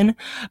living in,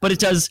 but it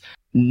does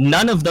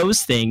none of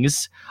those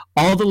things.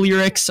 All the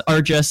lyrics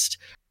are just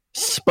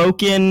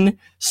spoken,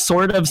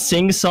 sort of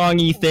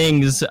sing-songy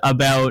things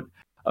about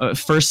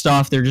first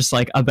off, they're just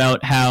like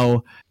about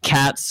how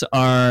cats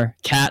are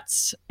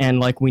cats and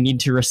like we need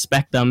to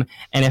respect them.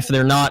 And if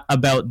they're not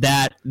about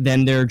that,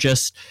 then they're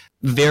just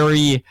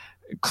very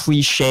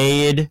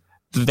cliched,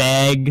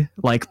 vague,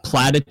 like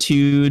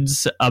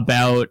platitudes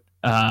about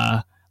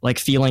like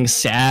feeling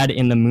sad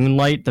in the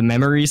moonlight, the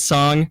Memories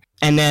song.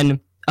 And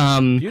then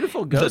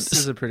Beautiful Ghost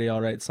is a pretty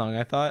alright song,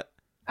 I thought.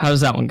 How does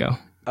that one go?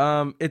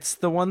 It's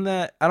the one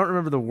that I don't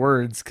remember the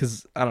words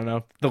because I don't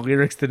know, the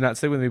lyrics did not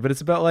stick with me, but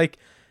it's about like,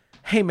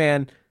 hey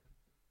man,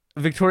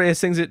 Victoria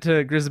sings it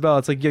to Grisabella.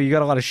 It's like, yo, you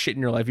got a lot of shit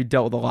in your life. You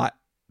dealt with a lot,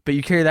 but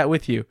you carry that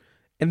with you.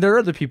 And there are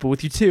other people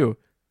with you too.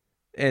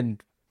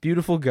 And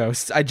Beautiful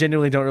Ghosts. I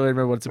genuinely don't really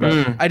remember what it's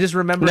about. I just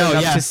remember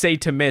enough to say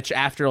to Mitch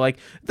after, like,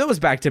 those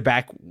back to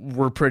back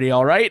were pretty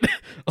all right.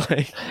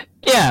 Like,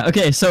 yeah.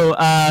 Okay. So,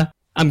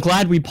 I'm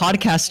glad we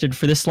podcasted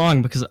for this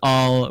long because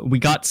we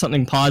got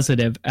something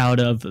positive out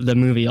of the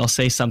movie. I'll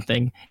say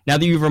something. Now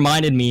that you've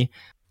reminded me,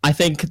 I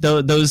think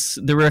there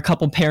were a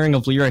couple pairing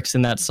of lyrics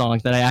in that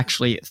song that I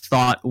actually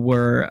thought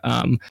were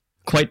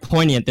quite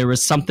poignant. There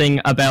was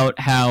something about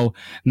how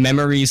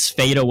memories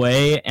fade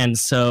away, and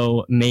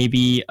so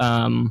maybe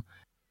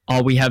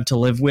all we have to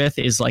live with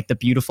is like the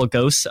beautiful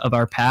ghosts of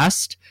our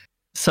past.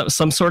 So,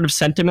 some sort of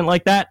sentiment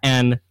like that,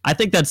 and I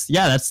think that's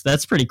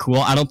pretty cool.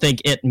 I don't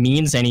think it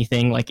means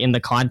anything like in the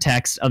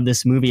context of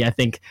this movie. I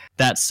think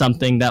that's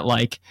something that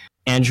like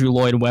Andrew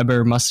Lloyd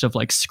Webber must have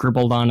like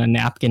scribbled on a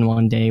napkin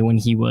one day when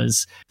he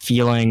was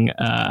feeling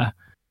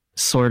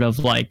sort of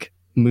like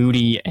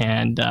moody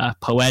and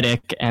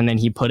poetic, and then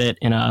he put it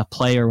in a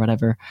play or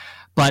whatever.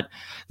 But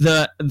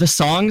the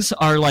songs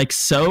are like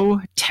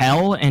so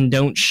tell and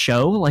don't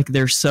show, like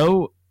they're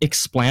so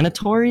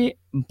explanatory,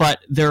 but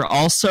they're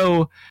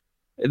also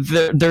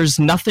there's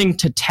nothing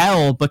to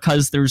tell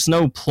because there's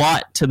no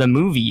plot to the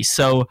movie.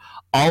 So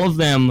all of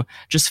them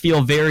just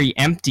feel very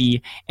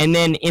empty. And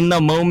then in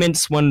the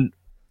moments when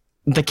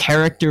the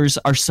characters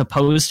are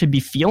supposed to be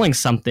feeling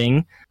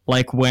something,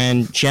 like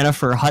when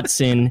Jennifer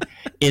Hudson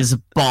is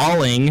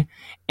bawling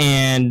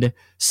and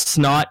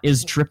snot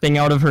is dripping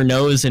out of her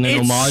nose in an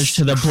homage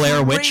to the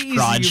Blair Witch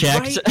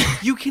Project.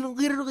 Right? You can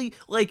literally,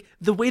 like,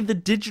 the way the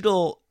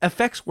digital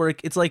effects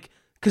work, it's like,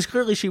 because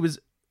clearly she was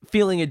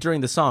feeling it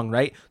during the song,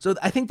 right? So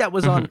I think that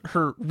was on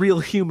her real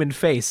human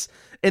face.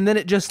 And then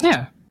it just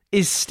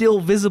is still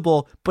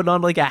visible, but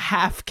on like a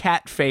half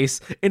cat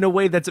face in a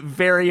way that's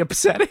very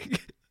upsetting.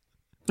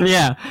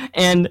 Yeah.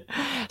 And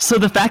so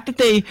the fact that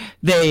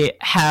they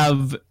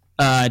have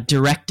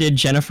directed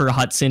Jennifer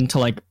Hudson to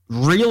like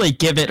really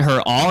give it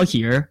her all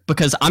here,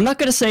 because I'm not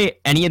going to say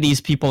any of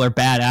these people are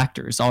bad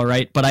actors, all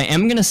right, but I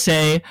am going to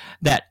say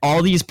that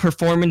all these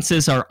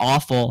performances are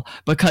awful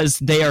because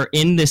they are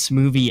in this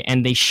movie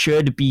and they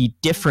should be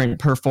different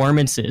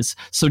performances.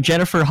 So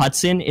Jennifer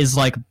Hudson is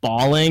like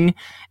bawling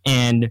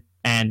and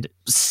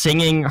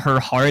singing her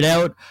heart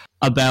out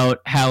about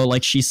how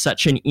like she's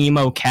such an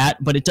emo cat,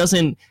 but it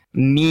doesn't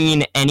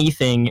mean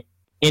anything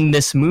in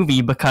this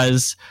movie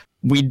because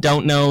we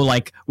don't know,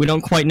 like, we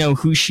don't quite know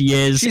who she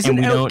is. She's and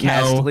an we don't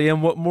outcast, know.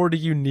 Liam. What more do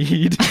you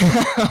need?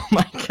 Oh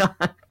my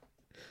god.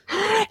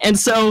 And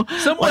so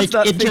someone's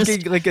like, not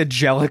thinking like a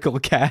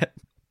Jellicle cat.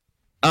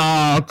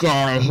 Oh god,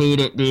 I hate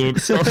it,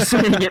 dude. Stop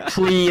saying it,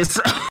 please.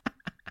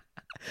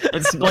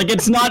 It's like,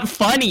 it's not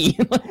funny.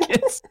 Like,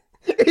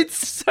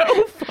 it's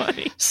so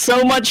funny.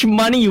 So much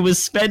money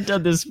was spent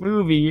on this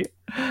movie.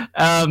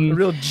 A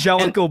real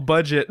Jellicle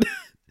budget.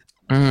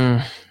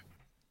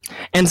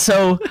 And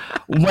so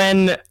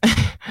when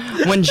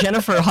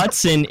Jennifer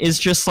Hudson is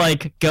just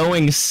like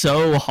going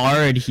so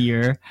hard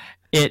here,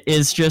 it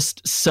is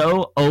just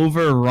so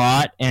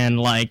overwrought and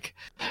like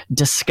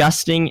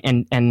disgusting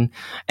and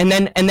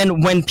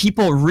then when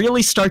people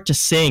really start to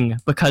sing,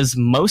 because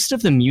most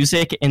of the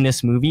music in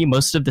this movie,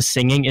 most of the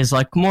singing is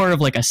like more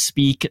of like a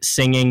speak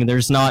singing.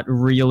 There's not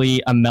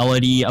really a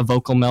melody, a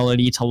vocal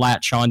melody to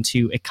latch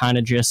onto. It kind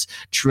of just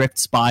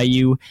drifts by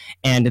you,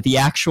 and the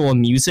actual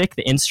music,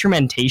 the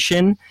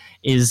instrumentation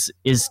is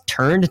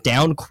turned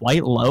down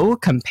quite low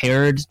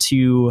compared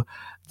to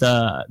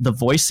the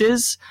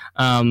voices.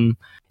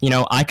 You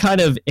know, I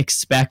kind of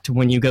expect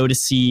when you go to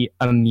see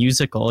a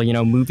musical, you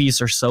know, movies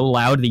are so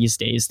loud these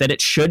days that it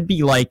should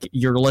be like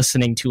you're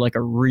listening to like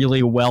a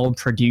really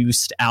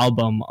well-produced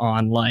album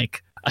on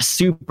like a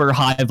super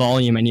high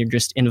volume and you're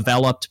just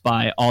enveloped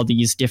by all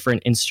these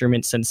different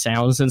instruments and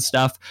sounds and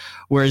stuff.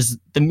 Whereas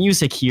the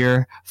music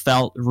here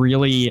felt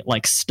really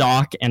like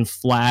stock and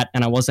flat,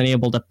 and I wasn't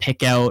able to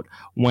pick out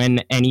when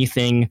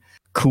anything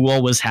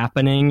cool was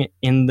happening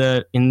in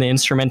the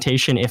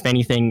instrumentation, if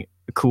anything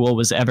cool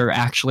was ever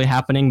actually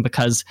happening,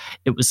 because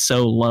it was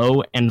so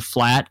low and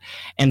flat.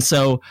 And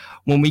so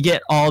when we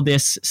get all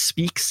this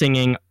speak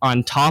singing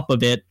on top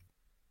of it,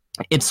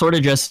 it sort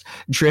of just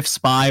drifts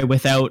by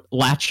without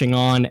latching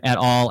on at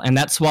all. And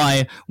that's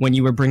why when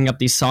you were bringing up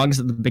these songs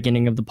at the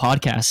beginning of the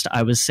podcast,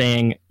 I was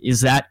saying,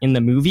 is that in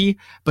the movie?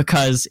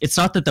 Because it's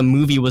not that the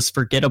movie was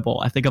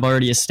forgettable. I think I've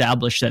already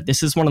established that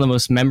this is one of the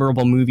most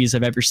memorable movies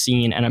I've ever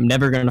seen, and I'm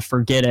never going to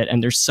forget it.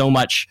 And there's so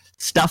much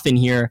stuff in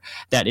here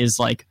that is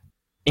like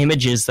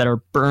images that are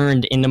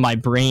burned into my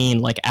brain,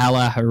 like a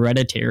la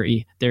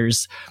Hereditary.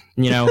 There's,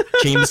 you know,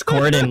 James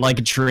Corden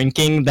like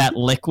drinking that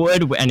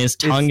liquid and his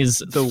tongue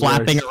is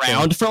flapping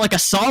around for like a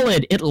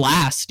solid, it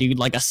lasts, dude,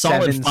 like a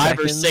solid 5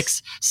 seconds. Or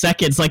 6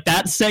 seconds. Like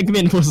that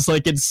segment was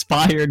like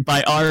inspired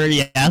by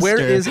Ari Aster. Where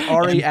is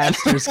Ari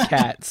Aster's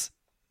cats?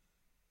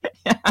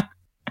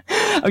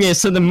 Okay,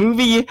 so the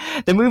movie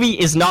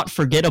is not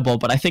forgettable,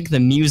 but I think the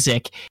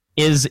music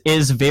is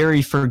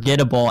very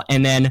forgettable.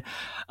 And then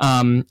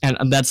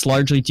and that's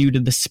largely due to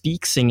the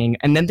speak singing.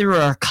 And then there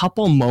are a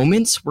couple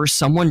moments where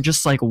someone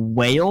just like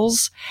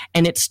wails,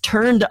 and it's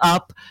turned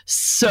up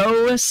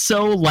so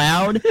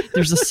loud.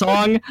 There's a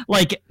song,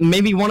 like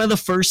maybe one of the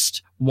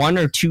first 1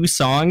 or 2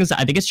 songs,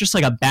 I think it's just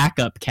like a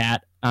backup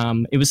cat.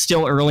 It was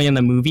still early in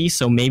the movie,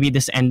 so maybe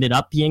this ended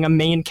up being a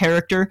main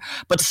character,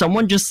 but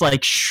someone just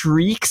like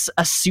shrieks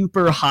a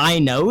super high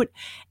note,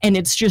 and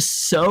it's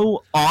just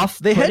so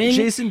off-putting. They had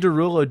Jason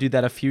Derulo do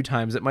that a few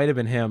times. It might have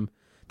been him.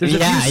 There's a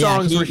few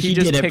songs where he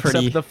just picks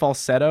up the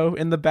falsetto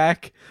in the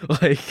back.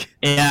 Like,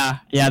 yeah,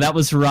 that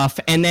was rough.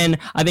 And then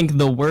I think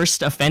the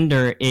worst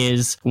offender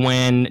is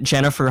when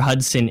Jennifer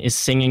Hudson is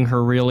singing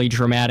her really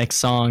dramatic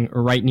song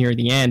right near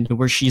the end,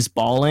 where she's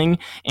bawling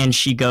and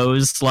she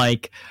goes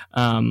like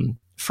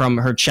from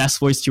her chest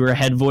voice to her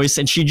head voice,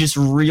 and she just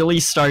really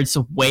starts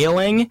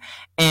wailing,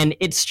 and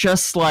it's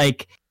just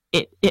like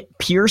it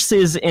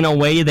pierces in a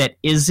way that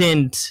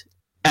isn't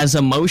as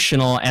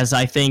emotional as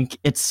I think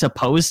it's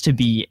supposed to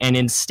be, and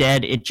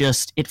instead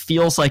it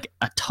feels like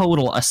a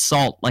total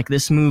assault. Like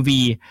this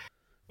movie,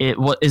 it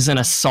is an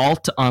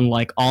assault on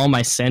like all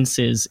my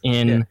senses.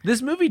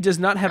 This movie does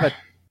not have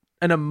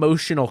an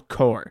emotional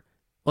core,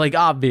 like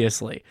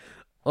obviously,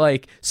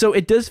 like, so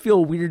it does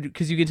feel weird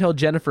because you can tell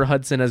Jennifer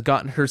Hudson has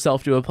gotten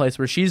herself to a place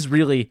where she's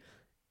really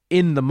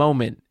in the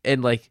moment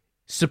and like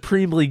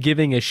supremely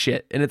giving a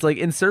shit, and it's like,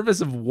 in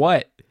service of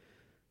what?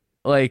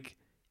 Like,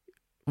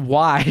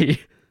 why?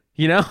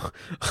 You know,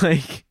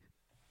 like,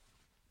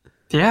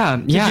 yeah,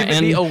 and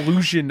the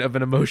illusion of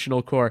an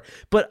emotional core.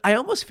 But I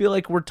almost feel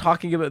like we're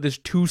talking about this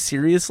too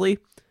seriously,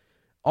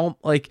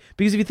 like,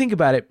 because if you think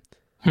about it,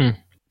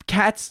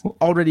 cats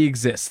already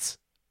exists,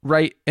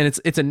 right? And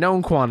it's a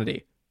known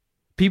quantity.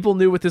 People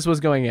knew what this was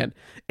going in.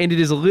 And it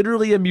is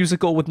literally a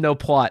musical with no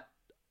plot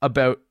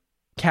about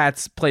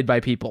cats played by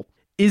people.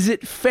 Is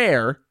it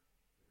fair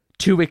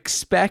to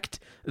expect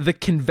the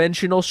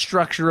conventional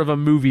structure of a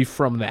movie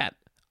from that?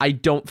 I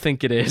don't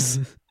think it is.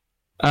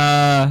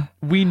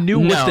 We knew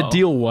what the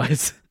deal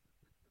was.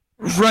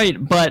 Right,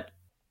 but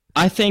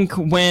I think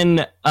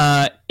when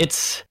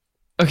it's...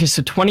 Okay,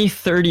 so 20,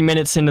 30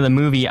 minutes into the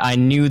movie, I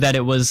knew that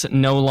it was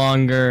no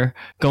longer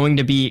going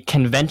to be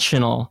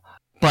conventional.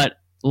 But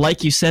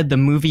like you said, the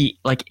movie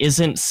like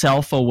isn't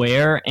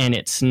self-aware, and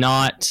it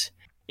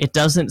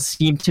doesn't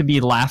seem to be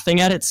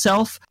laughing at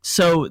itself.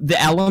 So the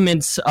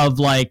elements of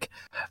like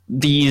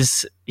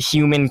these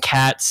human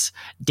cats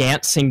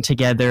dancing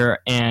together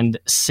and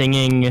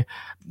singing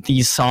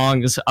these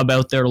songs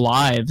about their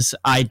lives,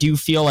 I do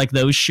feel like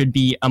those should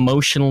be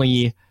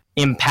emotionally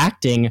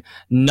impacting,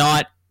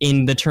 not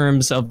in the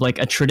terms of like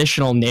a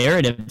traditional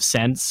narrative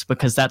sense,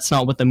 because that's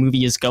not what the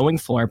movie is going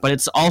for. But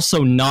it's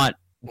also not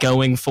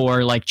going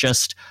for like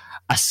just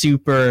a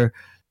super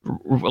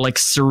like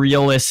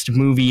surrealist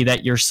movie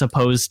that you're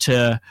supposed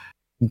to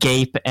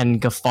gape and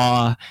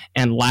guffaw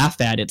and laugh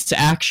at. It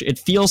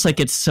feels like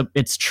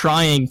it's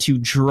trying to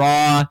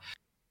draw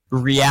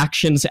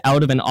reactions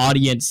out of an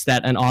audience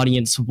that an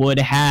audience would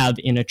have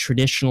in a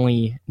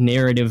traditionally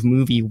narrative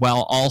movie,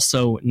 while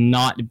also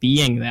not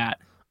being that.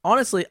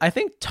 Honestly, I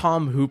think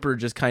Tom Hooper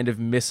just kind of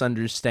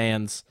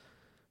misunderstands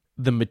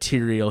the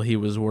material he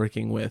was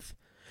working with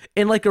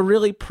in like a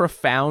really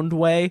profound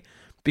way,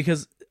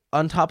 because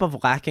on top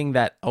of lacking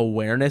that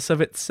awareness of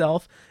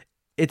itself,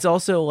 it's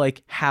also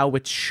like how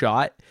it's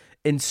shot.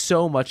 And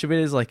so much of it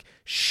is like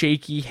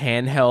shaky,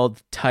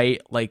 handheld,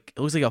 tight, like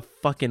it looks like a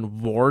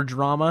fucking war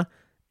drama.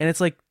 And it's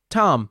like,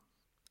 Tom,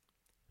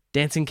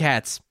 dancing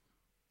cats.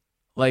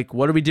 Like,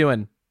 what are we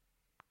doing?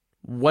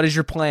 What is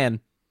your plan?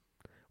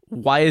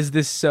 Why is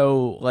this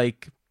so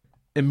like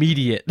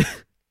immediate?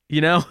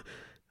 You know,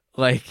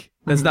 like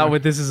that's not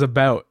what this is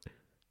about.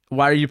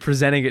 Why are you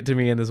presenting it to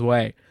me in this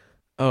way?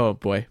 Oh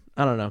boy,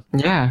 I don't know.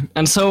 Yeah,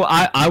 and so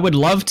I would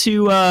love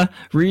to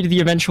read the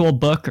eventual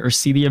book or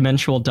see the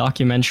eventual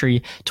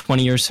documentary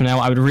 20 years from now.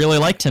 I would really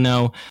like to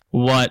know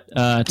what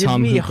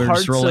Tom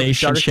Hooper's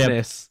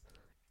relationship.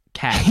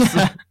 Cats.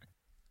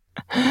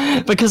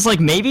 Because like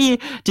maybe,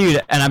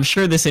 dude, and I'm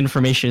sure this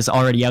information is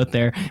already out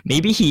there,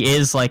 maybe he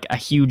is like a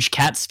huge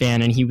Cats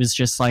fan and he was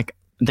just like,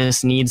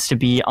 this needs to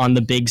be on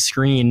the big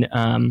screen.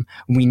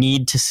 We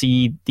need to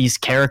see these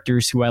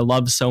characters who I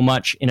love so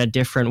much in a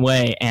different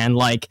way. And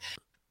like,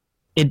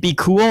 it'd be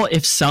cool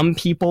if some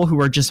people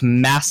who are just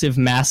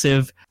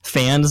massive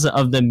fans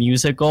of the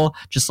musical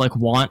just like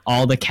want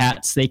all the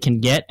cats they can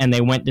get, and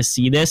they went to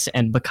see this,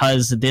 and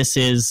because this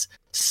is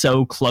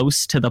so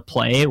close to the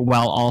play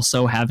while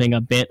also having a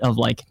bit of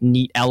like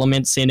neat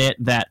elements in it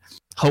that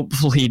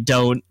hopefully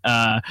don't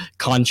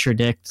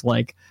contradict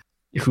like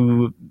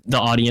who the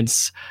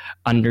audience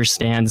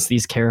understands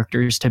these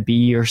characters to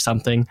be or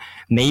something,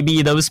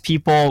 maybe those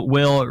people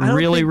will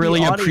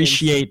really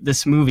appreciate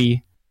this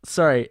movie.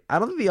 Sorry, I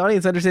don't think the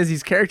audience understands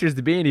these characters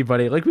to be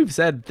anybody. Like we've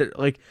said,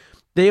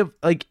 they have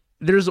like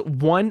there's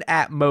one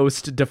at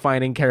most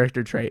defining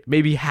character trait,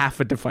 maybe half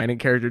a defining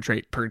character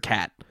trait per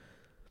cat.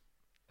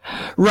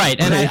 Right,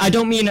 and I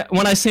don't mean,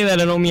 when I say that,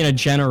 I don't mean a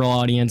general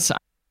audience.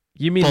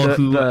 You mean people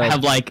who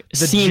have like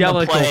seen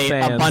the play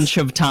fans a bunch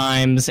of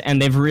times, and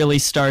they've really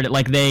started,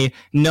 like they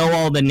know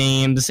all the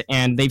names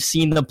and they've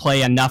seen the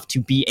play enough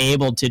to be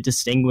able to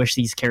distinguish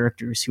these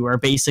characters who are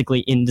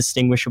basically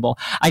indistinguishable.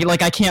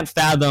 I can't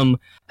fathom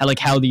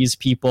how these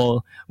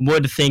people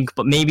would think,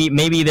 but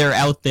maybe they're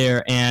out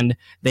there and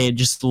they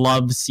just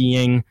love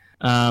seeing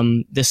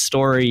this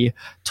story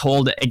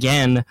told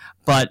again.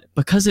 But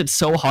because it's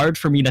so hard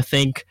for me to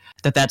think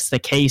that that's the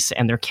case,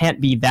 and there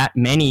can't be that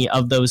many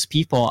of those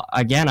people,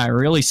 again, I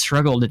really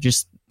struggle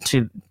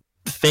to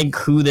think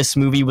who this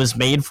movie was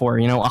made for.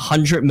 You know,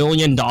 $100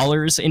 million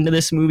into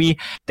this movie,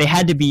 they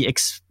had to be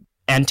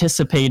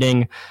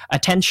anticipating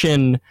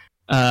attention,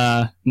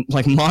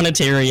 like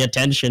monetary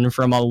attention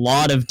from a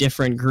lot of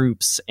different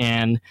groups.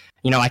 And,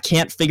 you know, I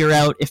can't figure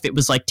out if it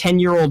was like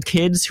 10-year-old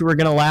kids who were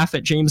going to laugh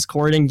at James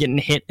Corden getting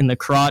hit in the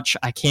crotch.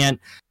 I can't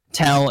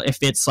tell if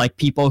it's like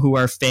people who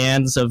are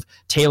fans of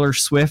Taylor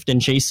Swift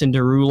and Jason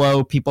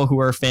Derulo, people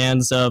who are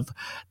fans of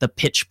the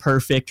Pitch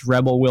Perfect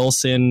Rebel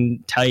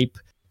Wilson type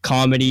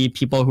comedy,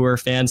 people who are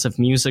fans of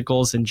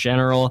musicals in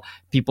general,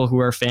 people who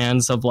are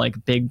fans of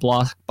like big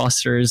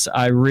blockbusters.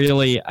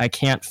 I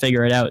can't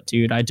figure it out,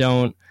 dude. I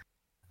don't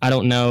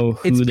know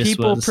who it's this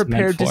people was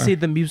prepared meant for. to see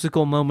the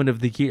musical moment of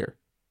the year.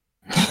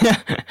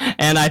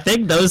 And I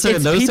think those are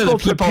the people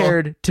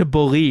prepared to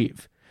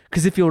believe.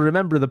 Because if you'll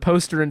remember, the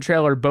poster and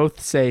trailer both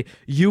say,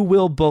 "You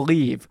will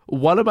believe."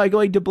 What am I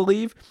going to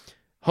believe?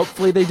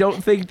 Hopefully they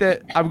don't think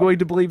that I'm going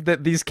to believe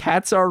that these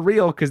cats are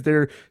real, because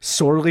they're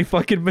sorely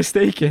fucking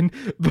mistaken.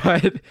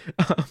 But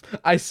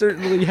I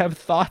certainly have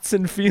thoughts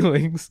and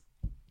feelings.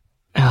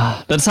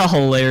 That's a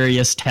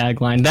hilarious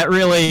tagline. That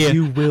really,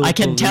 You will I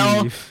can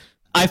believe.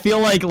 I feel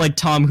like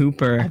Tom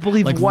Hooper. I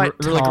believe like, what,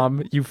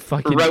 Tom? You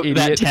fucking wrote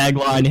idiot. that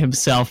tagline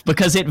himself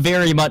because it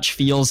very much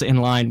feels in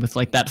line with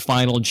like that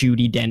final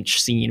Judi Dench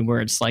scene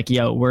where it's like,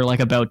 yo, we're like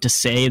about to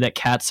say that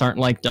cats aren't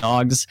like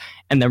dogs,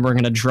 and then we're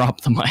gonna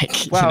drop the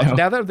mic. Wow, you know?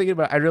 now that I'm thinking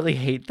about it, I really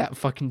hate that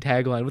fucking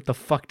tagline. What the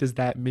fuck does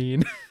that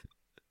mean?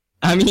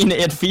 I mean,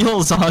 it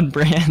feels on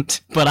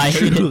brand, but I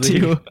hate it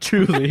too.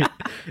 Truly.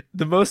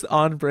 The most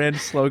on-brand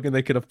slogan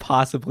they could have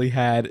possibly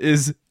had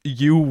is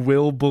 "You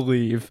will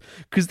believe,"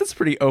 because that's a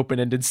pretty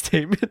open-ended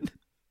statement.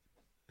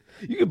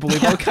 You can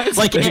believe all kinds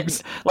of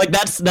things.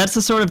 That's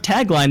the sort of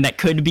tagline that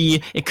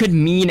could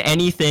mean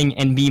anything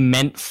and be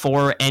meant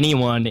for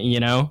anyone, you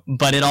know,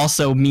 but it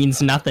also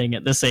means nothing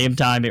at the same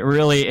time.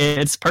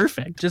 It's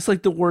perfect. Just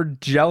like the word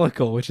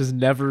jellicle, which is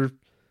never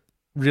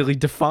really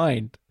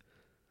defined.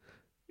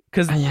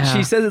 Because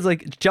she says it's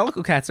like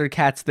jellicle cats are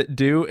cats that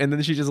do, and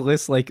then she just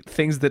lists like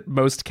things that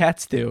most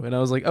cats do. And I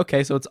was like,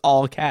 okay, so it's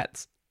all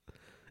cats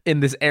in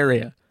this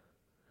area.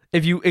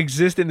 If you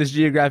exist in this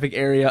geographic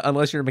area,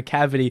 unless you're a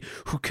McCavity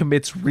who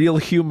commits real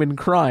human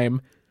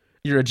crime,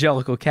 you're a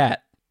jellicle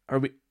cat.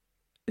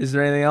 Is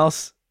there anything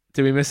else?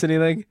 Did we miss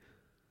anything?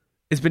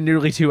 It's been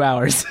nearly 2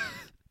 hours.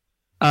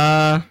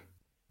 No,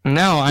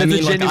 I mean,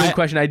 that's a genuine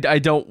question. I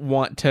don't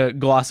want to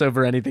gloss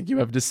over anything you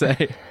have to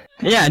say.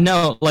 Yeah,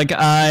 no, like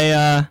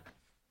I'll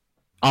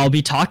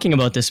be talking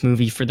about this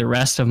movie for the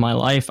rest of my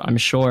life, I'm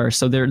sure.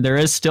 So there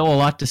is still a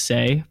lot to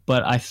say,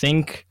 but I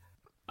think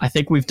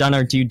we've done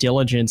our due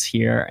diligence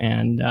here,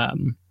 and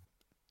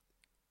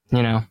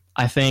you know,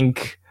 I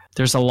think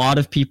there's a lot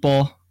of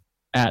people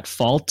at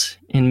fault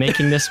in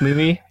making this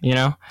movie. You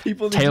know,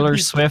 Taylor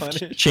Swift,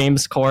 punished.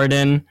 James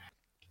Corden,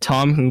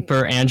 Tom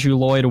Hooper, Andrew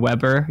Lloyd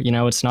Webber. You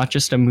know, it's not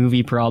just a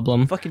movie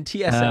problem. Fucking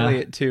T.S.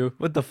 Eliot too.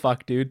 What the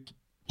fuck, dude?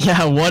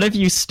 Yeah, what have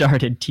you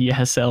started,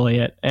 T.S.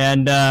 Eliot?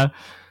 And,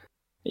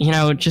 you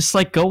know, just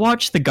like go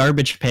watch the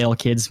Garbage Pail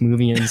Kids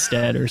movie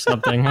instead or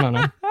something. I don't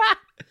know.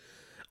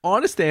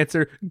 Honest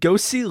answer, go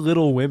see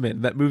Little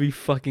Women. That movie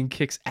fucking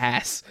kicks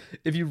ass.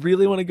 If you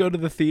really want to go to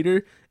the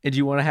theater and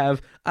you want to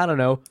have, I don't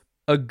know,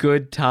 a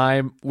good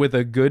time with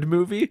a good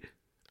movie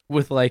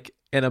with like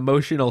an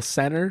emotional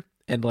center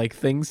and like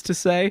things to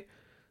say,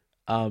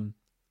 and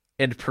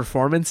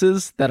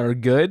performances that are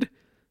good,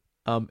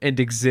 and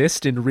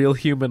exist in real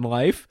human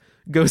life,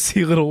 go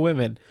see Little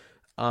Women.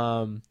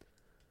 Yeah,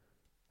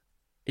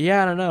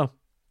 I don't know.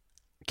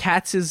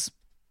 Cats is,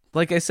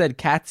 like I said,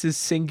 Cats is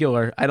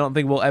singular. I don't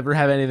think we'll ever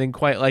have anything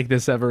quite like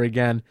this ever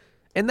again.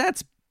 And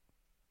that's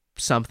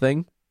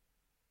something.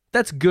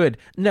 That's good.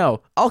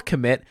 No, I'll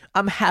commit.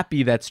 I'm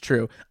happy that's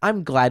true.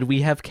 I'm glad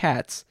we have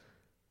cats.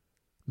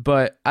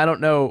 But I don't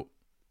know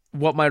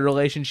what my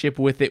relationship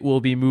with it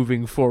will be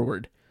moving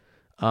forward.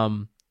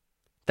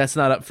 That's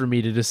not up for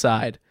me to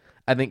decide.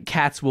 I think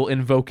Cats will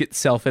invoke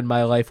itself in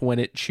my life when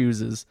it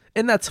chooses,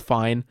 and that's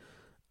fine.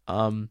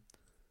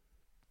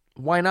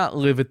 Why not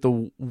live at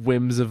the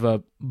whims of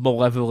a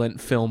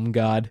malevolent film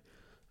god?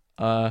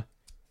 Wow,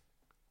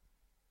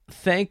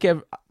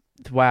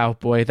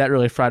 boy, that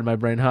really fried my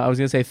brain, huh? I was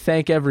going to say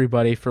thank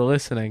everybody for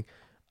listening,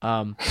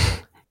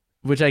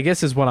 which I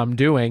guess is what I'm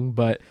doing,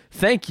 but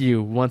thank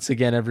you once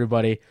again,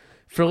 everybody,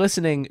 for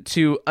listening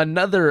to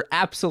another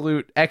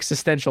absolute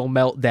existential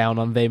meltdown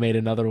on They Made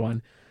Another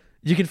One.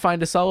 You can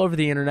find us all over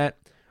the internet,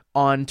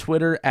 on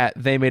Twitter at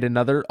They Made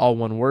Another, all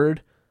one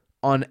word,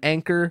 on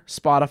Anchor,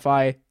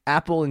 Spotify,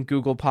 Apple and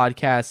Google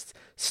Podcasts,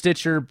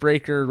 Stitcher,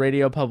 Breaker,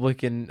 Radio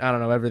Public, and I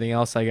don't know, everything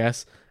else, I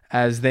guess,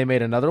 as They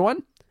Made Another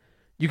One.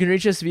 You can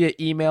reach us via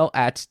email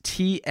at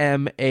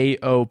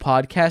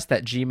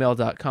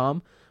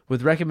tmaopodcast@gmail.com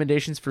with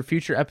recommendations for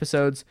future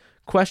episodes,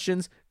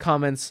 questions,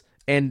 comments,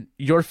 and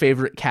your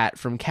favorite cat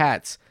from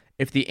Cats.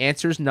 If the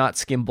answer's not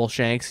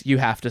Skimbleshanks, you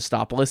have to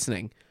stop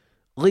listening.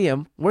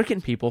 Liam, where can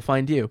people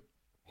find you?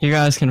 You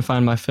guys can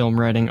find my film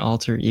writing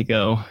alter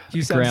ego,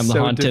 you sound Graham the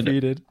so Haunted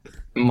defeated.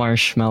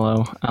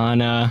 Marshmallow,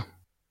 on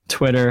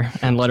Twitter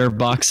and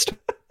Letterboxd.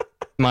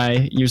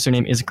 My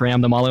username is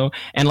Graham the Mallow.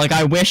 And like,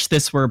 I wish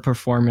this were a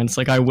performance.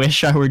 Like, I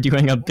wish I were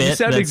doing a bit. You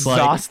sound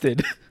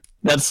exhausted.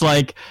 That's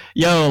like,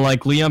 yo,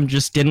 like Liam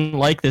just didn't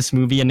like this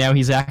movie and now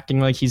he's acting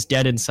like he's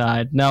dead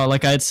inside. No,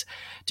 like it's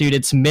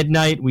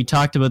midnight. We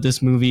talked about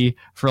this movie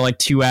for like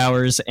 2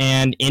 hours,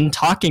 and in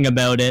talking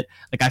about it,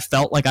 like I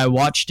felt like I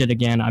watched it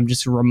again. I'm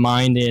just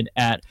reminded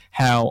at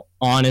how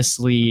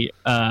honestly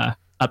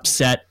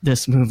upset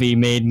this movie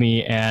made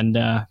me, and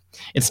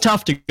it's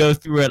tough to go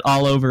through it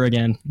all over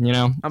again, you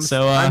know?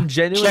 I'm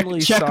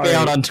genuinely check sorry. me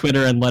out on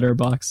Twitter and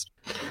Letterboxd.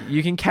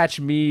 You can catch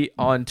me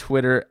on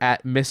Twitter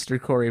at Mr.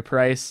 Corey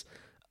Price.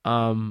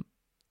 The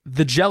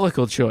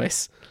Jellicle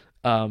choice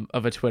of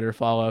a Twitter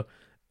follow.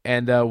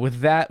 And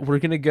with that, we're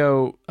going to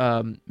go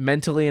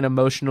mentally and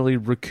emotionally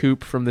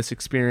recoup from this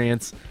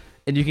experience.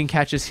 And you can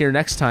catch us here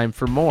next time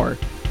for more.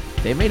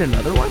 They Made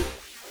Another One?